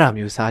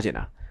အဲ့ဒါမျိုး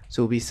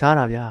စားကျင်တာဆိုပြီး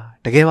စားတာဗျာ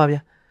တကယ်ပါ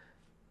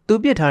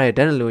ဗျာသူပြစ်ထားတဲ့ဒ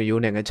န်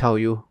နလွန်ရိုးနဲ့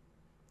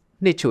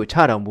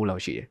ငချောက်ရိုးနှစ်ချိုချတောင်ဘူးလောက်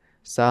ရှိတယ်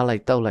စားလို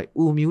က်တောက်လိုက်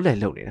ဥမြူးလိုက်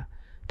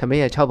လုံနေတာထ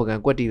မင်းရ6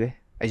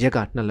ပကံကွက်တီပဲအရက်က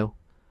နှလုံး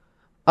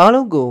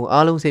အားလုံးကို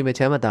အားလုံးစိတ်မ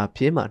ချမ်းမသာ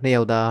ဖြစ်မှနှစ်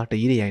ယောက်သား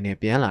တကြီးတရိုင်နဲ့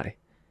ပြန်လာ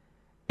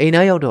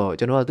တယ်အိမ်သား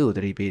ရောက်တော့ကျွန်တော်ကသူ့ကိုသ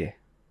တိပေးတယ်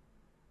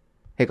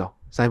ဟဲ့ကောင်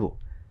စိုင်းဖို့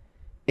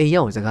အိမ်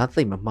ရောက်စ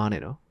ကားသိမ့်မမှားနဲ့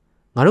တော့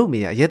ငါတို့မိ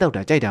ကအရက်တောက်တာ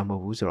ကြိုက်တာ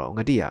မဟုတ်ဘူး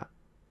ဆိုတော့ငတိ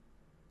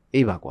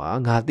ကအေးပါ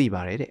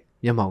ကွာငါသိပါတယ်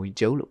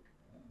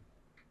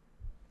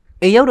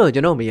တဲ့မျက်မှောင်ကြီးကျုံလို့အိမ်ရောက်တော့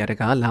ကျွန်တော်မိက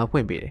တကားလာဖွ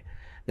င့်ပေး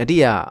တယ်ငတိ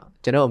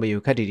ကကျွန်တော်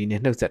အမေကိုခက်တီတီနဲ့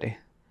နှုတ်ဆက်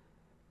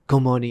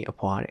တယ်ဂွန်မော်နီအ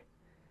ဖွား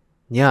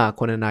တဲ့ည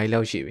9 နာရီ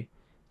လောက်ရှိ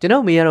ပြီကျွန်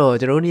တော်မိ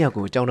ကတော့ကျွန်တော်နှစ်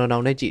ယောက်ကိုကြောင်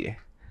တောင်နဲ့ကြည့်တယ်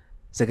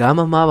စကား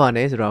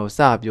မမှားပါနဲ့ဆိုတော့စ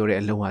ပြော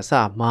တဲ့အလုံးဟာ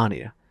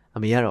စမှားနေတာအ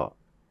မေ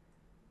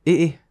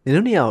ကတော့အေး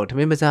နင်တို့နှစ်ယောက်ထမ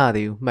င်းမစားရ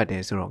သေးဘူးမှတ်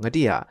တယ်ဆိုတော့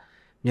ငတိက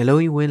မျက်လုံး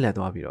ကြီးဝင်း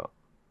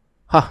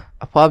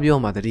လက်သွားပြီးတော့ဟာအဖွားပြော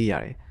မှသတိရ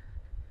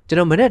တယ်ကျွန်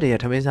တော်မနေ့တည်း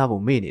ကထမင်း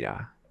စားဖို့မေ့နေတာ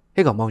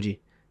ဟဲ့ကောင်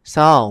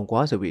မောင်ကြီးစားအောင်ကွာ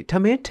ဆိုပြီးထ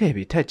မင်းထည့်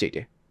ပြီးထက်ကြိတ်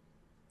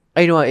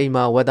တယ်အဲ့တော့အိမ်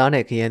မှာဝက်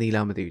သားနဲ့ခရမ်းသီး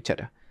လားမသိ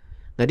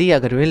ဘူးချက်တာငတိ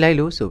ကကတွင်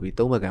လိုက်လို့ဆိုပြီး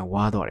3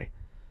ပကံဝါသွားတယ်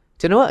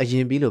ကျွန်တော်ကအရ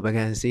င်ပြီးလို့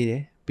ပကံဆေး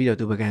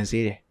တယ်ပြီးတော့သူပကံ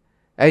ဆေးတယ်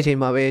အဲ့အ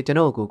ချိန်မှာပဲ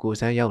ကျွန်တော်ကို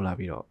ဆန်း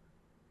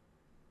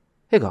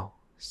ရောက်လာပြီးတော့ဟဲ့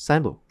ကောင်စို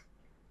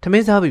င်းဖို့ထ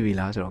မင်းစားပြီ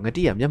လားဆိုတော့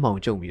ငတိကမျက်မှောင်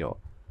ကျုံပြီးတော့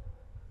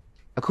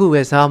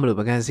အခုပဲစား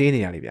မလို့ပကံ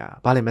ဆေးနေရလေ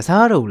ဗျာဘာလဲမ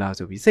စားတော့ဘူး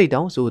လားဆိုပြီးစိတ်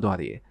တောင်းစိုးသွား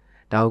သေးတယ်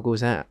ဒါ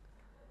ကိုဆ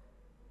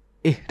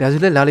န်းအေးဒါ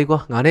ဆိုလက်လာလေးကွာ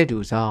ငါ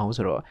နဲ့တူစား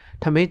အောင်ဆိုတော့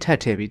ထမင်းထက်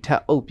ထည့်ပြီး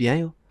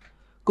ထပ်အုပ်ပြန်ရော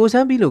ကိုဆ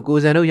န်းပြီးလို့ကို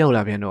ဆန်းတို့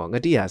ရောက်လာပြန်တော့င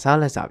တိကစား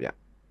လက်စားဗျ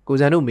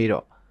ကိုဆန်းတို့မေး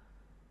တော့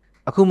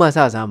အခုမှစ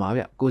စားမှာ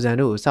ဗျကိုဆ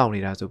န်းတို့ကိုစောင့်နေ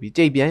တာ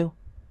ဆိုပြီးကြိတ်ပြန်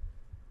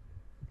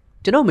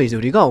ရောကျွန်တော်မေ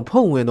ဆိုဒီကောင်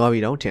ဖုံဝင်သွား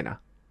ပြီတော့ထင်တာ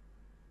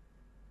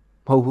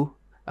မဟုတ်ဘူး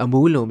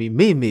အမူး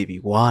လုံပြီးမေ့ပြီး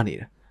ဝါနေ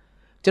တာ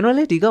ကျွန်တော်လ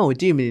ည်းဒီကောင်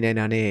ကိုကြည့်မနေနိုင်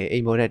တာ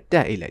နဲ့အိမ်ပေါ်ထဲတ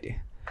က်အိတ်လိုက်တယ်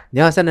ည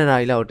12 နာ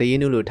ရီလောက်တရင်း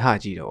နုလို့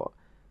ထကြည့်တော့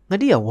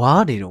ငတိက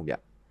ဝါနေတော့ဗျ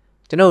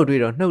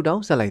ကျွန်တော်တွေ့တော့နှုတ်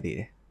တောင်းဆက်လိုက်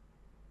သေးတယ်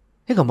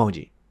ဟဲ့ကောင်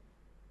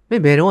မောင်ကြီးမ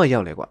င်းဘယ်တော့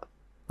ရောက်လဲကွာ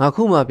ငါ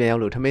ခုမှပြန်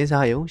ရောက်လို့ထမင်း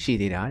စားရုံ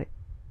ရှိသေးတာ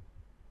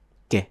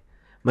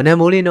တဲ့ကဲမ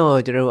နက်မိုးလေး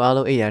တော့ကျွန်တော်အား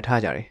လုံးအိပ်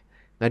ရထားကြ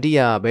တယ်ငတိ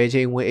ကဘယ်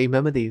ချိန်ဝင်အိမ်မှ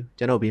မသိဘူး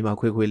ကျွန်တော်ဘေး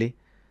မှာခွေ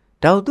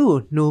လေးတောက်သူ့ကို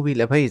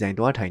နှိုးပြီးလက်ဖက်ရည်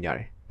ဆိုင်တွားထိုင်ကြ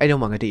တယ်အဲ့တော့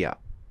မှငတိက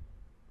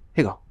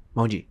ဟဲ့ကောင်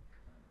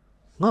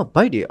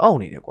မောင်ကြီးငါဘိုက်တွေအော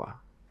င့်နေတယ်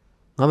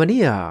ကွာငါမ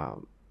နေ့က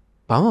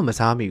ဘာမှ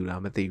မစားမိ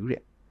ဘူးလားမသိဘူး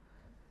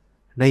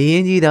တဲ့န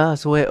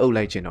ရင်ကြီးသာဆွဲအုပ်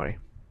လိုက်ချင်တော့တယ်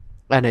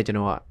အဲ့နဲ့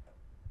ကျွန်တော်က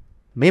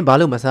မင်းဘာ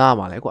လို့မစား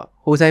ရမှာလဲ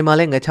ကွာဟိုဆိုင်မှာ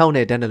လဲ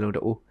ငချောက်နဲ့တန်း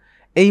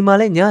တလုံးတူအိမ်မှာ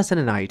လဲည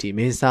12 နာရီထိ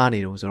မင်း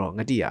စားနေတော့ဆိုတော့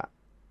ငတိက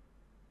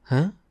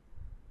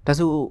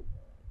ဟမ်ဒါဆို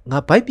ငါ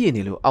ဘိုက်ပြည့်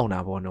နေလို့အောင့်တာ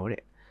ပေါ့နော်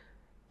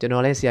တဲ့ကျွန်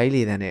တော်လဲ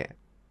ဆရာကြီးလေတန်းနဲ့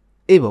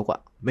အေးပေါ့ကွာ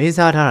မင်း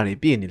စားထားတာ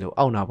တွေပြည့်နေလို့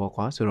အောင့်တာပေါ့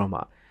ကွာဆိုတော့မှ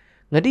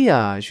ငတိက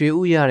ရွှေ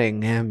ဥရ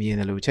တဲ့င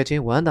န်းမြင်တယ်လို့ချက်ချ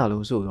င်းဝ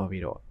မ်းသာလို့ဆိုသွား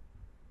ပြီးတော့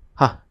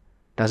ဟာ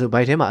ဒါ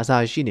ဆိုဘိုက်ထဲမှာအစာ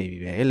ရှိနေပြီ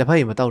ပဲလက်ဖက်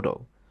ရည်မ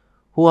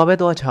တောက်တော့ဘူးဟိုကပဲ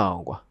သွားချ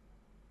အောင်ကွာ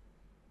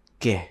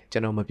ကဲ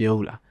ကျွန်တော်မပြော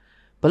ဘူးလား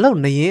ဘလောက်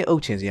နရင်အု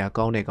ပ်ချင်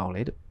စရာကောင်းတဲ့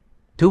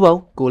ကောင်လေတို့ထူးပေါင်း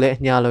ကိုလ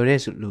ည်းအညာလွယ်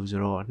တဲ့လူဆို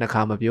တော့နှစ်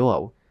ခါမပြောရ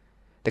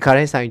ဘူးတခါ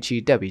တည်း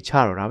ဆိုင်ချီ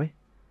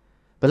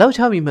တက်ပြီးချတော့တာပဲဘ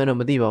လောက်ချမိမှန်းတော့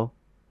မသိပါဘူး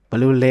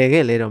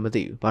ဘလို့လဲခဲ့လဲတော့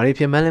မသိဘူးဘာ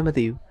တွေဖြစ်မှန်းလည်း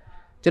မသိဘူး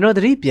ကျွန်တော်သ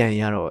တိပြန်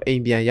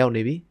ရတော့အိမ်ပြန်ရောက်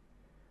နေ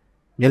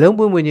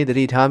ပြီမျက်လုံးပွင့်ပွင့်ချင်း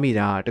သတိထားမိ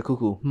တာ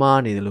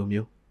တခုခုမှားနေတယ်လို့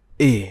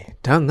မျိုးအေး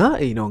ဒါငါ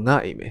အိမ်တော့ငါ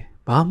အိမ်ပဲ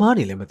ဘာမှား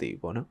နေလဲမသိဘူး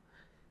ပေါ့နော်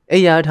အိ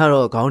မ်ရထား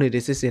တော့ခေါင်းတွေတ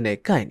စ်စစ်စစ်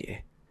နဲ့ကိုက်နေ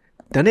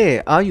တယ်ဒါနဲ့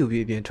အာယူ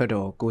ပြီးပြင်ထွက်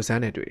တော့ကိုစ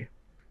န်းနဲ့တွေ့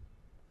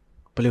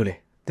တယ်ဘလို့လဲ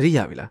သတိရ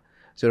ပြီလား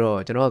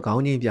ဆိုတော့ကျွန်တော်ကခေါ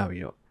င်းချင်းပြ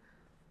ပြီးတော့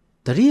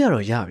သတိရ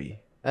တော့ရပြီ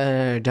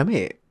ဒါ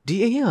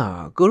မဲ့ဒီအိမ်က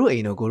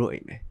ကိုတို့အိမ်တော့ကိုတို့အိ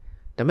မ်ပဲ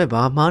ဒါ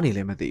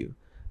မဲ့ဘာမှားနေလဲမသိ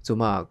ဘူးဆို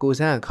မှ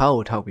ကိုစန်းက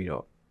ခါးကို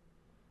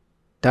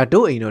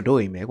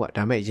ထောက်ပြီးတော့ဒါတို့အိမ်တော့တို့အိမ်ပဲကွာ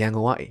ဒါမဲ့ရန်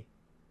ကုန်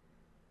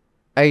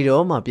ကအိမ်အဲ့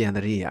တော့မှပြန်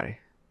သတိရ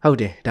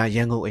တယ်ဟုတ်တယ်ဒါ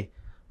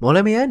ရန်ကုန်အိမ်မော်လ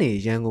မြိုင်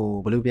ကနေရန်ကု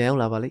န်ဘလို့ပြန်ရောက်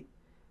လာပါလိ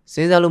မ့်စ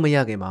ဉ်းစားလို့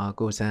မရခင်မှာ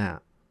ကိုစ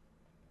န်းက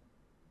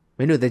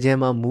မင်းတို့တကြံ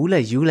မှာမူး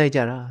လိုက်ယူလိုက်ကြ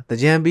တာ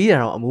တကြံပြီးတာ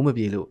တော့အမူး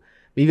မပြေလို့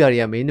မိ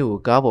ဘတွေကမင်းတို့ကို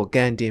ကားပေါ်က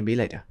န်တင်ပေး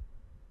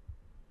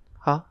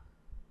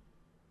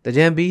လိုက်တာဟာတ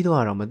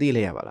ကြံပြီးတော့မသိ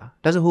လိုက်ရပါ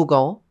လားဒါဆို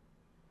ဟိုကောင်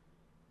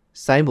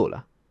စိုင်းဖို့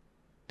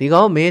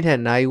လားဒီကောင်မင်း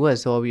ထက်နိုင်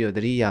ဝက်စောပြီးတော့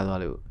တတိရသွား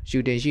လို့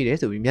ရှူတင်ရှိတယ်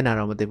ဆိုပြီးမျက်နှာ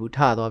တော့မသိဘူး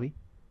ထသွားပြီ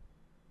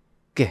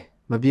ကဲ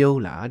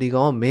မပြောဘူး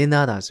လားဒီကောင်ကမ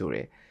င်းသားသာ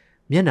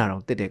ဆိုရဲမျက်နှာ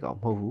တော့တစ်တဲ့ကောင်မ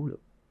ဟုတ်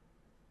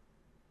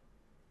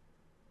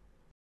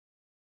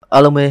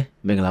ဘူးလို့အားလုံးပဲ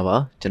မင်္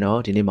ဂလာပါကျွန်တော်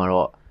ဒီနေ့မှာ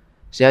တော့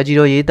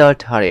ဆရာကြီးတော်ရေး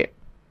သားထား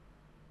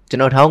တဲ့ကျွန်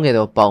တော်ထောင်း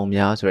ငယ်သော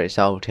ပေါင်များဆို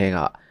တဲ့စာအုပ်ထဲက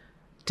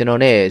ကျွန်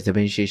တော်နဲ့သပ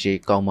င်ရှိရှိ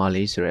ကောင်းပါ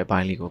လေးဆိုတဲ့အပို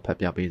င်းလေးကိုဖတ်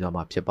ပြပေးသွား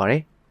မှာဖြစ်ပါတ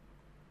ယ်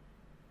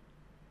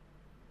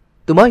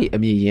သူမ၏အ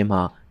မည်ရင်း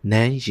မှာန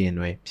န်းရင်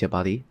တွေဖြစ်ပါ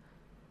သည်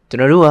ကျွန်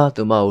တော်တို့ဟာ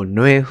သူမကိုຫ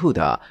ນွေဟု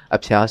သာအ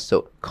ဖျားဆု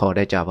ပ်ခေါ်တ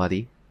တ်ကြပါသ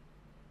ည်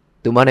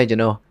သူမနဲ့ကျွ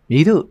န်တော်မြ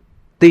ည်သူ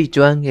သိ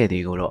ကျွမ်းခဲ့သ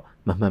ည်ကိုတော့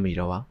မမှတ်မိ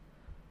တော့ပါ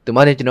သူမ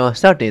နဲ့ကျွန်တော်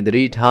စတင်သ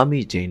တိထားမိ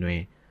ချိန်တွ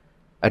င်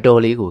အတော်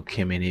လေးကိုခ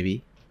င်မင်နေပြီ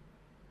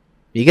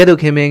မိကဲ့သို့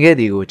ခင်မင်ခဲ့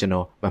သည်ကိုကျွန်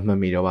တော်မမှတ်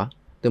မိတော့ပါ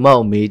သူမ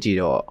ကိုမေးကြည့်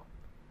တော့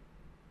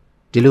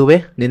ဒီလိုပဲ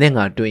နင်းနဲ့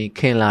ငါတွေ့ခ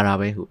င်လာတာ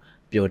ပဲဟု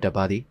ပြောတတ်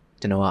ပါသည်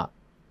ကျွန်တော်က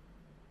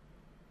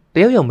တ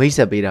ယောက်ယောက်မိတ်ဆ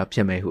က်ပေးတာဖြ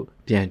စ်မယ်ဟု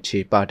ပြန်ချေ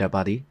ပတတ်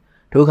ပါသည်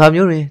ထိုအခါ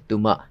မျိုးတွင်သူ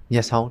မမျ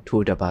က်စောင်း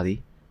ထိုးတတ်ပါသည်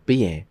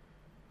ပြီးရင်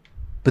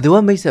ဘသူက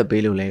မိတ်ဆက်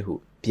ပေးလို့လဲဟု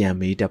ပြန်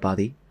မေးတတ်ပါ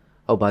သည်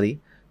ဟုတ်ပါသည်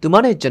သူမ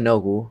နဲ့ကျွန်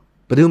တော်ကို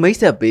ဘသူမိတ်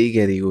ဆက်ပေး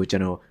ခဲ့သည်ကိုကျွ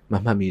န်တော်မ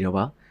မှတ်မိတော့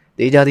ပါ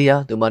တေးကြသည်ဟာ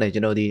သူမနဲ့ကျွ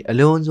န်တော်သည်အ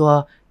လွန်စွာ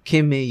ခ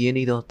င်မင်ရင်း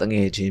နှီးသောတင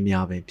ယ်ချင်း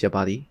များပင်ဖြစ်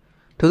ပါသည်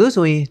ထို့သော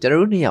ဆိုရင်ကျွန်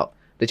တော်တို့နှစ်ယောက်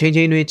တစ်ချိန်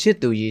ချိန်တွင်ချစ်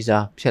သူရေး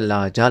စားဖြစ်လာ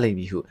ကြလိမ့်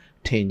မည်ဟု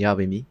ထင်ကြ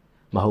ပေမည်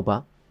မဟုတ်ပါ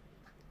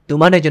သူ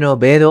မနဲ့ကျွန်တော်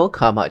ဘယ်တော့အ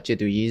ခါမှချစ်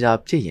သူရေးစား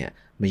ဖြစ်ရန်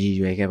မရည်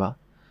ရွယ်ခဲ့ပါ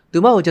သူ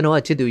မကိုကျွန်တော်က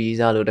ချစ်သူရေး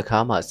စားလို့တခါ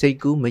မှစိတ်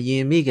ကူးမရ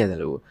င်မိခဲ့တယ်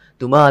လို့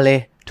သူမကလ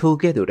ည်းထို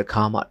ကဲ့သို့တ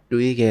ခါမှ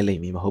တွေးခဲ့လိ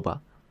မ့်မည်မဟုတ်ပါ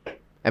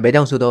အဲဘဲ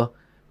ကြောင့်ဆိုတော့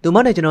သူမ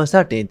နဲ့ကျွန်တော်စ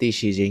တင်သိ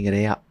ရှိခြင်းက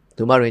လေးက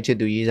သူမတွင်ချစ်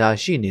သူရေးစား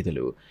ရှိနေတယ်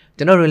လို့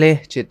ကျွန်တော်တွင်လည်း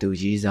ချစ်သူ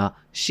ရေးစား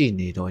ရှိ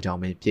နေတော့ကြောင့်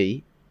ပဲဖြစ်၏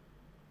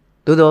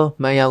သို့သော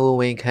မှန်ရာကို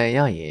ဝန်ခံရ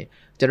ရင်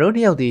ကျွန်တော်နှ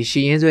စ်ယောက်သည်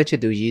ရှီရင်ဆွဲချ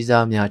စ်သူရေး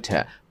စားများထ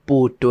က်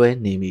ပိုတွဲ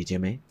နေမိခြ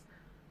င်းပဲ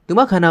သူမ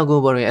ခန္ဓာကို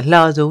ယ်ပေါ်တွင်အလှ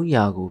ဆုံး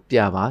ရာကိုပြ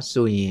ပါ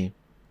ဆိုရင်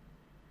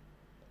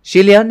ရှီ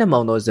လျားနှစ်မော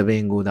င်သောသပ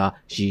င်ကိုသာ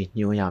ရည်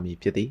ညွှန်းရမည်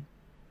ဖြစ်သည်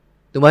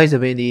သူမ၏သ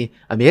ပင်သည်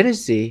အမြဲတ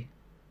စေ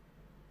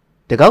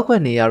တကောက်ခွ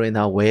က်နေရာတွင်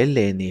သာဝဲလ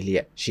ည်နေလျ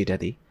က်ရှိတတ်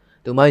သည်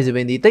သူမ၏သပ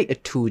င်သည်တိတ်အ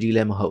ထူကြီးလ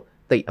ည်းမဟုတ်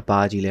တိတ်အပါ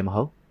ကြီးလည်းမ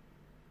ဟုတ်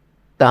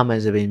တာမန်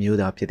သပင်မျိုး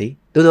သာဖြစ်သည်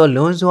သို့သော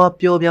လွန်စွာ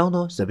ပျော်ပြောင်း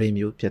သောသပင်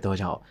မျိုးဖြစ်သော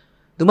ကြောင့်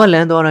သူမလ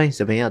န်းသောတိုင်းသ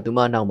ပင်ကသူမ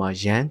နောက်မှာ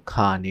ရမ်း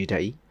ခါနေတ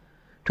တ်၏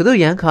ထို့သော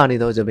ရမ်းခါနေ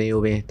သောသပင်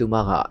ကိုပင်သူမ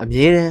ကအ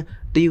မြဲတမ်း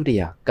တရုတ်တ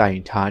ရာက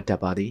င်ထားတတ်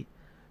ပါသည်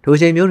ထို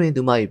ချိန်မျိုးတွင်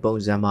သူမ၏ပုံ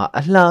စံမှာ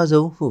အလှ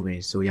ဆုံးဟုပင်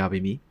ဆိုရပေ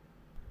မည်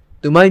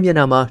သူမ၏မျက်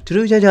နှာမှာထူး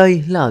ထူးခြားခြား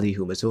လှသည်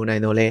ဟုမဆိုနို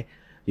င်တော့လဲ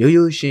ရိုး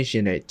ရိုးရှင်းရှ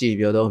င်းနဲ့ကြည်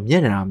ပြောသောမျ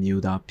က်နှာ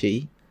မျိုးသာဖြစ်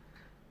၏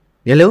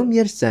မျက်လုံးမျ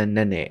က်စံ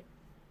နဲ့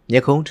မျ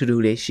က်ခုံးထူး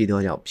ထူးလေးရှိသော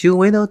ကြောင့်ဖြူ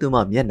ဝင်းသောသူမ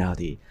မျက်နှာ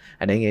သည်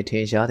အနေငယ်ထ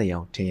င်ရှားတဲ့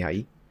အောင်ထင်ရ၏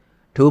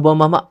ထိုပေါ်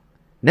မှာ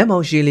နက်မော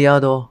င်ရှည်လျား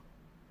သော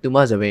သူမ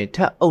စပင်ထ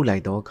ပ်အုပ်လို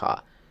က်သောအခါ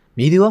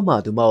မိသူမှ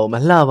သူမကိုမ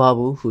လှပါ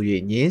ဘူးဟု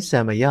၍ငင်းဆ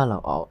န်မရလော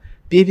က်အောင်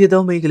ပြေးပြ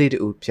သောမိန်းကလေး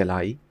တူဖြစ်လာ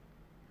၏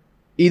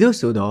ဤသို့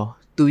ဆိုသော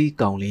သူ၏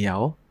ကောင်လေး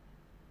ရော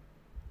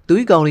သူ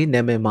၏ကောင်လေး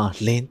နာမည်မှာ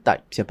လင်းတို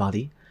က်ဖြစ်ပါသ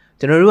ည်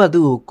ကျွန်တော်တို့က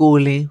သူ့ကိုကို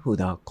လင်းဟု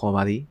သာခေါ်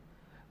ပါသည်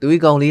သူ၏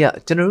ကောင်လေးက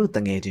ကျွန်တော်တို့တ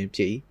ငယ်ချင်းဖြ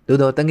စ်၏သို့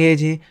သောတငယ်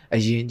ချင်းအ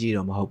ရင်ကြီး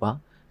တော့မဟုတ်ပါ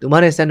သူမ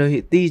နဲ့ဆန်တို့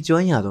၏တီကျွ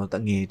မ်းရသောတ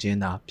ငယ်ချင်း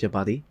သာဖြစ်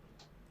ပါသည်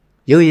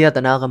ရုပ်ရည်တ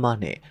နာကမ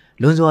နှင့်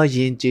လွန်စွာရ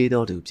င်ကျေး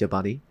သောသူဖြစ်ပါ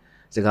သည်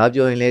စကား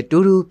ပြောရင်လည်း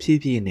တူးတူးဖြည်း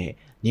ဖြည်းနဲ့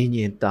ညင်ည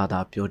င်တာတာ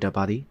ပြောတတ်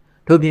ပါသည်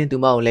ထို့ပြင်သူ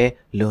မကိုလည်း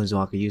လွန်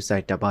စွာဂရုစို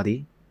က်တတ်ပါသည်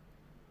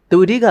သူ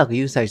အဓိကဂ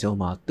ရုစိုက်ဆုံး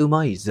မှာသူမ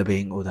၏သပ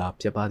င်ကိုသာ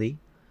ဖြစ်ပါသည်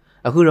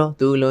အခုတော့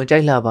သူလွန်ကြို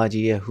က်လှပါ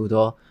ကြီးရဲ့ဟူ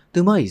သောသူ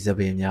မ၏သ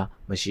ပင်များ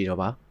မရှိတော့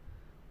ပါ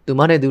သူ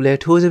မနဲ့သူလည်း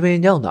ထိုးသပင်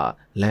ကြောင့်သာ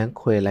လမ်း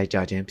ခွဲလိုက်ကြ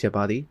ခြင်းဖြစ်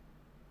ပါသည်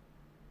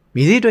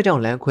မိသည့်အတွက်ကြော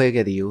င့်လမ်းခွဲ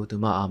ခဲ့သည်ကိုသူ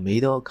မအား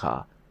မေးသောအခါ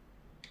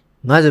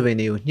ငါသပင်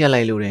တွေကိုညှက်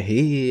လိုက်လို့တဲ့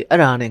ဟေးအဲ့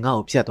ဒါနဲ့ငါ့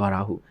ကိုဖြတ်သွား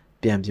တာဟု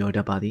ပြန်ပြောတ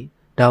တ်ပါသည်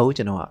ဒါဟု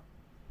ကျွန်တော်က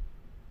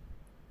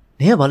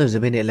နင်ကဘာလို့သ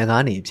ပင်နဲ့အလ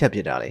ကားနေဖြတ်ပ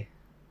စ်တာလဲ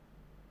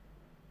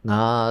ငါ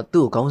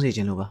သူ့ကိုကောင်းစေခြ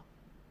င်းလို့ပါ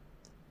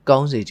ကော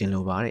င်းစေခြင်း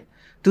လို့ပါတဲ့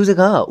သူစ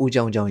ကားကဦး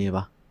ကြောင်ကြောင်ရဲ့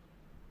ပါ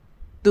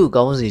သူ့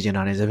ကောင်းစေခြင်း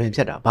တာနဲ့သပင်ဖြ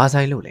တ်တာဘာ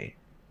ဆိုင်လို့လဲ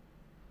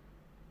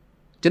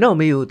ကျွန်တော်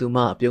မေကိုသူမ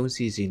အပြုံး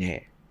စီစီနဲ့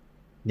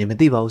နေမ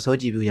သိပါဘူးစော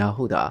ကြည့်ပြရ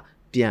ဟုတ်တာ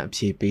ပြန်အ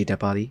ဖြေပေးတတ်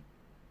ပါသည်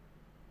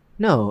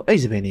နော်အဲ့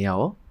သပင်နေ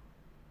ရော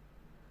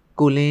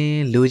ကိုလ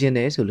င်းလိုချင်တ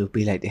ယ်ဆိုလို့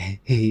ပေးလိုက်တယ်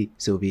ဟေး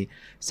ဆိုပြီး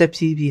ဆက်ဖြ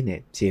ည်းဖြည်းနဲ့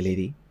ဖြေလေ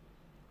သည်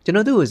ကျွန်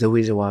တော်သူ့ကိုဇ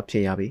ဝေဇဝါဖြ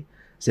စ်ရပြီ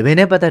သပင်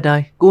နဲ့ပတ်သက်တို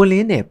င်းကိုလ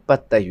င်းနဲ့ပ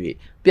တ်သက်၍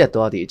ပြတ်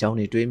သွားသည့်အကြောင်း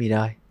တွေတွေးမိ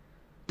တိုင်း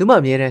သူမ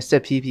အမြဲတမ်းဆ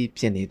က်ဖြည်းဖြည်း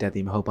ဖြစ်နေတတ်သ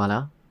ည်မဟုတ်ပါ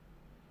လား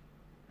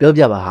ပြော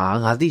ပြပါဟာ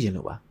ငါသိချင်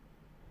လို့ပါ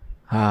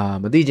ဟာ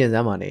မသိချင်စ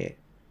မ်းပါနဲ့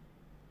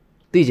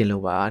သိချင်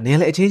လို့ပါနင်း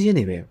လည်းအချင်းချင်း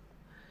နေပဲ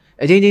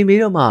အချင်းချင်းပြီး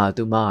တော့မှ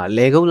သူမ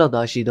လေကုတ်လောက်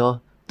သာရှိသော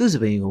သူ့စ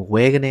ပင်ကို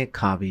ဝဲကနေ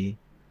ခါပြီး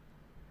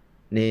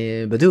နင်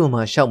ဘသူ့မှ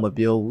ရှောက်မ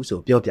ပြောဘူးဆို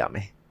ပြောပြမ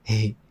ယ်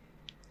ဟေး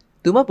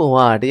သူမပုံက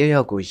တယောက်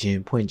ယောက်ကိုရင်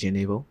ဖွင့်ခြင်း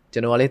နေပုံကျွ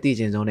န်တော်ကလည်းသိ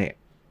ချင်ဆုံးနဲ့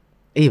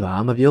အေးပါ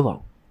မပြောပါ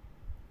ဘူး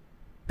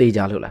သိကြ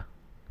လို့လား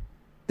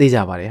သိကြ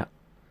ပါတယ်ဟာ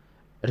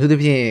အထူးသ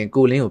ဖြင့်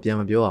ကိုလင်းကိုပြန်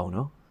မပြောအောင်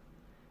နော်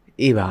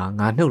အေးပါ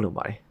ငါနှုတ်လို့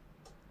ပါတယ်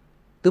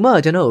သူမက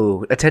ကျွန်တော်ကို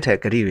အထက်ထက်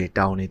ကလေးတွေ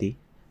တောင်းနေသည်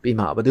ပြီး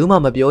မှဘသူမှ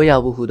မပြောရ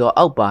ဘူးဟူသော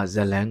အောက်ပါဇ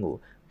လန်းကို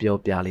ပြော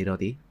ပြလေတော့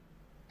သည်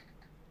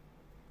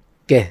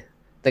ကဲ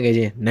တကယ်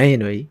ချင်းနန်းရ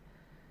င်တွေ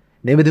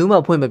နေဘသူမှ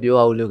ဖွင့်မပြော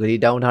အောင်လို့ဂရီ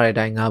တောင်းထားတဲ့အ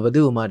တိုင်းငါဘ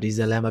သူမှဒီဇ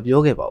လန်းမ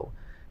ပြောခဲ့ပါဘူး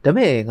ဒါ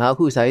မဲ့ငါအ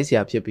ခုစာရေးဆ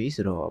ရာဖြစ်ပြီ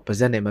ဆိုတော့ပါ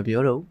ဇက်နဲ့မ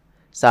ပြောတော့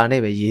စာ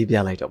နဲ့ပဲရေးပြ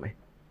လိုက်တော့မယ်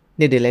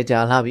နှစ်တည်းလဲကြာ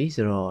လာပြီ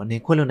ဆိုတော့န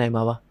င်ခွင့်လွှတ်နိုင်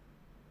မှာပါ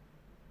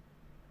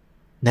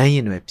နန်းရ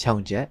င်တွေဖြော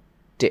င်းချက်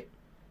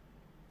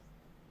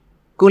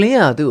1 ကိုလင်း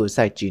ကသူ့ကို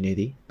စိုက်ကြည့်နေ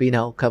သည်ပြီး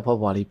နောက်ခပ်ဖွား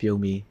ဖွားလေးပြုံး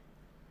ပြီး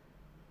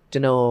ကျွ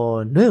န်တော်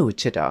နှွဲ့ကို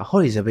ချစ်တာ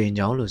ဟော်ရီစပင်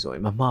ကြောင်းလို့ဆိုရ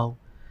င်မမှားဘူး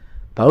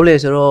ဘာလို့လဲ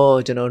ဆိုတော့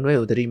ကျွန်တော်နှွဲ့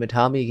ကိုသတိမ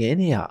ထားမိခင်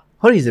နဲ့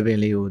ဟော်ရီစပင်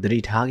လေးကိုသတိ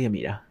ထားခဲ့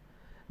မိတာ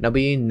နောက်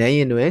ပြီးနန်းရ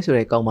င်နွဲဆို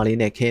တဲ့ကောင်မလေး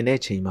နဲ့ခင်တဲ့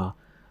ချိန်မှာ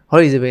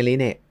ဟော်ရီစပင်လေး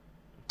နဲ့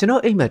ကျွန်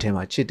တော်အိမ်မက်ထဲ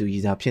မှာချစ်သူရ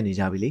ည်စားဖြစ်နေ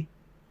ကြပြီလေ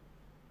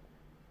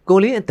ကို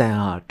လင်းအတန်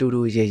ဟာတူ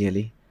တူရဲရဲ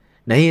လေး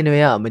နန်းရင်နွဲ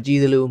ကမကြည့်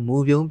သလိုမူ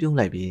ပြုံးပြုံး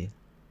လိုက်ပြီး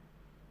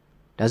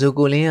ဒါဆို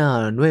ကိုလင်းက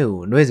နှွဲ့ကို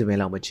နှွဲ့စပင်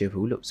လောက်မချစ်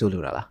ဘူးလို့ဆို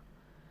လိုတာလား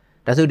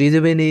ဒါဆိုဒီစ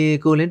ပင်นี่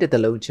ကိုလင်းတစ်တ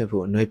လုံးချစ်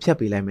ဖို့နှွဲ့ဖြတ်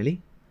ပေးလိုက်မယ်လေ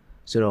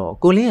ဆိုတော့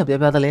ကိုလင်းကပြ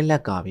ပြသလဲလ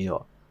က်ကပြီး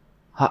တော့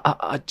ဟာ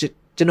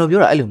ကျွန်တော်ပြော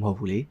တာအဲ့လိုမဟုတ်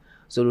ဘူးလေ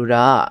ဆိုလို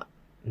တာ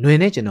ကနှွေ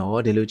နဲ့ကျွန်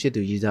တော်ဒီလိုချစ်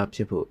သူရေးစားဖြ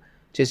စ်ဖို့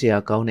ချစ်စရာ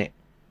ကောင်းတဲ့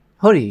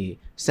ဟောဒီ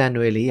စံ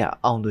တွေလေးက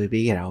အောင်သွေ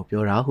ပေးခဲ့တာကို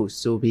ပြောတာဟု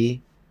ဆိုပြီး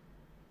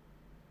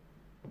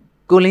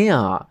ကိုလင်းက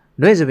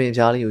နှွဲ့စပင်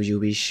ပြားလေးကိုယူ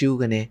ပြီးရှူး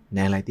ကနေန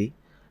မ်းလိုက်သည်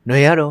နှွေ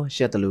ရတော့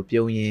ရှက်တယ်လို့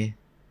ပြုံးရင်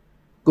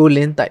ကိုလ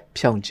င်းတိုက်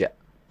ဖြောင်းချက်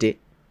တစ်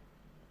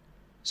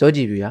စောကြ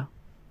ည့်ပြီဟာ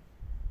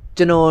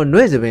ကျွန်တော်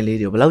နှွဲ့စပင်လေး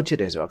တွေကိုဘယ်လောက်ချစ်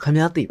တယ်ဆိုတာခင်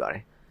ဗျားသိပါတ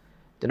ယ်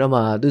ကျွန်တော်မှ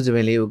သူ့စပ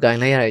င်လေးကိုကင်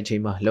လိုက်ရတဲ့အချိ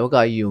န်မှာလောက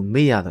ကြီးကို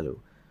မေ့ရတယ်လို့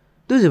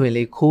သူ့စပင်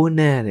လေးခိုး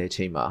နှမ်းတဲ့အ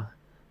ချိန်မှာ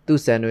သူ့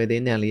စံရွယ်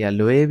သေးနံလေးက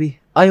လွဲပြီး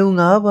အာယုံ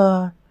၅ပါး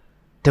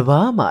တ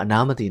ပားမှအ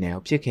နားမသိနိုင်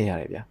အောင်ဖြစ်ခဲ့ရ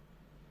တယ်ဗျာ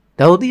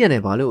ဒါကိုသိရနေ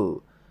ဘာလို့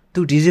သူ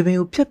ဒီစပင်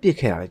ကိုဖျက်ပစ်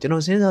ခဲ့ရတယ်ကျွန်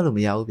တော်စဉ်းစားလို့မ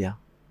ရဘူးဗျာ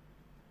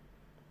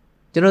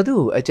ကျွန်တော်သူ့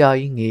ကိုအကြာ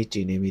ကြီးငေးကြ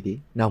ည့်နေမိသည်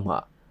နောက်မှ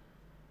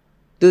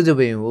သူ့စပ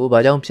င်ကိုဘာ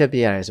ကြောင့်ဖျက်ပ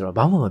စ်ရတယ်ဆိုတော့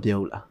ဘာမှမပြော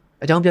ဘူးလား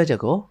အကြောင်းပြချက်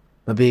ကို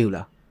မပေးဘူး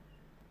လား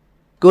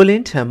ကိုလ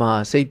င်းထံမှ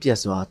စိတ်ပြက်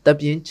စွာတပ်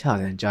ပြင်းချ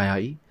ကန်ကြရ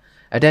၏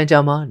အတန်ကြာ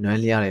မှနွမ်း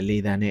လျတဲ့လေ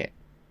တံနဲ့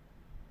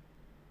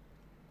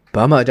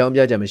ဘာမှအကြောင်းပြ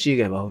ချက်မရှိ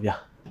ခဲ့ပါဘူးဗျာ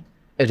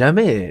ဒါ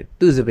မဲ့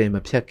သူ့စပင်မ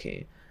ဖြတ်ခင်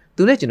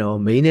သူနဲ့ကျွန်တော်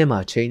မိန်းထဲမှာ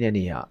ချိန်တဲ့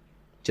နေရ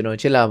ကျွန်တော်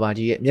ချစ်လာပါ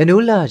ကြီးရဲ့မျက်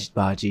နှိုးလာ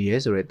ပါကြီးရဲ့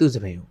ဆိုရဲသူ့စ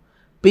ပင်ကို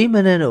ပေးမ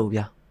နှမ်းတော့ဘူး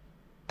ဗျာ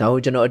ဒါကို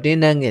ကျွန်တော်အတင်း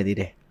နှမ်းခဲ့သေး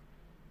တယ်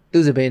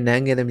သူ့စပင်နှ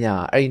မ်းခဲ့သမျှ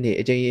အဲ့ဒီနေ့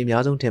အကြိမ်ကြီးအ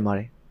များဆုံးထင်ပါတ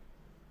ယ်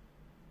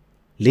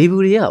လေ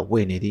ဘူးတွေကဝ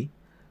င်နေသည်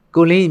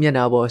ကိုလင်းမျက်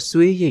နှာပေါ်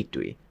ဆွေးရိတ်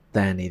တွေတ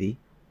န်နေသည်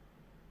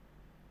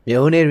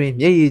မြုံနေတွင်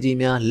မျက်ရည်ကြီး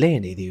များလဲ့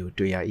နေသည်ကို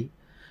တွေ့ရ၏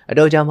အ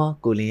တော်ကြာမှ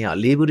ကိုလင်းက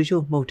လေဘူးတ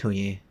ချို့မှုတ်ထုံ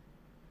ရင်း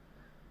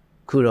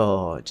ခုတော့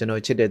ကျွန်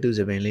တော်ချစ်တဲ့သူ့စ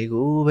ပင်လေး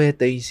ကိုပဲ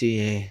သိမ်းစီ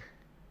ရင်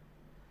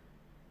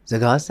စ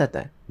ကားဆက်တ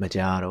န်မ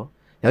ကြားတော့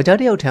ယောက်ျား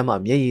တစ်ယောက်ထမ်းမှ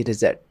မျက်ရည်တစ်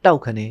စက်တော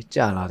က်ခနဲကျ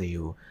လာသည်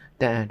ကို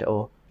တန်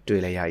တော်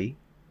တွေ့လိုက်ရ၏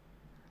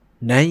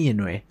နန်းရင်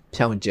တွင်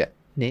ဖြောင်းချက်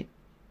နှင့်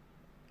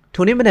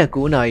ထိုနေ့မနက်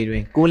9 နာရီတွ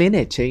င်ကိုလင်း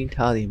နဲ့ချိန်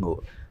ထားသည်မို့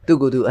သူ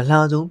ကိုယ်သူအ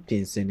လားဆုံးပြ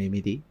င်ဆင်နေမိ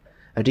သည်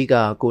အဓိက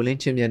ကိုလင်း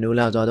ချင်းမြတ်နိုး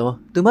လာသော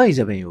သူမ၏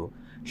စပင်ကို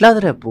လှ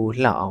တဲ့ပိုး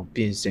လှအောင်ပြ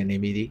င်ဆင်နေ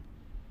မိသည်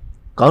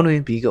ခေါင်းတွ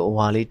င်ဘီးကအ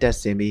ဝါလေးတက်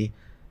ဆင်ပြီး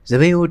စ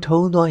ပင်ကို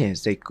ထုံးသွားရန်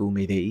စိတ်ကူး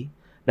မိသည်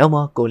နောက်မှ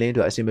ကိုလင်း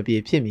တို့အစင်မပြေ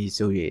ဖြစ်မိ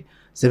ဆို၍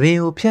စပင်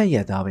ကိုဖြတ်ရ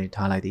သားပင်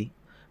ထားလိုက်သည်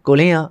ကို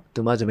လင်းက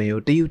သူမစပင်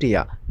ကိုတယူတရ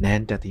န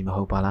န်းတက်သည်မ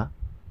ဟုတ်ပါလား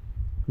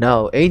နော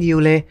က်အင်ဂျီ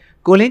ကိုလည်း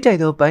ကိုလင်းကြိုက်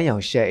သောပန်းရော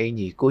င်ရှက်အင်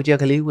ဂျီကိုကြက်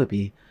ကလေးဝတ်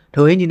ပြီး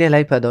ထိုအင်ဂျီနဲ့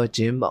လိုက်ဖက်သော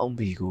ဂျင်းမောင်း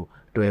ဘီကို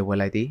တွဲဝဲ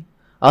လိုက်သည်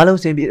အား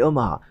လုံးစင်ပြေတော့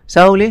မှ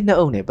စာအုပ်လေးနှစ်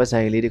အုပ်နဲ့ပတ်စံ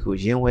လေးတစ်ခု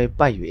ရင်ဝဲ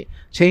ပိုက်၍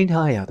ချိန်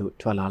ထားရာသို့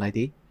ထွက်လာလိုက်သ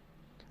ည်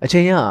အချိ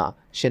န်က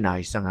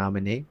8:15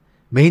 မိနစ်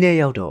မင်းနဲ့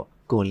ရောက်တော့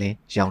ကိုလင်း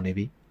ရောက်နေ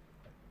ပြီ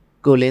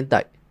ကိုလင်း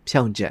တိုက်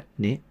ဖြောင်းချက်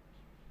နှင့်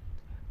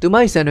သူမ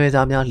၏ဆန်ရွယ်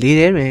စားများလေ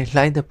ထဲတွင်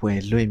လှိုင်းသပွေ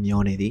လွင့်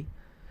မျောနေသည်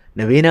န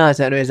ဘေးနာဆ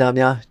န်ရွယ်စား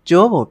များ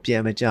ကြောပေါ်ပြ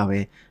န်မကြပဲ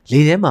လေ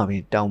ထဲမှာပ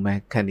င်တောင်ပ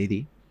န်းခံနေသ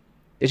ည်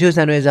တချို့ဆ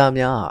န်ရွယ်စား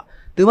များ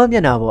သူမမျ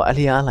က်နှာပေါ်အ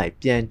လျားလိုက်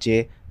ပြန်ကျဲ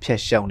ဖြ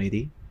တ်ရှောင်နေသ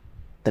ည်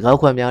တကောက်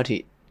ခွက်များထိ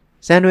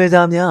စံရွယ်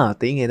စားများ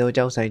သိငယ်သော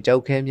ကြောက်ဆိုင်ကြော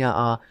က်ခဲများ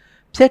အား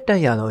ဖြတ်တ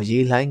က်ရသောရေ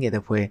လှိုင်းငယ်သ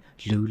ဖွယ်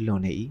လူးလွ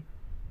န်နေ၏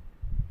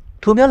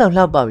ထိုများလောက်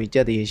လှပပြီးကြ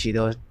က်တည်းရှိ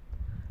သော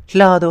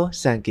လှသော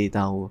စံကေ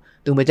တာကို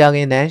သူမကြခ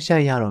င်နန်းရှို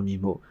က်ရတော်မူ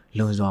မှု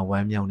လွန်စွာဝ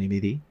မ်းမြောက်နေမိ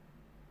သည်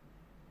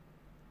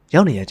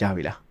ရောက်နေရကြ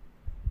ပြီလား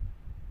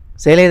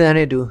ဆဲလေတန်း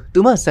နဲ့သူ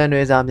မစံရွ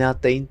ယ်စားများ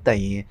သိမ့်တက်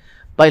ရင်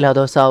ပိုက်လာ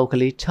သောစာအုပ်က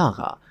လေးချက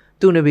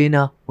သူ့နဘေး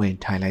နာဝင်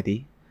ထိုင်လိုက်သ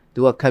ည်သူ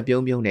ကခပ်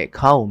ပြုံးပြုံးနဲ့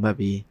ခါးကိုမတ်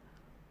ပြီး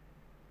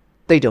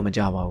တိတ်တော့မ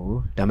ကြပါဘူး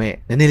ဒါမဲ့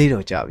နည်းနည်းလေး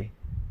တော့ကြပြီ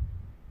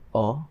။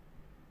အော်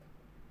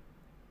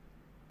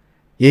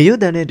ရေရွတ်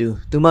တန်တဲ့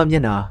သူမမျ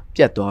က်နှာ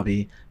ပြတ်သွား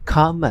ပြီး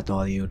ခါးမှတ်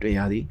သွားသည်ကိုတွေ့ရ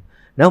သည်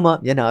။နောက်မှ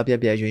မျက်နှာအပြက်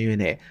ပြက်ရွရွ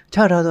နဲ့ချ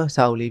ထားသော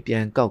စာအုပ်လေးပြ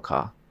န်ကောက်ခါ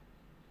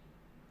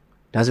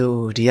ဒါဆို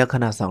ဒီကခ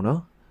ဏဆောင်တော့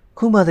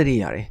ခုမှသတိ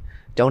ရတယ်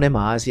။ကျောင်းထဲ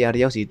မှာဆရာတ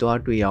ယောက်စီသွား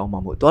တွေ့ရအောင်မှ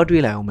မို့သွား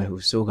တွေ့လိုက်အောင်မယ်ဟု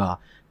ဆိုက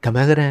ကမ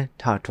န်းကရန်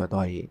ထထွက်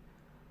သွား၏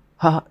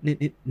။ဟာ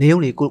နေုံ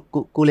လေး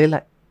ကိုလဲ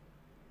လိုက်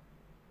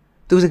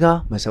သူစကား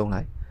မဆုံး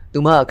လိုက်သူ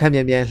မအခက်ပြ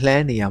န်လှ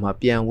မ်းနေရမှာ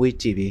ပြန်ဝေး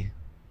ကြည့်ပြီး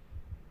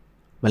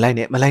မလိုက်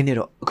နဲ့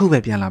တော့အခုပဲ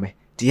ပြန်လာမယ်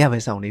ဒီရပဲ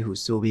ဆောင်လေးဟု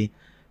ဆိုပြီး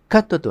ခ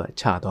တ်တွတ်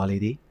ချသွားလေ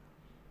သည်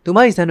သူမ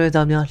၏စံရွယ်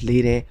သားများ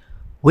လေးတဲ့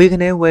ဝေက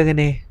နေ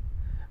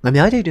င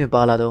မားချိတ်တွင်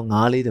ပါလာသော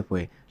ငါးလေးတစ်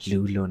ပွဲ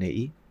လူးလွန်နေ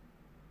၏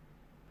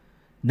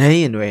နန်း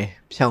ရင်တွင်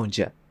ဖြောင်းချ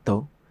က်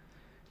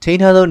3ချိန်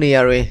ထားသောနေ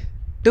ရာတွင်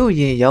သူ့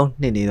ရင်ရောက်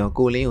နှင့်နေသော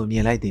ကိုလင်းကိုမြ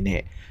င်လိုက်သည်နှ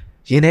င့်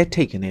ရင်ထဲ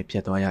ထိတ်ကနေဖြ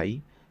တ်သွားရ၏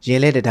ရင်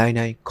လဲတတိုင်း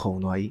တိုင်းခုန်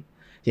သွား၏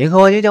ရင်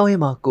ခေါ်ရေးကြောင်းရ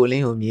င်မှာကိုလ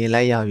င်းကိုမြင်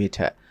လိုက်ရ၍ထ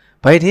က်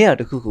ဗိုက်ထဲက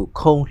တခုခု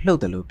ခုံလှုပ်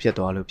တယ်လို့ဖြစ်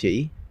သွားလို့ဖြစ်၏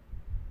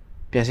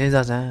ပြန်စင်း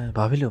စားစမ်း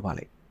ဘာဖြစ်လို့ပါ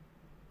လဲ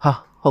ဟာ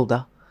ဟုတ်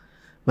သား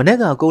မနေ့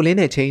ကကိုလင်း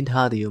နဲ့ချိန်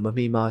ထားသည်ကိုမ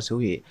မီမာဆို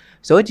၍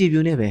စောကြည်ပြူ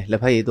နဲ့ပဲလ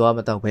က်ဖက်ရည်သွားမ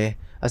တော့ပဲ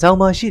အဆောင်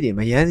မရှိသည့်မ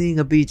ယန်းစည်းင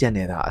ပိချက်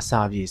နဲ့သာအစာ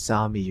ပြေ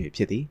စားမိ၍ဖြ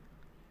စ်သည်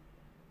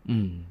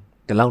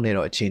ဒီလောက်နဲ့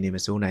တော့အခြေအနေမ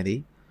စိုးနိုင်သည်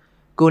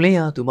ကိုလင်း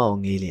ကသူမကို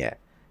ငေးလျက်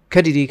ခ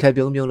က်တီတီခက်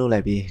ပြုံးပြုံးလုပ်လို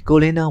က်ပြီးကို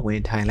လင်းသားဝ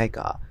င်ထိုင်လိုက်က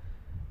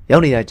ရော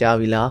က်နေတာကြာ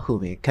ပြီလားဟု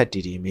ပင်ခက်တီ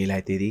တီမေးလို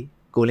က်သေးသည်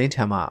ကိုလင်း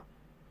ထံမှ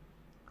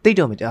တိတ်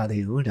တော့မကြ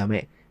သေးဘူးဒါ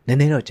မဲ့နည်း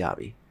နည်းတော့ကြာ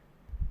ပြီ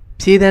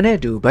ဖြေတန်တဲ့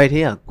အတူဗိုက်ထဲ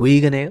ကဂွေး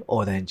ကနေ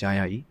အော်တန်ကြား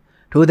ရ၏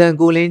ထိုတန်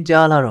ကိုလင်း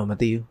ကြားလာတော့မ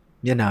သိဘူး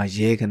မျက်နာ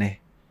ရဲကနေ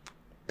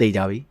သိကြ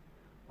ပြီ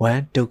ဝ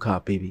မ်းဒုက္ခ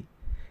ပေးပြီ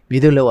မိ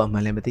တို့လောက်အောင်မှ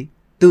လည်းမသိ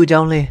သူ့အကြော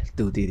င်းလဲ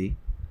သူသိသည်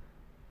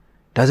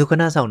ဒါဆိုခ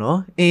ဏဆောင်တော့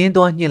အင်း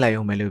သွားညှစ်လိုက်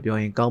အောင်မယ်လို့ပြော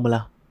ရင်ကောင်းမ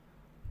လား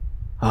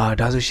ဟာ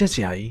ဒါဆိုရှက်စ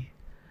ရာကြီး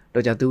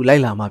တော့ကြသူလို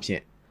က်လာမှဖြ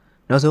င့်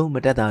နောက်ဆုံးမ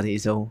တက်တာစီ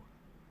အစုံ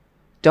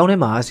ကျောင်းထဲ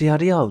မှာဆရာ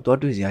တယောက်သွား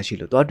တွေ့စရာရှိ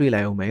လို့သွားတွေ့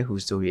လိုက်အောင်မယ်ဟု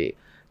ဆို၍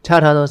ချ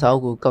ထားသောစာအု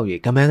ပ်ကိုကောက်၍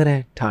ကမန်းကရ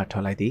န်ထားထွ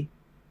က်လိုက်သည်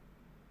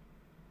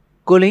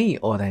ကိုလင်း၏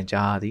အော်တန်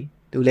ကြားသည်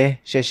သူလဲ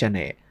ရှက်ရှက်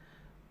နဲ့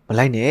မ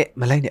လိုက်နဲ့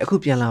အခု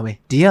ပြန်လာမယ်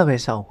ဒီရပဲ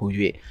ဆောင်ဟူ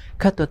၍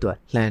ခတ်တွတ်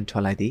လှမ်းထွ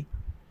က်လိုက်သည်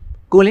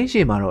ကိုလင်း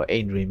ရှိမှတော့အိ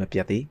မ်ရီမပြ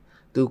တ်သည်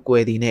သူကွ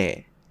ယ်သည်နဲ့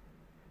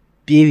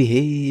ပြေး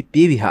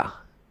ပြီဟာ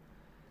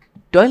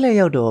တွိုင်းလက်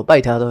ရောက်တော့ပို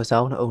က်ထားသောစော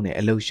င်းနှုတ်နဲ့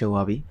အလုရှုံ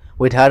သွားပြီ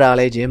ဝစ်ထားတာ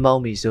လဲချင်းပေါ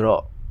င်းပြီဆို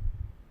တော့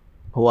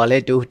ဟိုကလဲ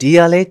တူဒီက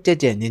လဲ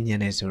ကြက်ညင်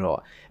နေဆိုတော့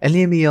အလ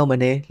င်းမီအောင်မ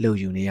နေလုံ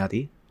ယူနေရသ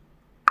ည်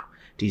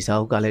ဒီစော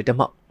င်းကလည်းတ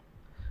မောက်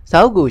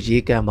စောင်းကိုရေ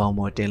ကန်ပေါင်း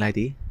ပေါ်တင်လိုက်သ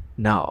ည်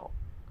နောက်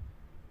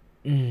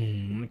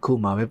ခု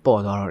မှပဲ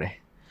ပေါ်သွားတော့တယ်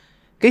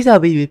ကိစ္စ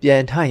ပြီးပြ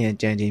န်ထရန်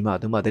ကြံချိန်မှ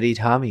သူမတတိ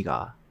ထားမိက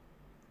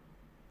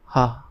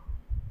ဟာ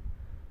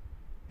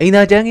အိမ်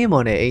သာကျန်းကင်း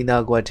မော်နဲ့အိမ်သာ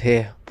ကွက်ထဲ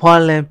ဖွာ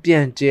လန်ပြ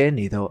န်ကျဲ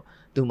နေတော့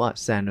သူမ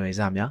စံရွယ်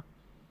စားများ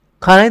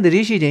ခါတိုင်းတ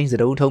တိရှိချင်းစ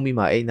တုံးထုံးပြီး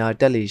မှအိမ်သာ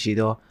တက်လေရှိ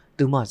တော့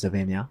သူမစပ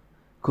င်းများ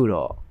ခု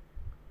တော့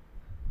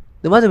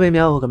သူမစပင်း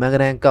များကိုကမန်းက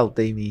ရန်ကောက်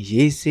သိမ်းပြီး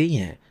ရေဆေးရ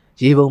န်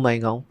ရေပုံမိုင်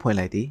ကောင်းဖွင့်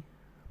လိုက်သည်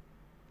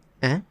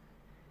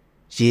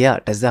ရေက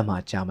တစက်မှ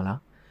ကြာမလား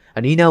အ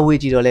နီးနားဝေး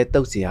ကြည့်တော့လဲ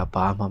တုတ်เสีย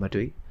ဘာမှမ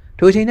တွေ့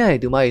ထိုချိန်၌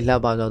သူမ၏လှ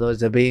ပစွာသော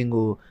စပင်း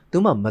ကိုသူ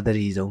မမတ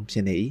ရီဆုံးဖြ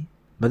စ်နေ၏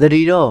မတ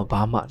ရီတော့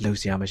ဘာမှလှုပ်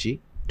ရှားမရှိ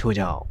ထို့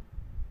ကြောင့်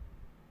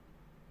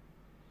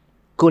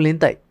ကိုလင်း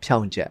တိုက်ဖြော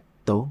င်းချက်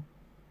3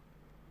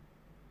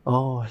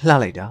လှ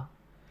လိုက်တာ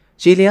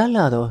ရှည်လျား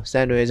လာသောစံ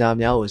ရွယ်စာ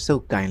များကိုစု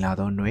ပ်ကင်လာ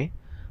သောနှွေ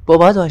ပေါ်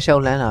ပါစွာရှော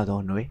က်လန်းလာသော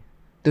နှွေ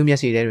သူမျက်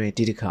စိထဲတွင်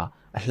ဒီတစ်ခါ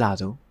အလှ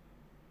ဆုံး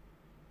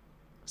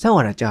ဆောင်းရ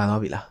တာကြာ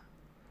သွားပြီလား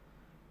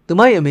သူ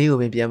မ၏အမေကို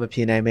ပင်ပြန်မ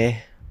ဖြေနိုင်ပဲ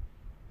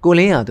ကို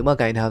လင်းဟာသူမ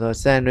ကင်ထားသော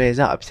စံရွယ်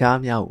စာအဖျား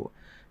များကို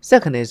စ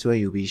က်ခနဲဆွဲ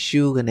ယူပြီး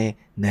ရှူးခနဲ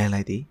နမ်း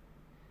လိုက်သည်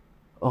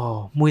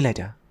မွေးလိုက်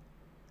တာ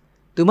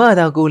သူမ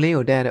သာကိုလင်း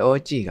ကိုတန်တဲ့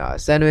ကြည့်က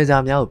စံရွယ်စာ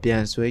များကိုပြ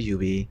န်ဆွဲယူ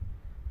ပြီး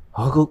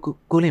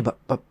ကိုလင်း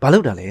ဘာလု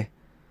ပ်တာလဲ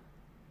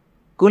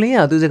ကိုလင်းက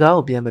သူစကား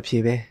ကိုပြန်မဖြေ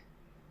ပဲ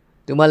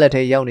သူမလက်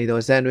ထဲရောက်နေသော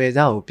စံရွယ်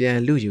စာကိုပြန်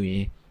လူယူရ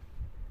င်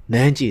န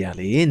မ်းကြည့်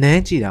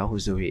တာဟု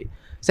ဆို၍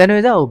စံရွ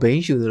ယ်စာကိုဘိ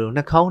န်းရှူသလို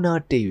နှာခေါင်းသား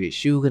တိတ်၍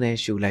ရှူးခနဲ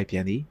ရှူလိုက်ပြ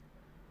န်သည်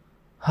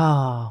ဟာ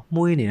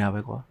မွေးနေတာ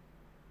ပဲကွာ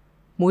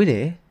မွေးတ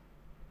ယ်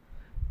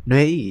နွ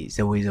ယ်ဤဇ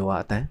ဝေဇဝ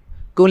အတန်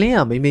ကိုလင်းက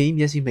မိမေကြီး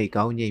မျက်စိမိတ်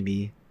ကောင်းငိမ့်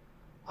ပြီး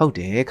ဟုတ်တ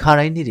ယ်ခါ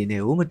တိုင်းနေ့တွေ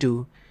နဲ့မတူ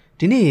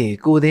ဒီနေ့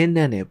ကိုသင်းန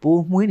န်းနဲ့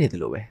ပိုးမွေးနေတယ်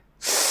လို့ပဲ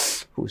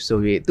ဟုဆို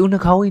၍သူနှာ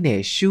ခေါင်းကြီးနဲ့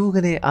ရှူးက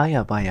နေအားရ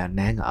ပါရန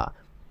န်းက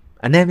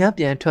အနံ့များ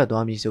ပြန်ထွက်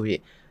သွားပြီဆို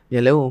၍မျ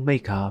က်လုံးကိုမိ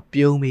တ်ခါ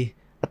ပြုံးပြီး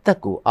အသက်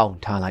ကိုအောင်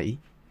ထားလိုက်၏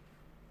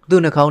သူ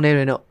နှာခေါင်းထဲ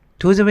တွင်တော့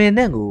ထိုစပင်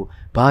နဲ့ကို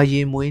ဘာရ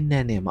င်မွေးန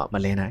န်းနဲ့မှမ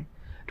လဲနိုင်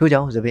ထို့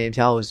ကြောင့်စပင်အ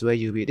ဖျားကိုဆွဲ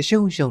ယူပြီးတ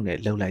ရှုံရှုံနဲ့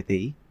လှုပ်လိုက်သ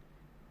ည်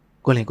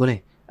ကိုလင်း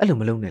အဲ့လို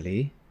မလုပ်နဲ့လေ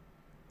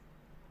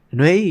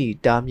နွေဤ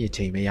တားမြစ်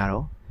ချိန်မရ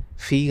တော့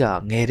ဖီးက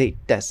ငဲရိတ်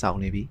တက်ဆောင်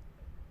နေပြီ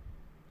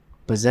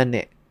ပါဇက်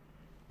နဲ့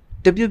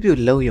တပြုတ်ပြုတ်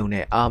လုံးယုံ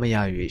နဲ့အားမရ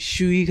၍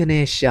ရှူကြီးခ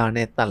နဲ့ရှာ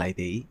နဲ့တတ်လိုက်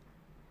သည်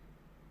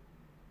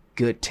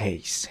good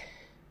taste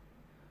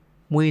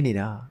မွေးနေ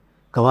တာ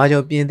ကဘာ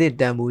ကျော်ပြင်သစ်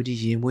တန်မိုးကြီး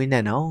ရေမွေး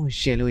နှံ့အောင်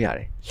ရှင်လို့ရတ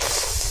ယ်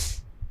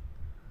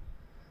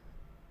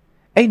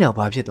အဲ့နောက်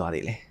ဘာဖြစ်သွား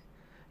သေးလဲ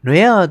နွေ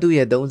ကသူ့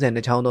ရဲ့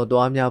32ချောင်းသော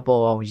သွားများ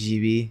ပေါ်အောင်ရည်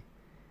ပြီး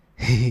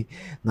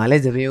ငါလ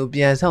ည်းသပင်ကို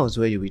ပြန်ဆောင်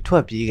ဆွဲယူပြီးထွ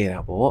က်ပြေးခဲ့တာ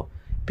ပေါ့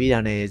ပြီးတာ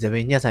နဲ့သပ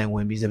င်ညက်ဆိုင်ဝ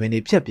င်ပြီးသပင်တွေ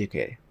ဖြတ်ပစ်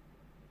ခဲ့တယ်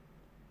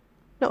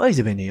နောက်အဲ့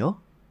သပင်တွေရော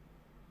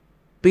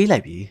ပေးလို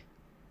က်ပြီ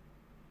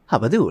ဟာ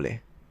ဘာလို့လဲ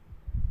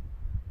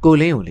ကို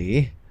လင်းကိုလေ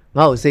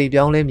ငါ့ကိုစိတ်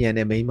ပြောင်းလဲမြန်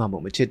တဲ့မိန်းမ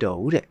မို့မချစ်တော့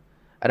ဘူးတဲ့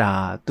အဲ့ဒါ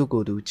သူ့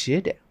ကိုယ်သူချ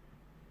စ်တဲ့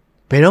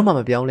ဘယ်တော့မှမ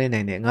ပြောင်းလဲ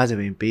နိုင်တဲ့ငါသ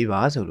ပင်ပေးပါ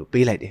ဆိုလို့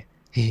ပေးလိုက်တယ်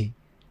ဟေး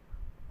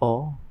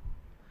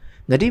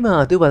ငတိမှာ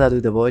သူ့ဘာသာသူ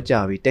သဘောကျ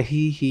ပြီးတ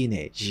ဟီးဟီး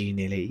နဲ့ရည်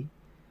နေလေ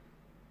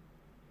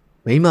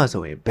မိမ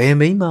ဆိုရင်ဘယ်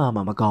မိမ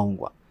မှမကောင်းဘူး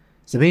ကွာ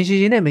စပင်ရှိ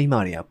ချင်းနဲ့မိမ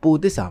တွေကပို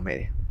သစ္စာမဲ့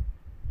တယ်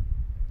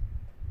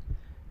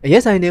အရ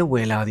က်ဆိုင်ထဲဝ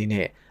င်လာသည်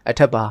နဲ့အထ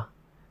က်ပါ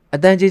အ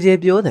တန်ကြေကြေ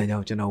ပြောတဲ့ကြော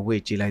င့်ကျွန်တော်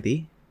ဝေ့ကြည့်လိုက်သည်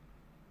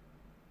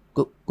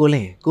ကို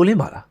လင်း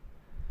ပါလား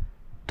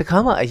တခါ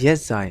မှအရက်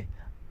ဆိုင်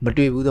မ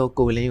တွေ့ဘူးသော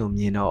ကိုလင်းကို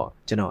မြင်တော့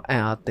ကျွန်တော်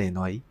အံ့အားသင့်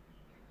သွား၏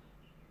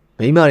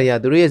မိမတွေက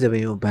သူတို့ရဲ့စပ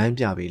င်ကိုဘန်း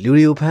ပြပြီးလူ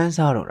တွေကိုဖမ်း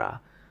စားတော့တာ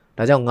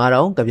ဒါကြောင့်ငါ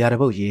တော့ကြပြတစ်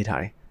ပုတ်ရေး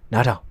ထားတယ်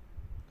နားထောင်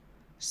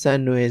စံ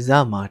ရွယ်စ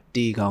မှာ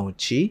တီကောင်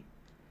ချီ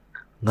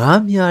ငါ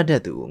မြား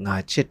တဲ့သူကိုငါ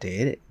ချစ်တ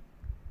ယ်တဲ့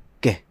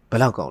ကဲ ဘ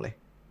လောက်ကောင်းလဲ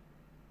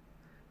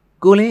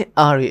ကိုလင်း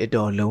အားရီအ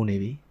တော်လုံးနေ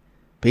ပြီ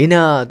ဘေး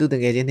နာသူ့တ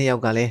ငယ်ချင်းနှစ်ယော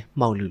က်ကလည်း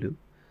မှောက်လူလူ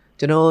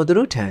ကျွန်တော်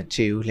တို့ထံ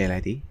ခြေဦးလှည့်လို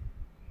က်သည်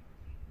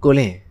ကိုလ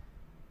င်း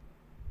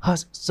ဟာ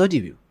စောကြ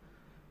ည့်ပြီ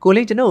ကိုလ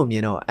င်းကျွန်တော်မြ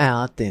င်တော့အံ့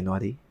အားသင်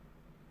သွားသည်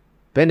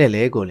ဘယ်နဲ့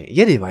လဲကိုလင်းရ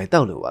က်တွေပါ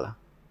တောက်လို့ပါလား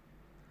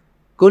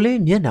ကိုလ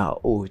င်းမျက်နှာ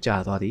အိုကျ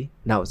သွားသည်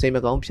နောက်စိတ်မ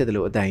ကောင်းဖြစ်တယ်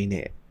လို့အတန်ကြီး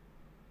နဲ့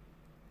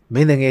မ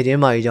င်းတငယ်ချင်း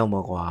မကြီးကြောင့်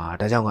ပေါ့ကွာ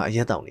ဒါကြောင့်ကအရ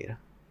က်တောက်နေတာ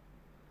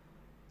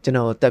ကျွန်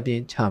တော်တက်ပြ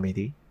င်းချမိသ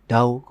ည်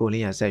ဒါကိုကိုလ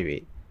င်းရဆက်၍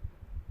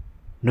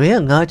ຫນွေက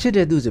ငါချစ်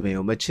တဲ့သူ့စပင်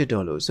ကိုမချစ်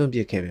တော့လို့စွန့်ပ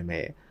စ်ခဲ့ပေ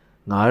မဲ့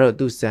ငါတော့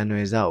သူ့စံနွ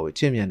ယ်စားကို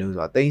ချစ်မြတ်လို့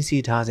ဆိုတာတင်းစီ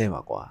ထားစေ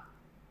ပါကွာ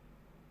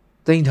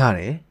တင်းထားတ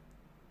ယ်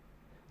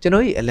ကျွန်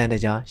တော်၏အလံတ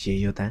ကြားရေ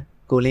ရွတ်တန်း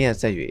ကိုလင်းရ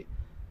ဆက်၍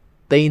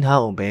တင်းထား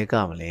အောင်ဘဲက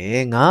မလဲ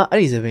ငါအဲ့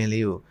ဒီစပင်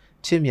လေးကို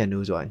ချစ်မြတ်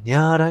လို့ဆိုတာ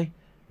ညာတိုင်း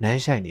န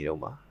မ်းဆိုင်နေတော့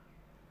မှာ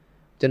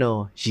ကျွန်တော်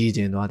ရည်ကျ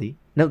င်သွားသည်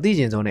နှုတ်သိ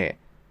ကျင်ဆုံးနဲ့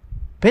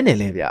ဘယ်နဲ့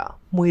လဲဗျ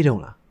မှုေး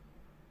တုံးလား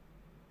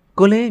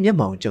ကိုလင်းမျက်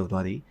မှောင်ကျုပ်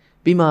သွားသည်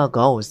ပြီးမှ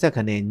ခေါင်းကိုဆက်ခ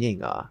နဲ့ညိတ်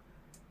က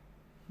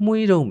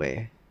မှုေးတုံးမယ်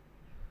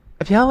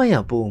အဖျားပိုင်းက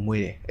ပို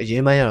မွေးတယ်အရ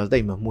င်ပိုင်းကတော့တိ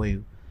တ်မမွေး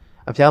ဘူး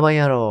အဖျားပိုင်း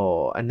ကတော့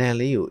အနံ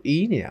လေးကို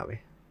အီးနေတာပဲ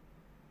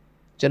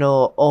ကျွန်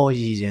တော်အော်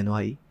ရည်ကျင်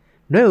သွား၏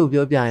နှွဲ့ကို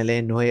ပြောပြရင်လဲ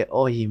နှွဲ့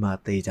အော်ရည်မှ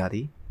သေကြသ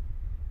ည်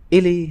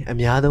အေးလေအ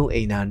များဆုံးအိ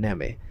မ်နာနဲ့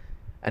မယ်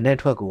အနက်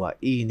ထွက်က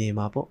အီးနေ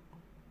မှာပေါ့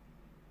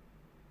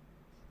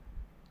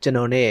ကျွန်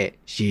တော်နဲ့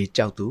ရေ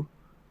ကြောက်သူ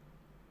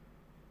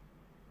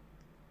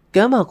က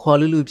မ်းမှာခွာ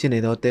လူလူဖြစ်နေ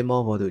သောတဲ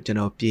မောပေါ်သို့ကျွန်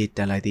တော်ပြေးတ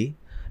က်လိုက်သည်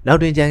နောက်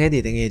တွင်ကြံခဲ့သ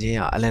ည့်တငယ်ချင်း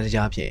ကအလန်တ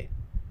ကြားဖြင့်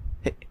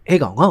ဟဲ့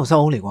ကောင်ငါ့ကိုစော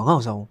င်းအောင်လေကွာငါ့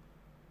ကိုစောင်း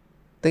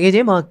တငယ်ချ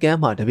င်းမှာကမ်း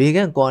မှာတပေက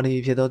န်ကွာနေ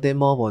ဖြစ်သောတဲ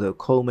မောပေါ်သို့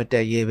ခုံမတ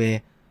က်ရဲပဲ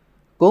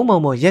ကုန်းမော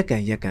င်မောရက်က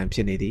န်ဖြ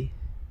စ်နေသည်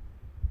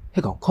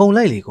ဟဲ့ကောင်ခုံ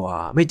လိုက်လေကွာ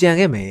မေကြံ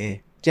ခဲ့မယ်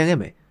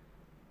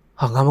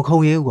ဟာငါမခုံ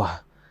ရဲဘူးကွာ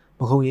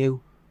မခုံရဲ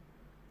ဘူး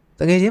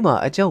တငယ်ချင်းမှာ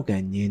အကြောက်က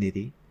န်ညင်းနေသ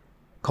ည်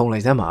ခုံလို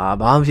က်စမ်းပါ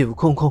ဘာမှမဖြစ်ဘူး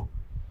ခုံ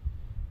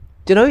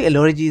ကျွန်တော်၏အ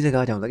လော်ရကြီးစ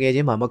ကားကြောင့်တကယ်ချ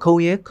င်းမှမခုံ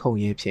ရဲ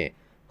ဖြင့်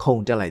ခုံ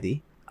တက်လိုက်သည်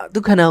သူ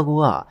ခန္ဓာကို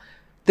ယ်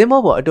ကသင်းမော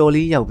ပေါ်အတော်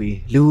လေးရောက်ပြီး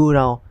လူ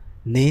တော်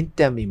နင်းတ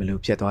က်မိမ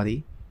လို့ဖြစ်သွားသည်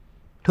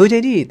ထိုချိ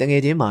န်ထိတက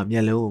ယ်ချင်းမှမျ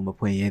က်လုံးကိုမ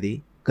ဖွင့်ရဲသည်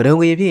ကရုံ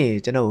ငယ်ဖြင့်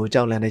ကျွန်တော်ကို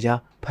ကြောက်လန့်နေကြ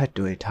ဖတ်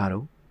တွေ့ထား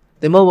တော့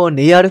သင်းမောပေါ်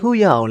နေရာတစ်ခု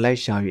ရအောင်လိုက်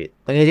ရှာ၍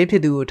တကယ်ချင်းဖြ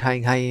စ်သူကိုထို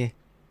င်ခိုင်းရင်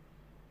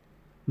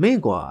မင်း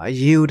ကွာ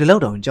ရေကိုဒီလော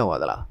က်တောင်ကြောက်ရ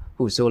သလား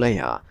ဟုဆိုလိုက်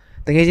ရာ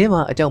တကယ်ချင်းမှ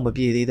အကြောက်မ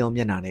ပြေသေးသော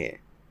မျက်နှာနဲ့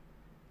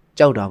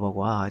ကြောက်တာပေါ့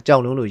ကွာကြော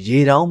က်လုံးလို့ရေ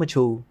တောင်မ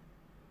ချိုး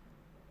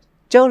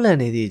ကြောက်လန့်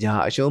နေသည့်ကြား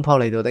အရှုံးဖောက်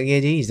လိုက်တော့တင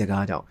ယ်ချင်းဤစ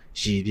ကားကြောင့်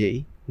ရေပြေ၏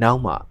နောက်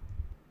မှ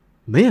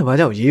မင်းကဘာ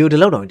ကြောင့်ရေကိုဒီ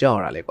လောက်တောင်ကြောက်ရ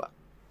တာလဲကွာ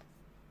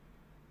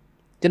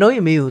ကျွန်တော်၏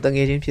အမေကိုတင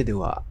ယ်ချင်းဖြစ်သူ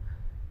က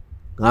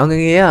ငါင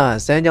ငယ်က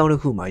စမ်းကြောင်းတစ်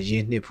ခုမှရေ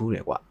နှစ်ဖူးတ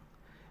ယ်ကွာ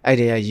အဲ့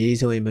တည်းကရေ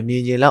ဆိုရင်မမြ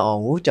င်ကျင်လောက်အော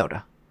င်ကိုကြောက်တာ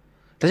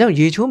ဒါကြောင့်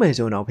ရေချိုးမယ်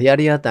ဆိုတော့ဖရာ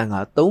တရားတန်က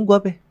3ခွ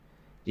က်ပဲ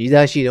ရီး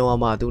သားရှိတော့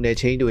မှသူနဲ့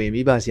ချင်းတွေ့ရင်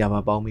မိဘဆရာမ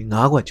ပေါင်းပြီး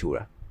9ခွက်ချိုး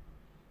တာ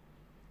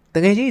တ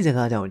ငယ်ချင်းဤစ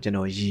ကားကြောင့်ကျွန်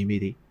တော်ရီမိ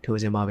သည်ထို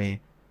စဉ်မှာပင်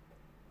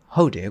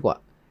ဟုတ်တယ်ကွာ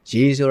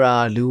ရေဆိုတာ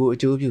လူကိုအ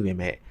ကျိုးပြုပေ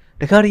မဲ့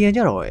တခါတရံကြ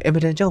တော့အင်မ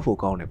တန်ကြောက်ဖို့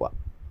ကောင်းတယ်ကွာ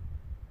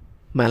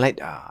မှန်လိုက်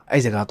တာ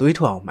အဲ့စကားသွေး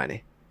ထွက်အောင်မှန်တ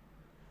ယ်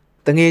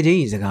တငယ်ချင်း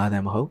ဤစကားတ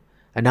မ်းမဟုတ်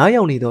အနား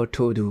ရောက်နေသော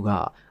ထိုသူက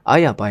အာ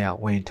ရပါရ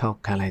ဝင်ထောက်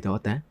ခံလိုက်တော့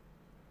အတန်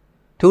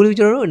ထိုလူ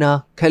ကျွန်တော်တို့အနာ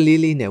ခက်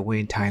လေးလေးနဲ့ဝ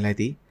င်ထိုင်လိုက်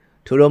သည်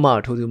ထိုတော့မှ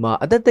ထိုသူမှာ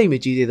အသက်သိမ့်မ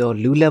ကြီးသေးသော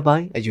လူလက်ပို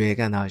င်းအရွယ်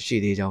ကန့်သာရှိ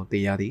သေးကြောင်းသိ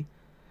ရသည်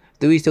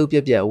သူ၏စုပ်ပြ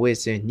က်အဝတ်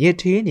စင်ညစ်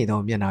ထေးနေသော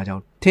မျက်နှာကြော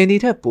င့်ထင်သ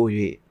ည်ထက်ပို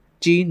၍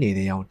ကြီးနေ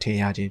တဲ့အကြောင်းထင်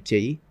ရခြင်းဖြ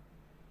စ်၏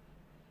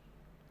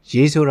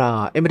ရေဆိုတာ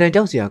အင်မတန်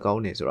ကြောက်စရာကော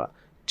င်းနေဆိုတာ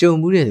ကြုံ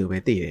မှုတဲ့သူပဲ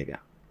သိတယ်ဗျ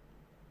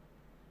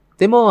သ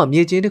င်မောက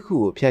မြေချင်းတစ်ခု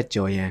ကိုဖြတ်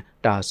ကျော်ရန်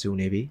တာဆူ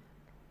နေပြီ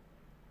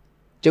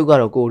ကျုပ်က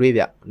တော့ကိုရွေး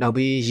ဗျနောက်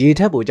ပြီးရေထ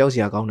က်ပိုကြောက်စ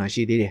ရာကောင်းတာ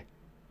ရှိသေးတယ်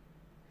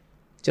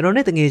ကျွန်တော်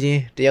နဲ့တငယ်ချ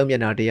င်းတယောက်မျ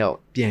က်နှာတယောက်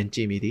ပြန်ကြ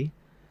ည့်မိသည်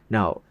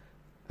နောက်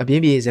အပြ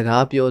င်းပြေစ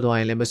ကားပြောသွား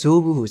ရင်လည်းမ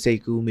စိုးဘူးဟုစိတ်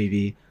ကူးမိ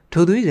ပြီး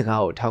ထိုသူ၏စ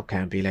ကားကိုထောက်ခံ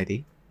ပေးလိုက်သ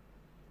ည်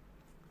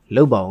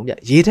လှုပ်ပါအောင်ဗျ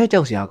ရေထက်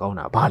ကြောက်စရာကောင်း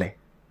တာဘာလဲ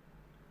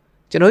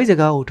ကျွန်တော်၏စ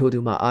ကားကိုထိုသူ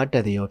မှအားတ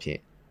က်သည်ရောဖြင့်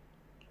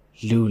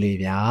လူလေ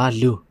ဗျာ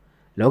လူ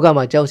လောက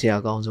မှာကြောက်စရာ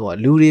ကောင်းဆုံးက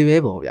လူတွေပဲ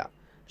ပေါ့ဗျ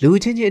လူ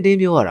ချင်းချင်းအတင်း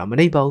ပြောရတာမ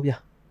နှိပ်ပါဘူးဗျ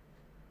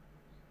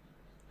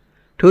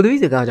ထိုသူ၏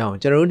စကားကြောင့်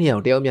ကျွန်တော်တို့နှစ်ယော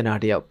က်တယောက်မျက်နှာ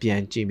တယောက်ပြ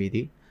န်ကြည့်မိသ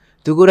ည်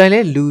သူကိုယ်တိုင်လ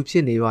ည်းလူဖြ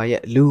စ်နေပါ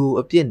ရဲ့လူကို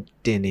အပြစ်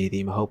တင်နေသ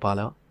ည်မဟုတ်ပါ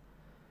လား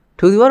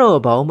ထိုသူကတော့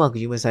ဘာမှဂ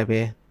ရုမစိုက်ပဲ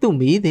သူ့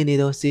မီးတင်နေ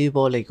သောစေး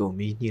ဘောလိတ်ကို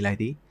မီးညှိလိုက်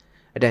သည်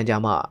အတန်ကြာ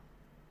မှ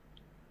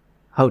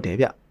ဟုတ်တယ်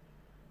ဗျ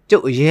ကျု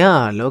ပ်အရင်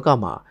ကလောက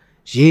မှာ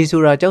ရေ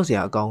ဆိုတာကြောက်စ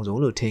ရာအကောင်း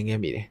ဆုံးလို့ထင်ခဲ့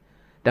မိတယ်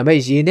ဒါပေမဲ့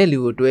ရေနဲ့လူ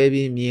ကိုတွဲ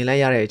ပြီးမြင်လို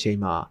က်ရတဲ့အချိန်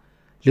မှာ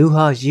လူ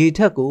ဟာရေထ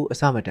က်ကိုအ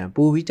စမတန်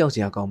ပိုပြီးကြောက်စ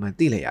ရာကောင်းမှန်း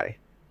သိလိုက်ရတယ်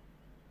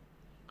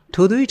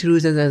ထိုသူ၏ထူး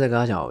ထူးဆန်းဆန်းစ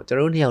ကားကြောင့်ကျွန်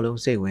တော်နှစ်ယောက်လုံး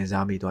စိတ်ဝင်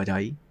စားမိသွားကြ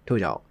၏ထို့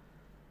ကြောင့်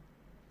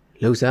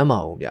လှုပ်ဆန်းမ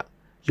အောင်ဗျ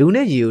လူ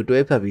နဲ့ရေကိုတွဲ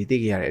ဖက်ပြီးသိ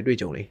ခဲ့ရတဲ့အတွေ့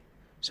အကြုံလေး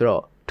ဆို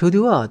တော့ထိုသူ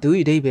ကသူ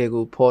၏အဓိပ္ပာယ်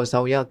ကိုဖော်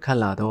ဆောင်ရခက်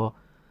လာတော့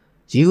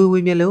ရေကိုဝေ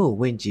မျက်လုံးကို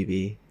ဝင့်ကြည့်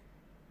ပြီး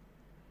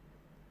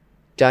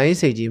ကြာရင်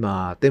စိတ်ကြီးမှာ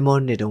တင်မော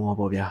နှစ်တုံး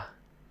ပေါ့ဗျာ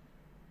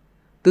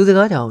သူစ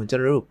ကားကြောင့်ကျွ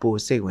န်တော်တို့ပို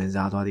စိတ်ဝင်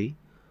စားသွားသည်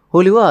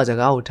ဟိုလူကစ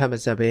ကားကိုထပ်မ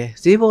ဆက်ပဲ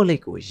ဈေးဘောလိ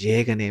တ်ကိုရဲ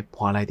ကနေ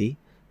ဖွာလိုက်သည်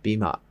ပြီး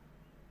မှ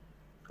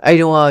အဲ့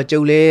တုန်းကကျု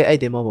ပ်လည်းအဲ့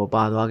တင်မောပေါ်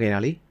ပါသွားခဲ့တာ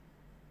လေ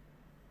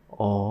ဩ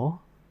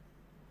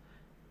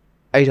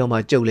အဲ့တော့မှ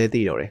ကျုပ်လဲ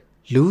သိတော့တယ်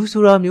လူ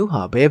ဆိုတာမျိုး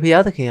ဟာဘယ်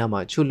ဖျားသခင်မှ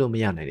ချွတ်လို့မ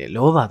ရနိုင်တဲ့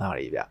လောဘသား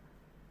တွေဗျ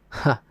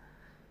ဟာ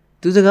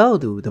သူစကားကို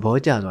သူသဘော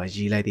ကျစွာရ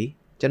ည်လိုက်သည်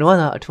ကျွန်တော်က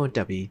သာအထွန်းတ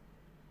က်ပြီး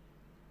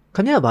ခ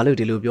မရဘာလို့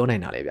ဒီလိုပြောနို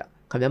င်တာလဲဗျ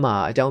ခမရမှာ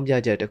အကြောင်းပြ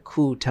ချက်တစ်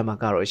ခုထပ်မှ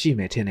ကတော့ရှိ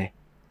မယ်ထင်တယ်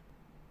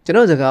ကျွန်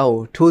တော်စကားကို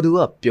ထိုးသူက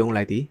ပြုံး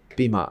လိုက်သည်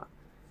ပြီးမှ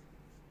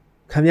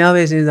ခမရ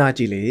ပဲစဉ်းစား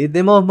ကြည့်လေသ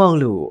င်မောမှောက်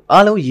လို့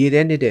အားလုံးရေ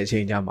ထဲနစ်တဲ့အချိ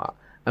န်ကြမှာ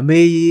အမေ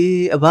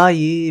ကြီးအဘ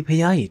ကြီး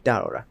ဖျားကြီးတ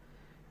တော့တာ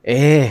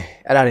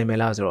အဲ့ဒါတွေမဲ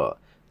လားဆိုတော့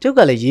ကျုပ်က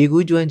လည်းရေ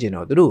ကူးကျွမ်းကျင်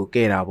တော့သူတို့ကိုက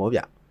ယ်တာပေါ့ဗျ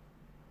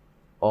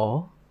။အော်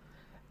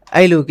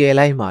အဲ့လိုကယ်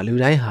လိုက်မှလူ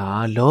တိုင်းဟာ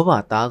လောဘ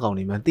သားကောင်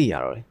တွေမှသိရ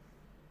တော့တယ်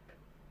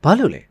။ဘာ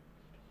လို့လဲ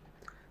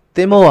။သ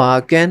င်မောက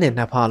ကန်းနဲ့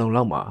နှစ်ဖာလုံး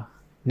လောက်မှာ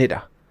နစ်တာ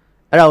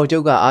။အဲ့ဒါကိုကျု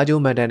ပ်ကအား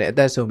ကျိုးမှန်တန်တဲ့အသ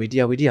က်ဆုံးပြီးတ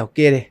ယောက်က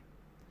ယ်တယ်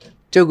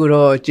။ကျုပ်က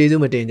တော့ကျေး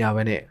ဇူးမတင်ကြ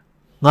ဘဲနဲ့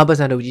ငါပတ်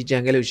စံတို့ကြီးကြံ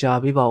ခဲ့လို့ရှာ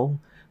ပေးပါဦး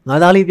။ငါ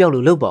သားလေးပြောက်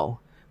လို့လှုပ်ပါဦး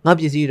။ငါ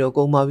ပစ္စည်းတော့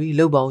ကုန်ပါပြီ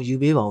လှုပ်ပါအောင်ယူ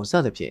ပေးပါအောင်စ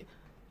သဖြင့်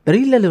တ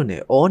တိလက်လွတ်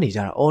နဲ့အော်နေကြ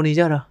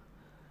တာ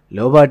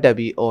လောဘတက်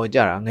ပြီးအော်ကြ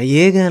တာင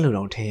ရဲကန်းလို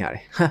တောင်ထင်ရတ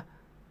ယ်ဟမ်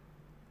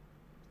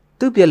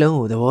သူ့ပြက်လုံး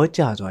ကိုသဘော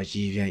ကျစွာရ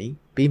ည်ပြန်၏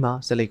ပြီးမှ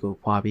စလိတ်ကို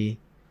ဖွာပြီး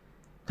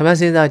ခမ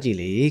စဉ်းစားကြည့်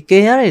လေက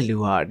ယ်ရတဲ့လူ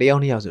ဟာတယော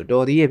က်နှစ်ယောက်ဆို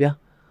တော်သေးရဲ့ဗျာ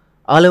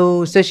အားလုံး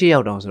18ယော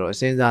က်တောင်ဆိုတော့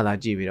စဉ်းစားလာ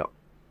ကြည့်ပြီးတော့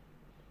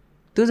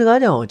သူစကား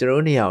ကြောင့်ကျွန်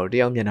တော်နှစ်ယောက်တ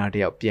ယောက်မျက်နှာတ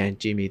ယောက်ပြန်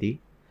ကြည့်မိသည်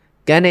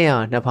ကန်းထဲက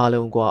နှစ်ဖာ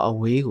လုံးကွာအ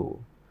ဝေးကို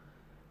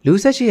လူ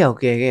18ယောက်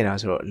ကယ်ခဲ့တာ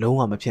ဆိုတော့လုံး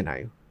ဝမဖြစ်နို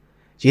င်ဘူး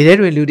ရေထဲ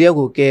တွင်လူတယောက်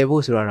ကိုကယ်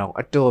ဖို့ဆိုတာတော့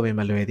အတော်ပင်မ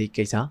လွယ်သည့်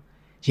ကိစ္စ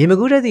ရေမ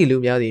ကူးတဲ့သည့်လူ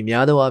များသည်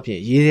များသောအားဖြင့်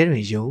ရေထဲတွ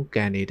င်ယုံက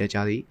န်နေတတ်ကြ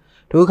သည်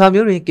ထိုအခါ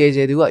မျိုးတွင်ကယ်ဆ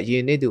ယ်သူကရေ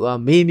နစ်သူအား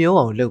မေမျော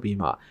အောင်လှုပ်ပြီး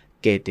မှ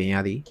ကယ်တင်ရ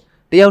သည်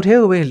တယောက်တည်း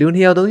ကိုပင်လူ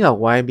2ယောက်3ယောက်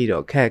ဝိုင်းပြီး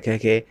တော့ခက်ခဲ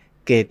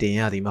ကယ်တင်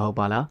ရသည်မဟုတ်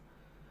ပါလား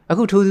အ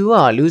ခုထိုသူက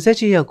လူ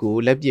18ယောက်ကို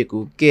လက်ပစ်ကူ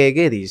ကယ်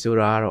ခဲ့သည်ဆို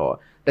တာတော့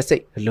တစိ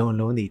တ်အလွန်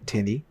လုံးသည်ထ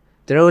င်သည်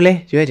ကျွန်တော်လည်း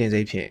ရွေးချင်စိ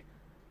တ်ဖြင့်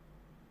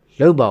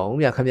လှုပ်ပါအောင်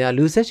ဗျခင်ဗျာ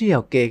လူ18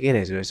ယောက်ကယ်ခဲ့တ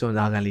ယ်ဆိုရယ်စွန့်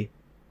စားကန်းလေး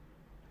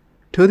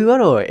ထိုသူက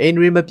တော့အင်ဒ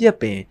ရီမပြတ်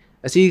ပင်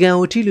အစီကံ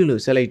ကိုထိလူလူ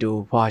ဆက်လိုက်တူ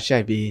ဖွာရှို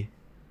က်ပြီး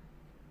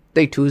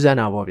တိတ်ထူးဆန်း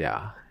တာပေါ့ဗျာ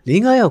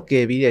4-5ယောက်က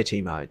ယ်ပြီးတဲ့အချိ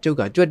န်မှာကျုပ်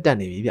ကကြွက်တက်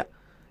နေပြီဗျ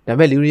ဒါပေ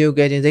မဲ့လူတွေက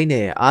ယ်ခြင်းစိမ့်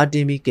နဲ့အာတ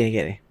င်ပြီးကယ်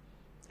ခဲ့တယ်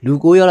လူ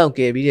9ယောက်လောက်က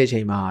ယ်ပြီးတဲ့အချိ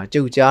န်မှာ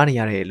ကျုပ်ကြားနေ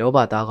ရတဲ့လောဘ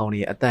သားကောင်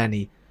တွေအတန်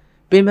နေ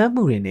ပင်ပန်း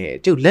မှုတွေနဲ့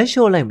ကျုပ်လက်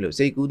လျှော့လိုက်မလို့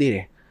စိတ်ကူးသေးတ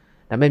ယ်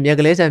ဒါပေမဲ့မြက်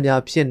ကလေးဆန်ပြ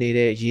ဖြစ်နေ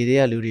တဲ့ရေတွေ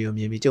ကလူတွေကို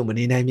မြင်ပြီးကျုပ်မ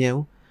နေနိုင်ပြန်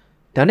ဘူး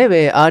ဒါနဲ့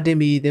ပဲအာတင်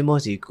ပြီးသင်္ဘော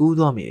စီကူး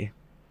သွားမိတယ်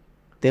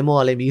သင်္ဘော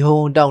ကလည်းမီးဟုံ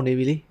တောက်နေ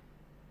ပြီလေ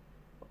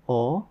ဩ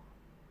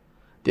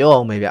ပြော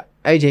အောင်မေးဗျ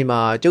အဲ့ဒီချိန်မှာ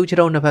ကျုပ်ခြေ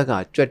ထောက်နှစ်ဖက်က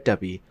ကြွက်တက်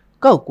ပြီး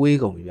ကောက်ကွေး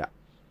ကုန်ပြီဗျ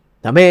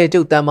ဒါမဲ့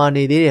ကျုပ်တန်မာ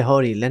နေသေးတဲ့ဟော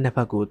ဒီလက်နှစ်ဖ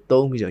က်ကို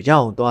သုံးပြီးတော့ရအော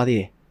င်သွားသေး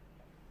တယ်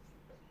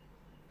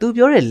သူ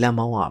ပြောတဲ့လက်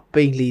မောင်းက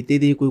ပိန်လီ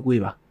သေးသေးကွေး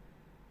ကွေးပါ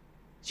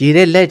ရေ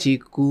တဲ့လက်ကြီး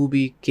ကူး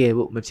ပြီးကဲ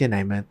ဖို့မဖြစ်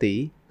နိုင်မှန်းသိ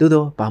သို့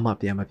တော့ဘာမှ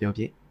ပြန်မပြော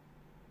ပြ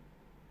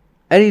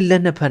အဲ့ဒီလ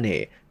က်နှစ်ဖက်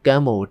နဲ့က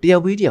မ်းပေါ်တယော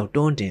က်ပြီးတယောက်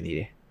တွန်းတင်နေ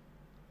တယ်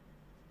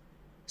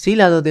စီး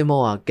လာသောသင်္ဘော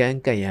ကကန်း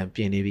ကက်ရန်ပြ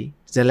င်နေပြီ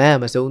ဇလန်က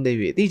မဆုံးသေး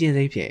၍အသိချင်း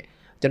စိတ်ဖြင့်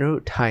ကျွန်တော်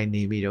တို့ထိုင်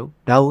နေပြီတော့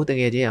ဒါဟုတ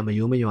ကယ်ချင်းကမ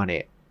ယိုးမရွ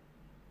နဲ့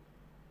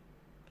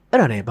အဲ့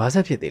ဒါနဲ့ဘာဆ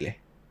က်ဖြစ်သေးလဲ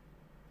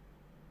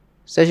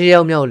18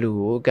ယောက်မြောက်လူ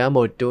ကိုကမ်း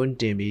ပေါ်တွန်း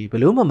တင်ပြီးဘ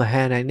လို့မှမဟ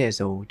န်နိုင်တဲ့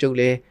ဆုံးကျုပ်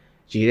လဲ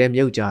ရေထဲ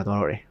မြုပ်ကျသွား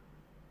တော့တယ်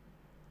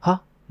ဟာ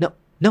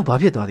နောက်ဘာ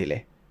ဖြစ်သွားသေးလဲ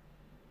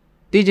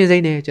တီးချင်းစိ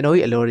မ့်နဲ့ကျွန်တော်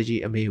၏အလော်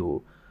ကြီးအမေကို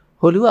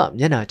ဟိုလူက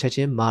မျက်နှာချက်ချ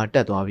င်းမာတ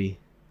က်သွားပြီး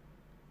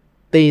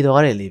သေ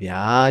သွားတယ်လေဗျာ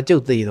ကျု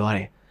ပ်သေသွားတ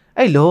ယ်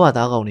အဲ့လောဘ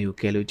သားကောင်တွေကို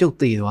ကဲလို့ကျုပ်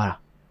သေသွားတာ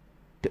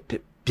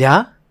ဗျာ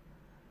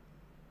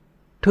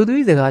ထိုသူ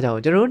၏စကားကြော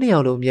င့်ကျွန်တော်နှစ်ယော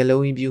က်လုံးမျက်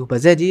လုံးပြူပါ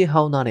ဇက်ကြီး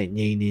ဟောင်းသားနဲ့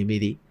ငြိမ်နေမိ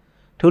သည်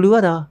ထိုလူက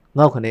သာ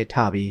ငေါက်ခနဲ့ထ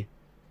ပြီး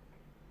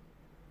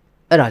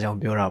အဲ့ဒါကြောင့်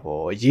ပြောတာ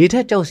ပေါ့ရေထ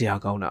က်ကြောက်စရာ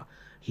ကောင်းတာ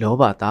လော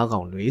ဘသားကော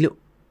င်တွေလို့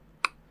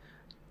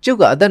ကျုပ်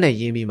ကအသက်နဲ့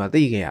ရင်းပြီးမှ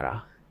သိခဲ့ရတာ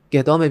ကဲ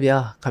သွားမယ်ဗျာ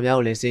ခမ ्या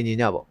ကိုလည်းစင်ကျင်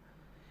ကြပေါ့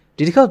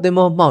ဒီတစ်ခေါက်သင်္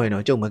ဘောမှောက်ရင်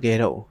တော့ကျုပ်မကဲ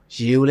တော့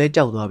ဘူးရေကိုလည်း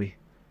ကြောက်သွားပြီ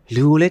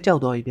လူကိုလည်းကြော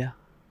က်သွားပြီဗျာ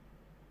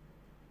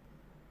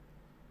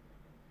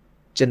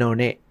ကျွန်တော်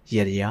နဲ့ရ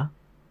ရ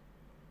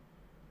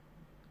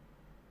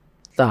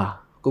သာ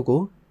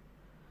ကို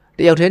တ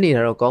ယောက်တည်းနေ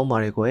တာတော့ကောင်းပါ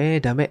တယ်ကွယ်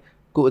ဒါမဲ့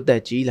ကိုအသ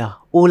က်ကြီးလား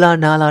အိုလာ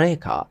နာလာတဲ့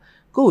အခါ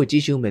ကိုကိုကြ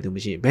ည့်ရှုမဲ့သူမ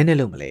ရှိဘယ်နဲ့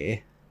လုပ်မလဲ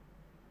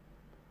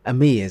အ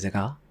မေရဲ့စ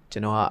ကားကျွ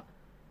န်တော်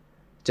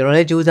လ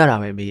ည်းကြိုးစားတာ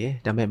ပဲမေရဲ့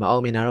ဒါမဲ့မအော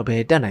င်မြင်တာတော့ဘ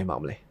ယ်တက်နိုင်ပါ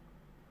မလဲ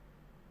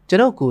ကျွန်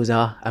တော်ကို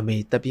စားအမေ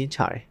တပြင်းချ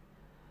တယ်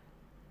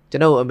ကျွ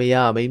န်တော်အမေက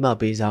မိမ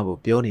ပေးစားဖို့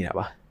ပြောနေတာ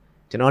ပါ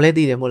ကျွန်တော်လည်း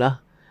သိတယ်မို့လား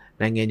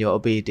နိုင်ငံကျော်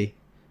အပေးတေး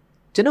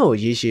ကျွန်တော်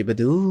ရေရှည်ဘယ်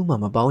သူမှ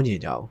မပေါင်းကျင်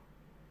ကြဘူး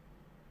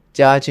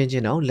ကြားချင်း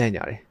တော့လန့်ကြ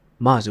တယ်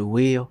မဆို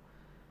ဝေးရော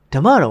ဓ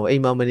မ္မတော်အိ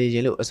မ်မှာမနေရ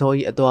င်လို့အစော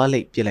ကြီးအသွားလိ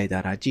တ်ပြစ်လိုက်တာ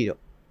ဒါကြည့်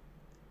တော့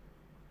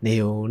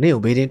နေုံ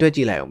ဘေးတင်တွက်ကြ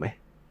ည့်လိုက်အောင်မယ်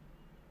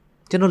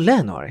ကျွန်တော်လ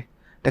န့်သွားတယ်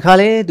တခါ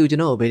လဲသူကျွ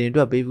န်တော်ကိုဘေးတင်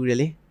တွက်ပေးဘူးတယ်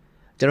လေ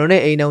ကျွန်တော်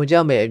နဲ့အိမ်အောင်ကြ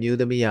မယ်အမျိုး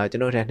သမီးကကျွ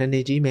န်တော်ထက်2နှ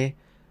စ်ကြီးမယ်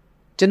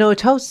ကျွန်တော်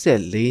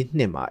64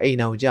နှစ်မှာအိမ်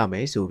အောင်ကြမ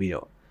ယ်ဆိုပြီး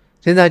တော့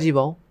စဉ်းစားကြည့်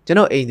ပါဦးကျွန်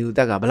တော်အိမ်သူတ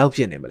က်ကဘယ်လောက်ဖြ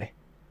စ်နေမလဲ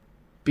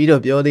ပြီး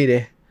တော့ပြောသေးတ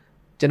ယ်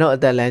ကျွန်တော်အ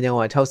သက်လမ်းကြောင်း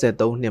က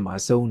63နှစ်မှာ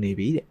ဆုံးနေ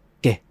ပြီတဲ့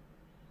ကဲ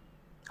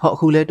ဟောအ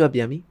ခုလဲတွက်ပြ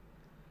န်ပြီ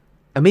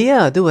အမေက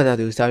သူ့ဘာသာ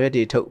သူစာရွက်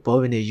တွေထုတ်ဘော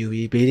ပင်တွေယူ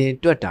ပြီးဘေးတင်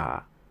တွက်တာ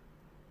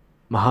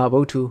မဟာဗု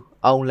ဒ္ဓ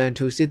အောင်လန်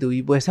ထူစစ်သူ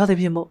ကြီးပွဲစားသ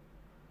ဖြင့်မို့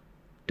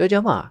တော်ကြ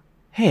မှာ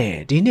ဟဲ့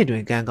ဒီနှစ်တွ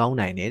င်ကံကောင်း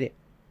နိုင်တဲ့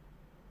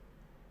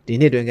ဒီ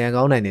နှစ်တွင်ကံ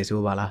ကောင်းနိုင်နေဆို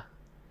ပါလား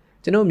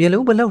ကျွန်တော်မျက်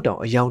လုံးဘလောက်တောင်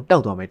အယောင်တော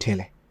က်သွားမယ်ထင်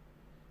လေ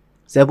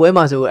ဇက်ပွဲ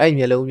မှာဆိုအဲ့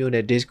မျက်လုံးမျိုး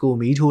နဲ့ဒစ်ကို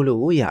မီးထိုး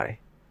လို့ရတယ်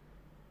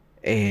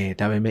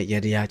ဒါပေမဲ့ရ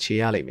တရားချေ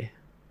ရလိမ့်မယ်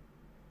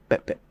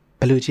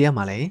ဘယ်လိုချေရ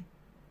မှာလဲ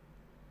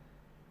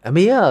အ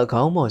မေက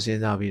ခေါင်းပေါ်စ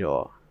ဉ်းစားပြီး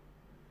တော့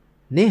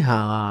နင့်ဟာ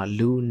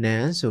လူန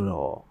န်းဆို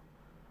တော့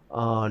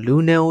လူ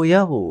နန်းကိုရ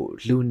ဖို့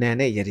လူနန်း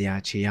နဲ့ရတ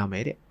ရားချေရမ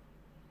ယ်တဲ့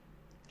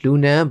လူ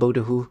နန်းဗုဒ္ဓ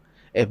ဟူး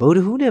ဗုဒ္ဓ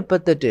ဟူးနဲ့ပ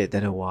တ်သက်တဲ့တ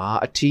ရား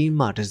အထီး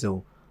မှတစုံ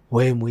ဝ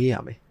ယ်မွေးရ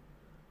မယ်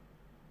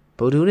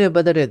ဗုဒ္ဓဟူးနဲ့ပ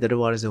တ်သက်တဲ့တ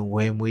ရားတစုံဝ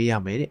ယ်မွေးရ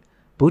မယ်တဲ့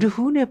ဗုဒ္ဓ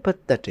ဟူးနဲ့ပတ်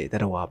သက်တဲ့တ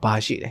ရားဘာ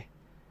ရှိလဲ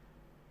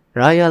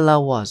ရာယလာ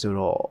ဝဆို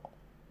တော့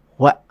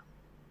ဝက်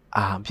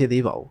ဖြစ်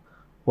သေးပါဘူး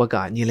ဝက်က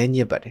ညင်လဲည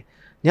စ်ပတ်တယ်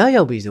ည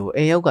ရောက်ပြီဆို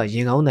အိမ်ရောက်ကရ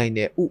င်ကောင်းနိုင်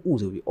တဲ့ဥ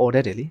ဆိုပြီးအော်တ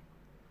တ်တယ်လေ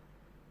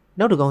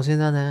နောက်တစ်ကောင်စဉ်း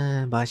စား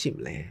ဘာရှိမ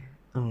လဲ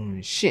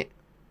ရှင့်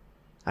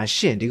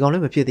ရှင့်ဒီကောင်လ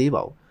ည်းမဖြစ်သေး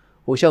ပါဘူး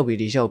ဟိုလျှောက်ပြီး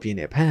ဒီလျှောက်ပြင်း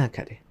နေဖမ်းခ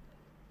တ်တယ်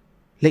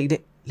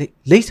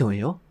လိတ်ဆိုရင်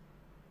ရော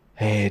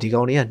ဒီ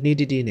ကောင်တွေကနှီး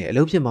တီးတီးနဲ့အ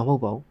လုပ်ဖြစ်မှာမဟု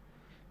တ်ပါဘူး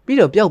ပြီး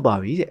တော့ပျောက်ပါ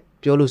ပြီတဲ့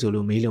ပြောလို့ဆို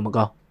လို့မေးလို့မ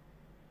ကောင်း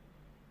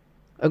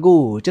အခု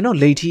ကျွန်တော်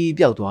လိတ်ထီး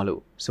ပျောက်သွား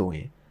လို့ဆိုရ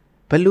င်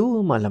ဘလို့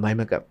မှလမိုင်း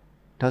မကပ်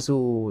ဒါဆို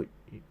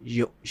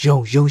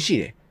ယုံရှိ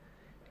တယ်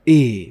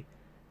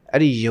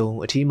အဲ့ဒီယုံ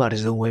အထီးမှတ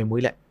စုံဝယ်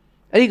မွေးလိုက်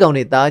အဲ့ဒီကောင်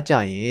တွေသားကြ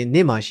ရင်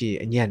နေ့မှရှိ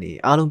အညံ့နေ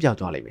အားလုံးပျောက်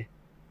သွားလိမ့်မယ်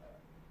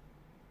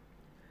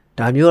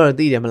ဒါမျိုးကတော့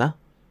သိတယ်မလား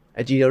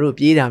အကြည်တော်တို့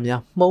ပြေးတာ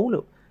များမှုံး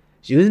လို့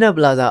ယူဇနက်ပ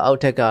လာဇာအောက်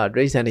ထက်ကဒ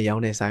ရိတ်ဆန်တွေရော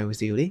င်းတဲ့ဆိုင်ဦး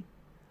စီကိုလေ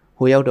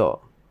ဟိုရောက်တော့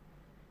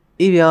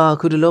ဗျာ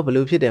ခုတလောဘ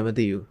လို့ဖြစ်တယ်မ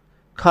သိဘူး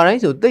ခါတို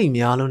င်းဆိုတိတ်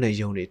များလုံးနဲ့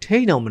ယုံတွေထိ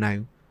န်းအောင်မနိုင်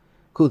ဘူး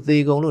ခု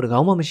သေးကုန်လို့တကော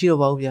င်မှမရှိ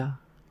တော့ပါဘူးဗျာ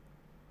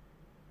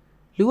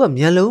လူက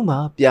မျက်လုံးမှာ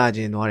ပြကျ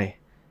င်သွားတယ်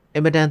အ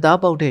င်မတန်သား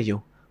ပေါက်တဲ့ယုံ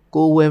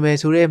ကိုဝယ်မယ်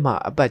ဆိုတဲ့မှ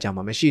အပတ်ကြောင်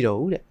မှမရှိတော့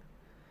ဘူးတဲ့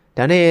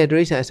ဒါနဲ့ဒ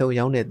ရိတ်ဆန်အစုံ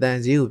ရောင်းတဲ့တန်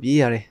ဈေးကိုပြေး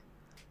ရတယ်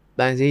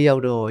တန်ဈေးရော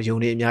က်တော့ယုံ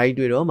တွေအများကြီး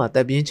တွေ့တော့မှတ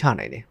က်ပြင်းချ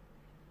နိုင်တယ်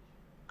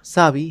စ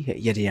ပြီ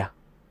ရတရား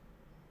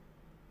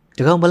တ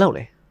ကောင်ဘယ်လောက်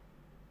လဲ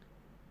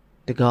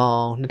တကော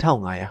င်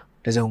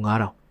2500တစုံ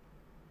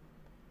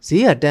9000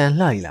ဈေးကတန်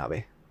လှလာပဲ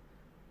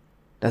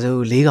ဒါဆို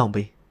4ကောင်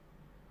ပေး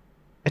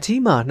အ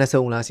ထီးမှာ2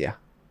စုံလားဆရာ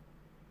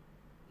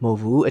မဟုတ်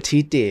ဘူးအ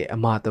ထီး1အ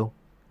မ3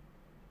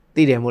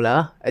သိတယ်မို့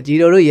လားအကြီး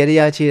တော်တို့ရတ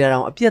ရားချေတာတော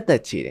င်အပြတ်သ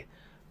က်ချေတယ်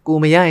ကို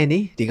မရရင်နေ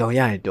ဒီကောင်ရ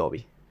ရင်တော်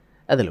ပြီ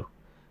အဲ့ဒါလို့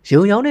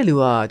ယုံရောင်းတဲ့လူ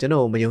ကကျွန်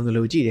တော်မယုံသ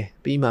လိုကြည့်တယ်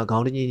ပြီးမှခေါ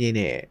င်းတင်းချင်း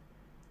နဲ့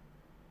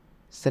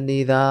စနေ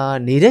သား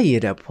နေတဲ့ရေ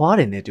တက်ဖွား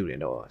တယ်နဲ့တူတယ်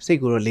တော့စိတ်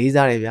ကိုတော့လေး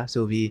စားတယ်ဗျာ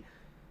ဆိုပြီး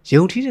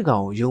ယုံထီးတစ်ကော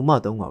င်ယုံမ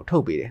3ကောင်ထု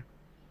တ်ပေးတယ်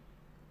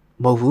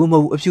မဟုတ်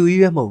ဘူးအဖြူ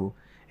ကြီးပဲမဟုတ်ဘူး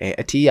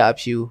အထီးရအ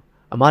ဖြူ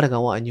အမတကော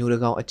င်ကအညိုတ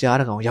ကောင်အကြား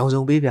တကောင်ရောင်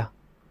စုံပေးဗျာ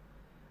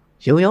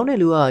ယုံရောင်းတဲ့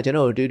လူကကျွန်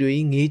တော်တွေ့တွေ့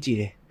ကြီးငေးကြည့်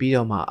တယ်ပြီး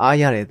တော့မှအား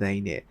ရတဲ့တို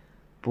င်းနဲ့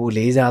ပူ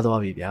လေးစားသွား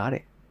ပြီဗျာ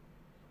တဲ့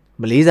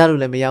မလေးစား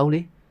လို့လည်းမရဘူး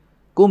လေ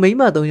ကိုမိန်း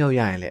မ3ယောက်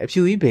ရရင်လည်းအ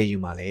ဖြူကြီးဘယ်ယူ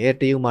မှာလဲ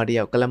တရုတ်မ1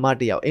ယောက်ကလမ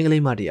1ယောက်အင်္ဂလိ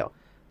ပ်မ1ယောက်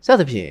စ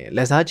သဖြင့်လ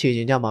က်စားချေချ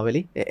င်ကြမှာပဲ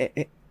လေ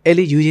အဲ့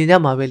လေးယူချင်ကြ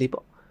မှာပဲလေ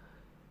ပေါ့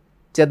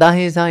ကြက်သားဟ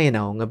င်းစားရင်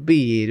တော့ငပိ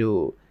ရီ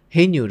တို့ဟ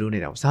င်းညူတို့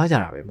နဲ့တော့စားကြ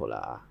တာပဲမို့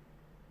လား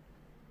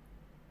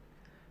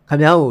ခ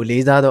မ ्या ကို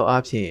လေးစားတော့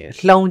အားဖြင့်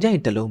လှောင်ကြိုက်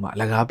တစ်လုံးမှ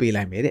လကားပေး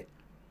လိုက်မယ်တဲ့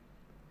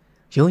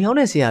ယုံရောင်း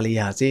တဲ့ဆရာလေး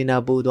ဟာစေနာ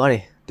ပူသွားတ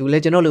ယ်သူလ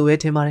ည်းကျွန်တော်လိုပဲ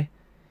ထင်ပါတယ်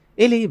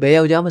အေးလေဘယ်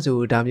ယောက်ျားမဆို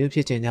ဒါမျိုးဖြ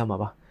စ်ချင်ကြမှာ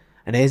ပါ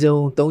အနည်းဆုံး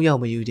3ယောက်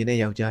မယူချင်တဲ့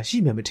ယောက်ျားရှိ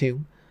မှမထင်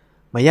ဘူး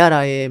မရတာ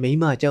ရဲ့မိန်း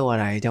မကြောက်ရ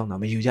တာရဲ့ကြောင့်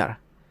တော့မယူကြတာ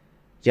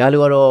ရ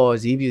လို့ကတော့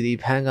ဇီးပြူသည်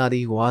ဖန်းကားသ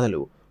ည်ဝါသ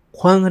လို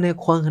ခွန်းခနဲ့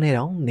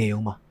တောင်နေအော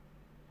င်ပါ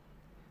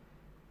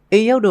အိ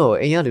မ်ရောက်တော့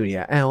အိမ်ရလူတွေက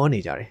အံ့ဩနေ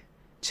ကြတယ်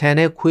ခြံ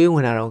နဲ့ခွေးဝ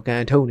င်လာတော့က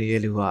န်ထုတ်နေ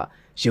တဲ့လူက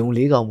ယုံ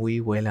4ကောင်မူ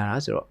ကြီးဝယ်လာတာ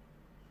ဆိုတော့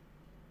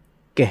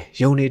ကဲ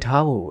ယုံနေ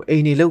ထားဖို့အိ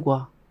မ်နေလောက်ကွာ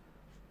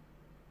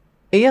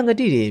အိမ်ကင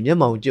တိတွေမျက်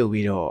မှောင်ကျုပ်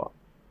ပြီးတော့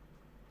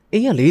အိ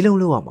မ်က4လုံး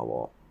လောက်ရမှာ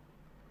ပေါ့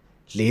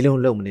4လုံး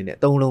လုံးမနေနဲ့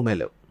3လုံးပဲ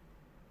လို့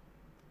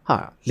ဟာ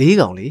4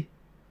ကောင်လေ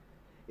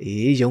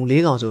ယုံ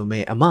4ကောင်ဆို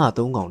မဲ့အမက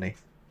3ကောင်နဲ့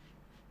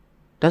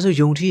ဒါဆို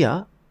ယုံထီး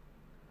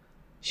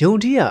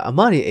ကအမ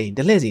တွေအိမ်တ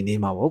လှည့်စီနေ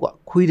မှာပေါ့ကွာ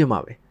ခွေးတယ်မှာ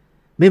ပဲ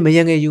မင်းမရ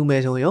ငယ်ယူမ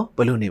ယ်ဆိုရောဘ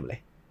ယ်လိုနေမလဲ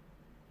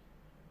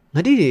င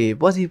တိတွေ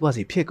ပွားစီ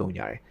ဖြစ်ကုန်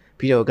ကြတယ်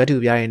ပြီးတော့ဂတ်ထု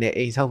ပြားရင်းနဲ့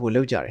အိမ်ဆောက်ဖို့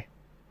လုပ်ကြတယ်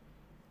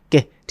ကဲ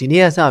ဒီ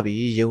နေ့ကစ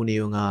ပြီးယုံ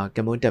နေုံကက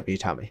မွန်းတက်ပေး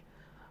ထားမယ်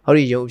ဟော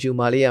ဒီယုံဖြူ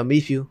မာလေးကမိ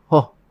ဖြူ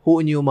ဟို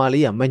အညိုမာ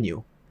လေးကမညို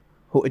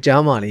ဟိုအ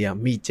ကြားမာလေးက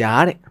မိ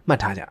ကြားတဲ့မှတ်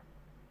ထားကြ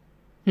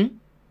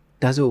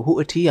ဒါဆိုဟို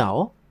အထီးရော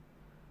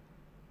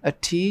အ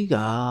ထီးက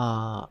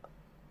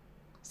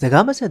စ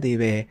ကားမဆက်သေး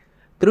ပဲ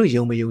သူတို့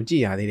ယုံမယုံကြ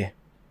ည့်ရသေးတယ်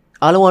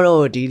အားလုံးက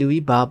တော့ဒီလူ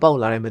ကြီးဘာပေါက်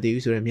လာတယ်မသိ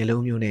ဘူးဆိုတဲ့မျက်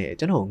လုံးမျိုးနဲ့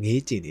ကျွန်တော်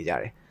ငေးကြည့်နေကြ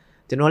တယ်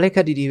ကျွန်တော်လည်းခ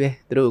က်တီတီပဲ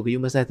သူတို့ဂယု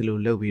မဆက်သလို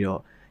လှုပ်ပြီးတော့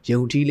ယုံ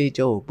ထီးလေး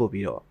ကြောကိုပုတ်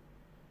ပြီးတော့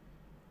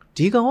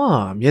ဒီကောင်က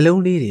မျက်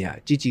လုံးလေးတွေ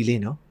ကကြည်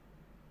လေးနော်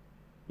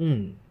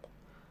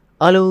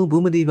အားလုံး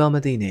ဘူးမသိပါမ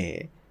သိနဲ့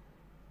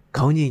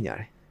ခေါင်းညိညာ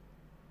တယ်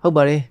ဟုတ်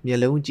ပါတယ်မျက်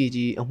လုံးကြည်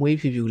အမွှေး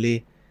ဖြူလေး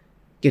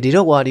ကဲဒီ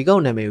တော့ကွာဒီကော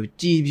င်နာမည်ကို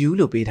ကြည်ဖြူ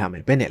လို့ပေးထားမ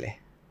ယ်ဘယ်နဲ့လဲ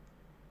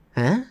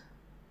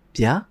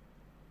ဗျာ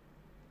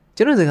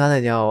ကျွန်တော်စကားသံ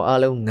ကြောင့်အား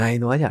လုံးငိုင်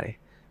သွားကြတယ်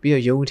ပြီး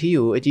တော့ယုံထီး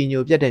ကိုအကြည်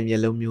ညိုပြတ်တဲ့မျ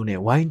က်လုံးမျိုးနဲ့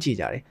ဝိုင်းကြည့်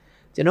ကြတယ်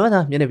ကျွန်တော်က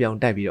မျက်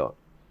နှာပြောင်တိုက်ပြီးတော့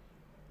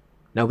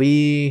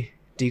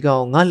နောက်ပြီးဒီကော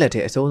င်ငါ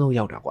လက်ထဲအစိုးဆုံး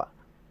ရောက်တာကွာ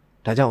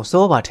ဒါကြော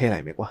င့်စောပါထဲ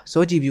လိုက်မယ်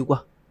ကွာစောကြည့်ပြူ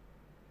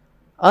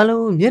ကွာအား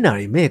လုံးမျက်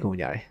နှာတွေ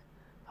မဲ့ကုန်ကြတယ်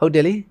ဟုတ်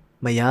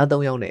တယ်လေမ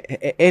ယား၃ယောက်နဲ့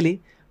အဲလေ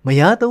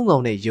မယား၃ကော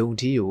င်နဲ့ယုံ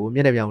ထီးကိုမျ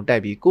က်နှာပြောင်တို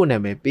က်ပြီးကိုယ့်နာ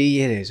မည်ပေး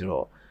ရဲတယ်ဆို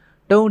တော့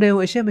တုံတယ်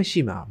ကိုအရှက်မရှိ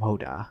မှာမဟုတ်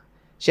တာ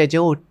ရှက်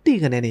ကျုံးကိုတိ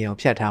ခနဲ့နေ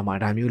အောင်ဖြတ်ထား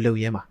မှာဒါမျိုးလုပ်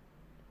ရဲ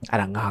မှာအဲ့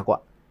ဒါငါ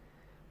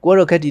ကွာကို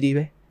ကတော့ခက်တီတီ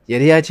ပဲ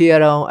ရေရချေ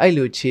ရအောင်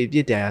အဲ့လိုခြေပ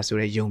စ်တယ်ရ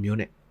ဆိုတဲ့ယုံမျိုး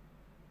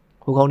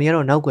နဲ့ဟိုကောင်တွေ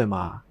ကတော့နော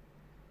က်ွယ်မှာ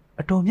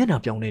အတော်မျက်နှာ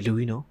ပြောင်နေလူ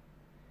ကြီးနော်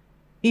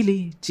အီ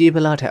လီကြေး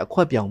ပလားထက်အခွ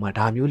က်ပြောင်မှဒါ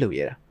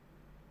မျိုးလုပ်ရတာ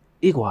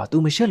အေးကွာ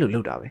तू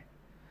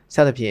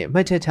မရှက်လို့လုပ်တာပဲစသဖြင့်မှ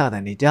တ်ချက်ချ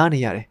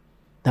တဲ့နေကြားနေရ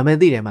တယ်ဒါမဲ့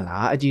သိတယ်မ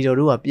လားအကြည်တော်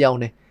တို့ကပြောင်း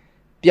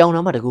တယ်ပြောင်း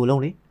တာမှ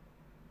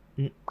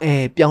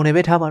တကူလုံးလေပြောင်း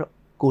တယ်ပဲထားပါတော့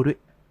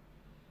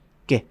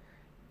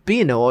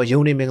ကိုတွေ့ကဲပြီးရင်တော့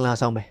ယုံနေမင်္ဂလာ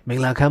ဆောင်ပဲမ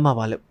င်္ဂလာခမ်း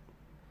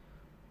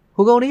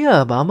မှာပါလို့ဟို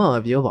ကောင်တွေ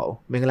ကဘာမှမပြောပါ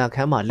ဘူးမင်္ဂလာ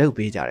ခမ်းမှာလှုပ်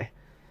ပေးကြတယ်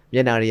မျ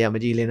က်နှာတွေကမ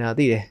ကြည်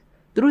လင်တာသိတယ်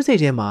သူတို့စိတ်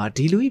ထဲ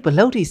မှာဒီလူကြီးဘ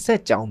လောက်ထိဆ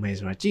က်ကြောင်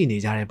မယ်ဆိုတာကြည်နေ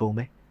ကြတဲ့ပုံ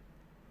ပဲ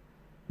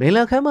မင်္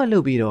ဂလာခမ်းမှာ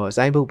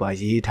လှုပ်ပြီးတော့စို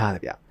င်းဘုတ်ပါရေးထားတယ်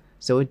ဗျ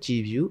စိုးကြ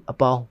ည်ဖြူအ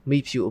ပေါင်း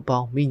မိဖြူအ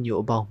ပေါင်းမိ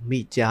ညိုအပေါင်းမိ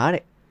ကြား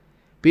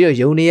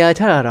တဲ့ပြီးတော့ယုံနေ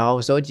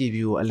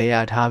ရချတာတော့စိုးကြည်ဖြူကိုအလဲ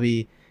ရထားပြီး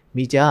မိ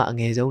ကြား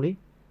အငယ်ဆုံးလေ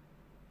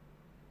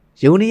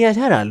ယုံနေရ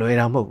ချတာလွယ်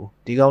တာမဟုတ်ဘူး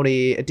ဒီကောင်တွေ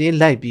အတ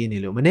င်းလိုက်ပြီးနေ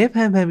လို့မနှဲ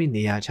ဖမ်းပြီး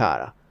နေ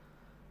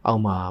ရချတာအော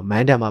က်မှာမ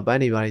န်းတံမှာပန်း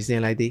နေပါလိ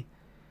စင်လိုက်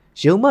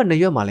သေးယုံ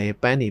မနှစ်ရွက်မှာလည်း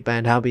ပန်းနေ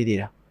ပန်းထားပေး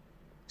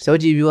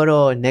သေးတာစိုးကြည်ဖြူ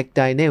ကတော့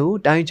necktie နဲ့ကို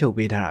တိုင်း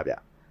ချုပ်ပေး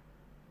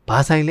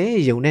ထားတာဗျဘာဆိုင်လဲ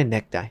ယုံနဲ့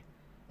necktie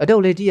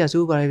အတုပ်လေးကြည့်ရ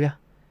စိုးပါလေ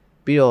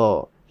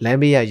ဗျာပြီးတော့လ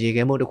မ်းဘေး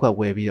ကရေခဲမုတ်တစ်ခွက်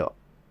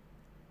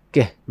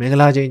ဝယ်ပြီးတော့ကဲမင်္ဂ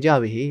လာ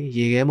ချိန်ကြပြီ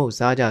ရေခဲမုတ်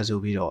စားကြဆို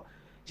ပြီးတော့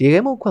ရေ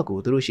ခဲမုတ်ခွက်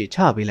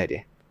ကိုသူတို့ရှေ့ချပေးလိုက်တ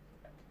ယ်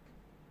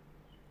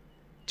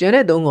ကျန်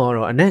တဲ့သုံးကောင်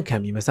ကတော့အ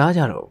နံ့ခံပြီးမ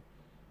စားကြတော့ဘူး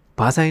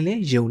ဘာ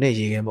ဆိုင်လဲယုံ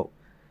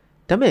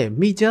နဲ့ရေခဲမုတ်ဒါပေမဲ့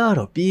မိကြား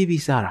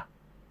ကတော့ပြေးပြီးစားတာ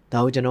ဒါ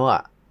ကိုကျွန်တော်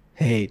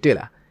ကဟေးတွေ့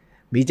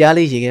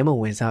လားမိကြားလေးရေခဲမုတ်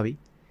ဝင်စားပြီး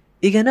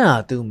ဧက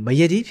နာကသူမ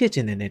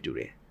ရည်ကြီးဖြစ်ချင်တယ်နဲ့တူတ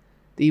ယ်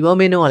တီ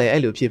ဘောမင်းတော့လ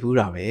ည်းအဲ့လိုဖြစ်ဘူး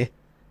တာပဲ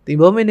တီ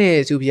ဘောမ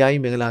င်းနဲ့စူဖီယာ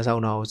ကြီးမင်္ဂလာဆော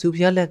င်တော့စူ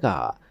ဖီယာလက်က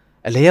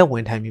အလဲရ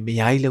ဝင်ထိုင်ပြီး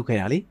မယားကြီးလှုပ်ခဲ့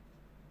တာလေ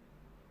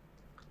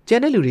ကျ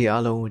န်တဲ့လူတွေ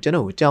အားလုံးကျွန်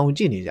တော်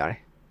ကိုကြောင်ကြည့်နေကြ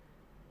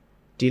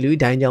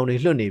တယ်ဒီလူဒိုင်းကြောင်တွေ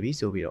လွှတ်နေပြီ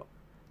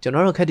ဆိုပြီးတော့ကျွန်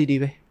တော်တို့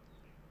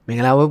ခက်တီတီပဲမ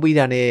င်္ဂလာဝဲပြီး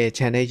တာ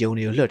နဲ့ခြံတဲ့ယုံ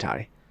တွေကိုလွှတ်ထား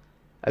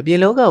တယ်အပြင်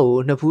လောက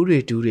ကိုနှစ်ဖူး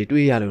တွေဒူး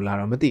တွေတွေ့ရလို့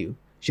လားတော့မသိ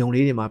ဘူးယုံ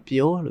လေးတွေ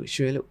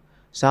မှာပြောလို့ရွှင်လို့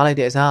စားလိုက်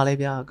တဲ့အစားအား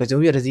လေးဗျာ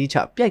ကကြုံရတစ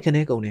ည်းချပြိုက်ခ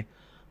နဲကုန်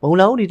တယ်မုံ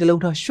လောင်းဒီ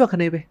တလုံးထားရွှက်ခ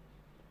နဲပဲ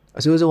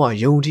အစိုးဆုံးက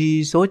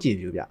ယုံတီစောကြည်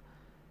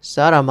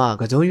ပြူဗျစား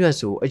ရမှကကြုံရွက်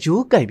ဆိုအ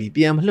ယိုးကြိုက်ပြီးပြ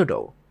န်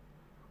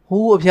မလွတ်တော့ဘူး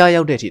ဟိုး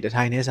အဖျားရောက်တဲ့ထိတ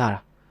ထိုင်နဲ့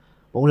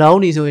စားတာမုံလောင်း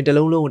ဒီဆိုရင်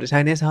တလုံးလုံးကိုတထို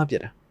င်နဲ့စားပြ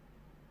တ်တာ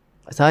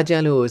အစားကျ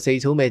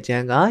န်းလို့စိတ်ဆိုးမဲ့ကြ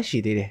မ်းက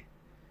ရှိသေး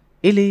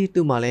တယ်အေးလေ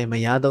သူ့မှာလည်း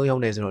မရသုံး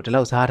ယောက်နဲ့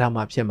ဆိုတော့ဒီလောက်စားထား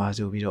မှဖြစ်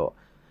မှာဆိုပြီးတော့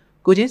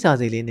ကိုချင်းစာ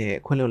စိတ်လေးနဲ့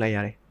ခွင့်လွှတ်လိုက်ရ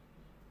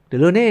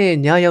တယ်ဒီလို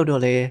နဲ့ည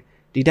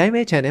ရောက်တော့လေဒီတို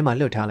င်းပဲခြံထဲ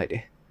မှာလွတ်ထားလိုက်တ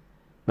ယ်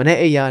မနေ့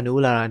အိယာ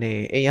နိုးလာတာ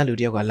နဲ့အိမ်ရလူ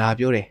တယောက်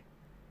ကလာပြောတယ်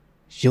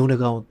ယုံတ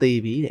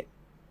ကောင်သေပြီ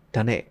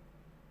တဲ့ဒါနဲ့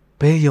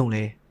ဘဲ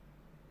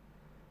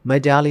ယုံလဲမ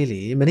ကြား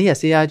လေးလေမနေ့က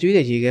ဆရာကျွေး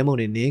တဲ့ရေခဲမုံ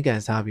တွေနင်းက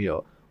န်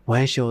စားပြီးတော့ဝ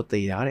မ်းလျှော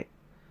သေတာ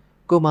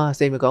တဲ့ကို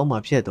မစိတ်မကောင်းမှ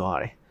ဖြစ်သွား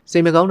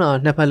တယ်စိတ်မကောင်းတာ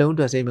နှစ်ဖက်လုံးအ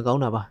တွက်စိတ်မကော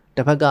င်းတာပါတ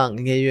စ်ဖက်က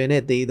ငငယ်ရွယ်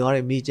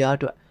နဲ့သေသွားတဲ့မိကြား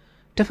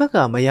အတွက်တစ်ဖက်က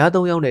မယား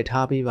၃ယောက်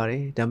နဲ့ထားပေးပါတယ်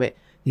ဒါပေ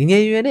မဲ့င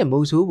ငယ်ရွယ်နဲ့မု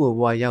တ်ဆိုး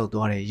ဘွား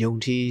ရောက်သွားတဲ့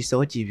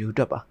ယုံထီစောကြည်ပြူအ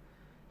တွက်ပါ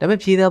ဒါပေ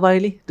မဲ့ဖြေသာပါ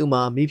လေသူမှ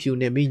မိ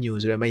ဖြူနဲ့မိ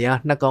ညိုဆိုတဲ့မ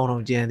ယားနှစ်ကောင်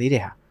တောင်ကြံသေးတ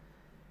ယ်ဟာ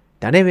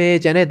ဒါ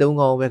နဲ့ပဲကြံတဲ့၃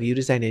ကောင်ပဲဂ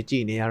ယူးတစ်ဆိုင်နဲ့ကြ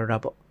ည်နေ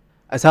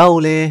ရတော့တာပေါ့အစားကို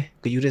လည်း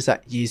ဂယူးတစ်ဆိုင်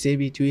ရေ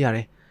ဆေးပြီးကျွေးရတ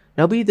ယ်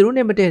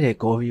နောက်ပြီးသူတို့နဲ့မတည့်တဲ့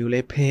ဂေါ်ဗီကိုလ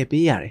ည်းဖယ်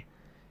ပေးရ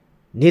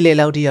တယ်နေ့လေ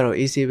လောက်ထိကတော့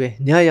အေးဆေးပဲ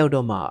ညရောက်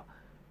တော့မှ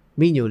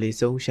မိညိုလေး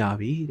ဆုံး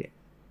ရှာပြီ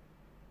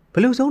တဲ့ဘ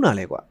လို့ဆုံးတာ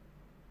လဲ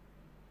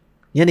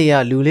ကွာညနေ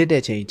ကလူလေး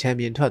တဲ့ချိန်ချန်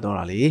ပီယံထွက်သွား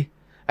တာလေ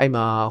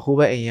အဲ့မှာ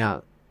ဟိုဘက်အိမ်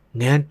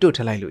ကငန်းတွတ်ထ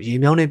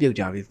လိုက်လို့ရေမြောင်းနဲ့ပြုတ်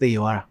ကြပြီးသေ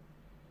သွားတာ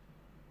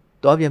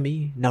သွားပြန်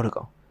ပြီနောက်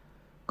တစ်ကောင်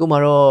ကိုမ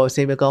တော့စိ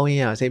တ်မကော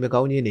င်းရင်စိတ်မကော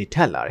င်းခြင်းတွေထ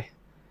က်လာ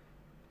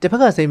တယ်တစ်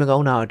ဖက်ကစိတ်မကော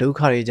င်းတာဒုက္ခ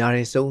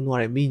တွေကြားထဲစုံသွား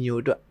တဲ့မိညို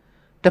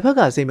အတွက်တစ်ဖက်က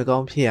စိတ်မကော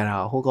င်းဖြစ်ရတာ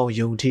ဟိုကောင်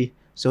ယုံထီး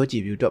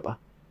စောကြည်ပြူ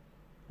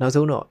အတွက်ပါနောက်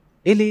ဆုံးတော့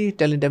အေးလေး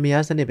တယ်လင်တမ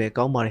ယားစ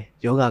နစ်ပဲကောင်းပါတယ်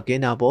ယောဂ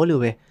ကင်းတာပေါ့လို့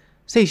ပဲ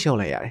စိတ်လျှော့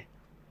လိုက်ရ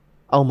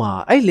တယ်အောက်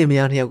မှာအဲ့လင်မ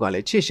ယားနှစ်ယောက်ကလ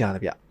ည်းချစ်ရှာ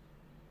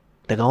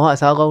တယ်ဗျတကောင်က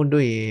အစားကောင်း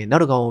တွေ့ရင်နော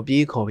က်တကောင်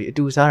ကိုပြေးခေါ်ပြီးအ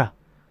တူ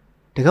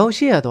စားတာတ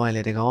ကောင်ရှေ့ရသွားရင်လ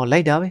ည်းတကောင်က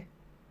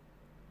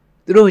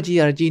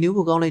လိုက်တာပဲသူတို့ကြည်ရကြည်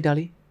နူးဖို့ကောင်းလိုက်တာ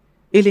လေ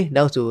အေးလေး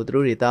နောက်ဆိုသူ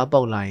တို့တွေသား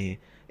ပေါက်လာရင်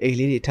အိမ်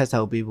လေးတွေထပ်ဆော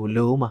က်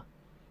ပေးဖို့လုံးမှာ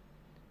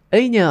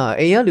အဲ့ည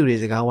အိမ်ရလူတွေ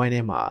စကားဝိုင်း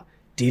ထဲ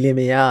မှာဒီလင်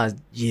မယား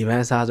ရေ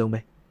ပန်း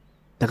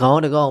စားဆုံးပဲတ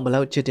ကောင်ဘ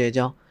လောက်ချစ်တဲ့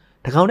အကြောင်း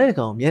တကောင်နဲ့တ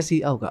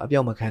ကောင်မျက်စိအောက်ကအ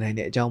ပြောက်မခံနိုင်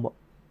တဲ့အကြော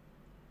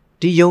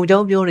င်းပေါ့ဒီယုံ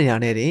အကြောင်းပြောနေတာ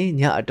နဲ့တင်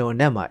ညအတော်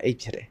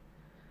နဲ့မှအိတ်ဖြစ်တယ်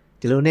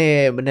ဒီလိုနဲ့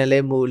မနဲ့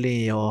လဲမိုး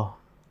လင်း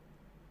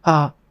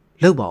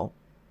ရောဟာလောက်ပါ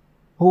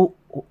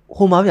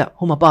အောင်ဟို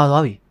မှာဗျဟို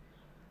မှာပါသွားပြီ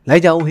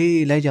လိုက်ကြအောင်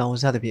ဟေးလိုက်ကြ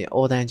အောင်စသဖြင့်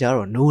အော်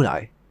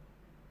တန်ကြတော့နိုးလာပြီ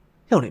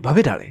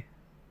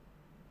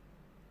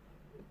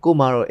ရောက်နေဘာဖြစ်တာလဲကို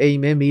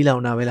မတော့အိမ်မဲမီး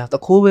လောင်တာပဲလား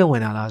တခိုးပဲဝင်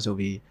လာလားဆို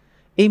ပြီး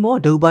အိမ်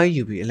မောဒုတ်ပို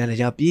င်းယူပြီးအလန်တ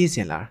ကြားပြေး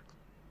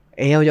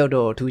စင်လာအိမ်ရောက်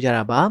တော့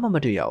ထူးကြတာဘာမှမ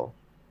တွေ့ရဘူး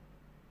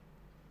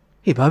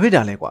ဟေးဘာဖြစ်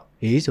တာလဲကွာ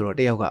ဟေးဆိုတော့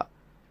တယောက်က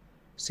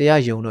ဆရာ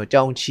ယုံတော့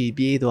ကြောင်ချီ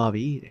ပြေးသွား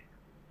ပြီတဲ့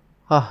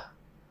ဟာ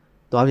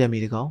သွားပြန်ပြီ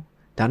ဒီကောင်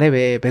ဒါနဲ့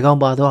ပဲဘယ်ကောင်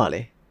ပါသွားတာ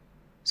လဲ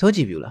စိုးကြ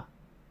ည့်ပြူလား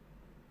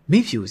မိ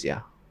ဖြူဆရာ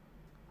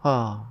ဟာ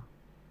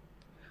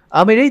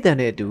အာမေရိကန်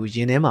နဲ့အတူရ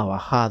င်ထဲမှာပါ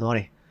ဟာသွားတ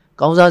ယ်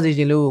ကောင်းစားစီ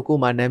ခြင်းလို့ကို့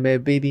မှာနာမည်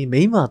ပေးပြီး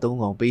မိမ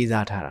3កောင်ပေး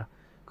စားထားတာ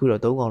ခု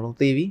တော့3កောင်လုံး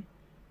သေပြီ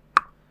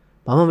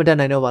ဘာမှမတတ်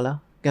နိုင်တော့ပါလား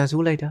ကန်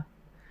ဆိုးလိုက်တာ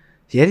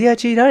ရေရ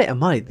ချီထားတဲ့အ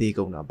မတွေသေ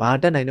ကုန်တာဘာ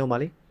တတ်နိုင်တော့မှ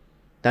လဲ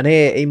ဒါ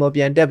နဲ့အိမ်မော်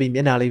ပြန်တက်ပြီးမျ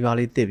က်နှာလေးပါ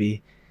လေးတစ်ပြီး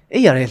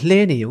အဲ့ရတဲ့လှဲ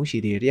နေုံရှိ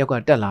သေးတယ်တယောက်က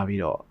တက်လာပြီး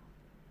တော့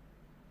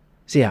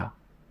ဆရာ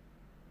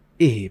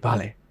အေးဘာ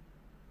လဲ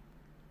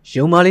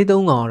ရုံမာလေး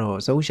3កောင်တော့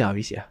ဆုံးရှာ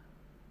ပြီဆရာ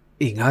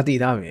အေးငါတည်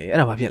သားပဲအဲ့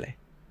ဒါဘာဖြစ်လဲ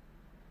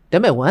ဒါ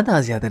ပေမဲ့ဝမ်းသာ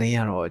စရာတဲ့ရ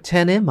င်ကတော့ခြံ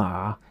ထဲမှာ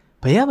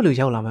ဘယ်ရဘလို့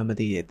ရောက်လာမှမ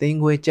သိတဲ့သင်္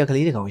ခွဲကြက်က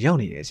လေးတစ်ကောင်ရောက်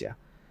နေတယ်ဆရာ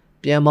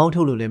ပြန်မောင်း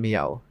ထုတ်လို့လည်းမရ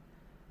ဘူး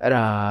အဲ့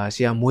ဒါဆ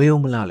ရာမွေးအော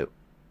င်မလားလို့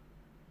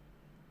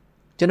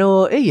ကျွန်တော်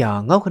အဲ့ရ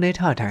ငေါက်ခနဲ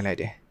ထထိုင်လိုက်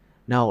တယ်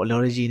နောက်အ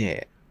လော်ကြီးနဲ့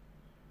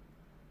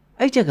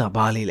အဲ့ချက်က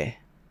ဘာလေးလဲ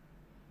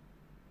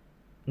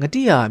င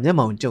တိရမျက်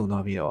မှောင်ကျုံ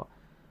သွားပြီးတော့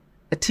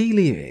အထီး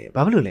လေးပဲ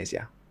ဘာဖြစ်လို့လဲဆ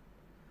ရာ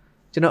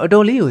ကျွန်တော်အ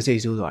တော်လေးကိုစိ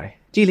တ်ဆိုးသွားတယ်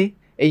ကြည်လေ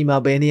အိမ်မှာ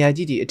ဘယ်နေရာကြ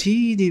ည့်ကြည့်အ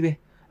ထီးသေးပဲ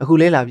အခု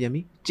လဲလာပြန်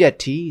ပြီကြက်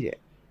ထီးတဲ့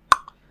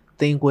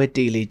သင်္ကွဲ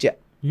တေလေးကြက်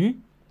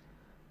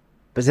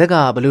ပါဇက်က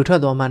ဘလို့ထွ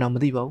က်သွားမှန်းတော့မ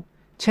သိပါဘူး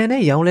ခြံ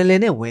နဲ့ရောင်လဲလဲ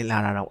နဲ့ဝင်လာ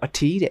တာတော့အ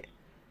ထီးတဲ့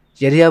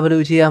ရရဘ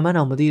လို့ချေရမှန်း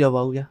တော့မသိတော့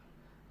ပါဘူးဗျာ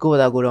ကိုယ့်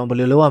ဘာသာကိုယ်တော့ဘ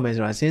လို့လုပ်ရမယ်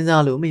ဆိုတာစဉ်း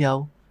စားလို့မရ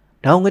ဘူး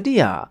ဒေါင်ငတိ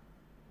ရ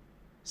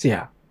ဆ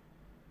ရာ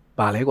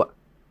ဘာလဲကွ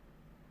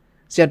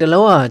ဆရာတ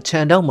လုံးကခြံ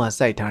တောက်မှာ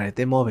စိုက်ထားတဲ့သ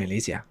င်္ဘောပင်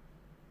လေးဆရာ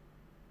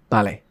ဘာ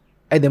လဲ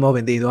အဲ့သင်္ဘောပ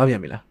င်သေသွားပြ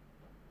န်ပြီလား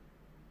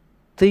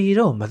သေ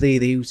တော့မသေ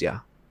သေးဘူးဆရာ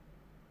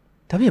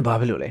ဒါဖြင့်ဘာ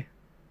ဖြစ်လို့လဲ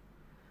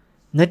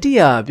ငတိ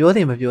ရပြောတ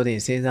ယ်မပြောတယ်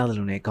စဉ်းစားသ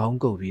လိုနဲ့ခေါင်း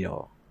ကုပ်ပြီး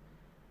တော့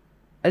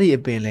အဲ့ဒီ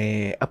အပင်လဲ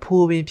အ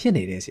ဖိုးပင်ဖြစ်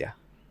နေတယ်ဆရာ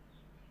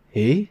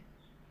ဟေး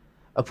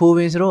အဖိုးပ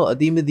င်ဆိုတော့အ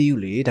သီးမသီး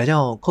ဘူးလေဒါကြော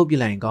င့်ခုတ်ပြ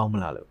လိုက်ရင်ကောင်းမ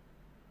လားလို့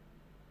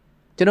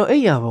ကျွန်တော်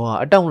အဲ့ရဘောက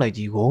အတောင့်လိုက်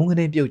ကြီးဝုန်းက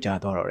နေပြုတ်ကျ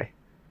သွားတော့တယ်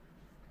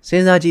စ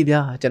ဉ်းစားကြည့်ဗျာ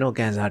ကျွန်တော်က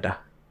န်စားတာ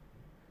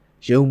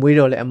ယုံမွေး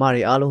တော့လဲအမ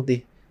တွေအားလုံးသိ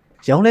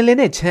ရောင်လဲလဲ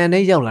နဲ့ခြံထဲ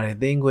ရောက်လာတဲ့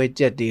သင်္ခွဲ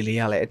ကြက်တေလေး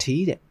ရလဲအ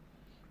ထီးတဲ့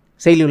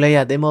စိတ်လူလဲရ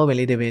သင်္ဘောပင်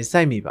လေးတစ်ပင်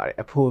စိုက်မိပါတယ်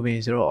အဖိုးပင်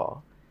ဆိုတော့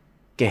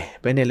ကဲ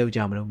ဘယ်နဲ့လောက်ကြ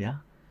မလို့ဗျာ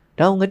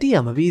တောင်ငတိရ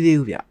မပြီးသေး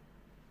ဘူးဗျ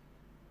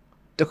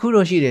တခု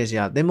တော့ရှိတယ်ဆ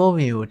ရာသင်္ဘောပ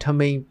င်ကိုထ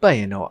မိန်ပတ်ရ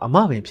င်တော့အမ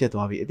ပင်ဖြစ်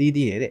သွားပြီအသီး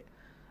သီးရဲ့တဲ့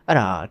အဲ့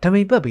ဒါထမိ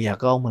န်ပတ်ပြီးရ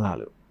ကောင်းမလား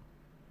လို့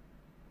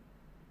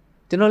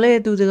ကျွန်တော်လည်း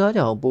သူစကား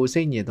ကြောင့်ပို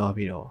စိတ်ညစ်သွား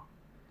ပြီးတော့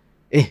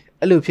အေး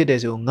အဲ့လိုဖြစ်တယ်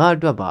ဆိုငါအ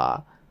တွက်ပါ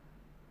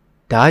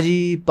ဓာ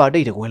ကြီးပါတိ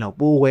တ်တကွင်းလောက်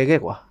ပိုဝယ်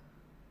ခဲ့ကွာ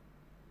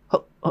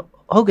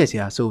ဟုတ်ကဲ့ဆ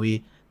ရာဆိုပြီး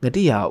င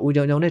တိရဦး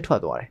ကြောင်ကြောင်နဲ့ထွ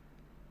က်သွားတယ်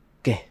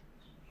ကဲ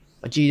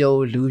အကြည့်တော့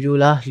လူပြို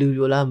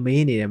လား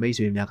မေးနေတဲ့မိတ်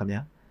ဆွေများခင်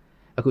ဗျာ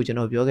အခုကျွန်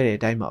တော်ပြောခဲ့တဲ့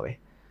အတိုင်းပါပဲ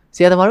ဆ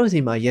ရာသမားတို့စီ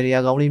မှာရေရ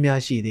ကောင်းလေးများ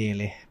ရှိသေးရင်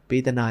လေ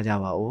ပေးသနာကြ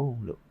ပါ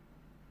ဦးလို့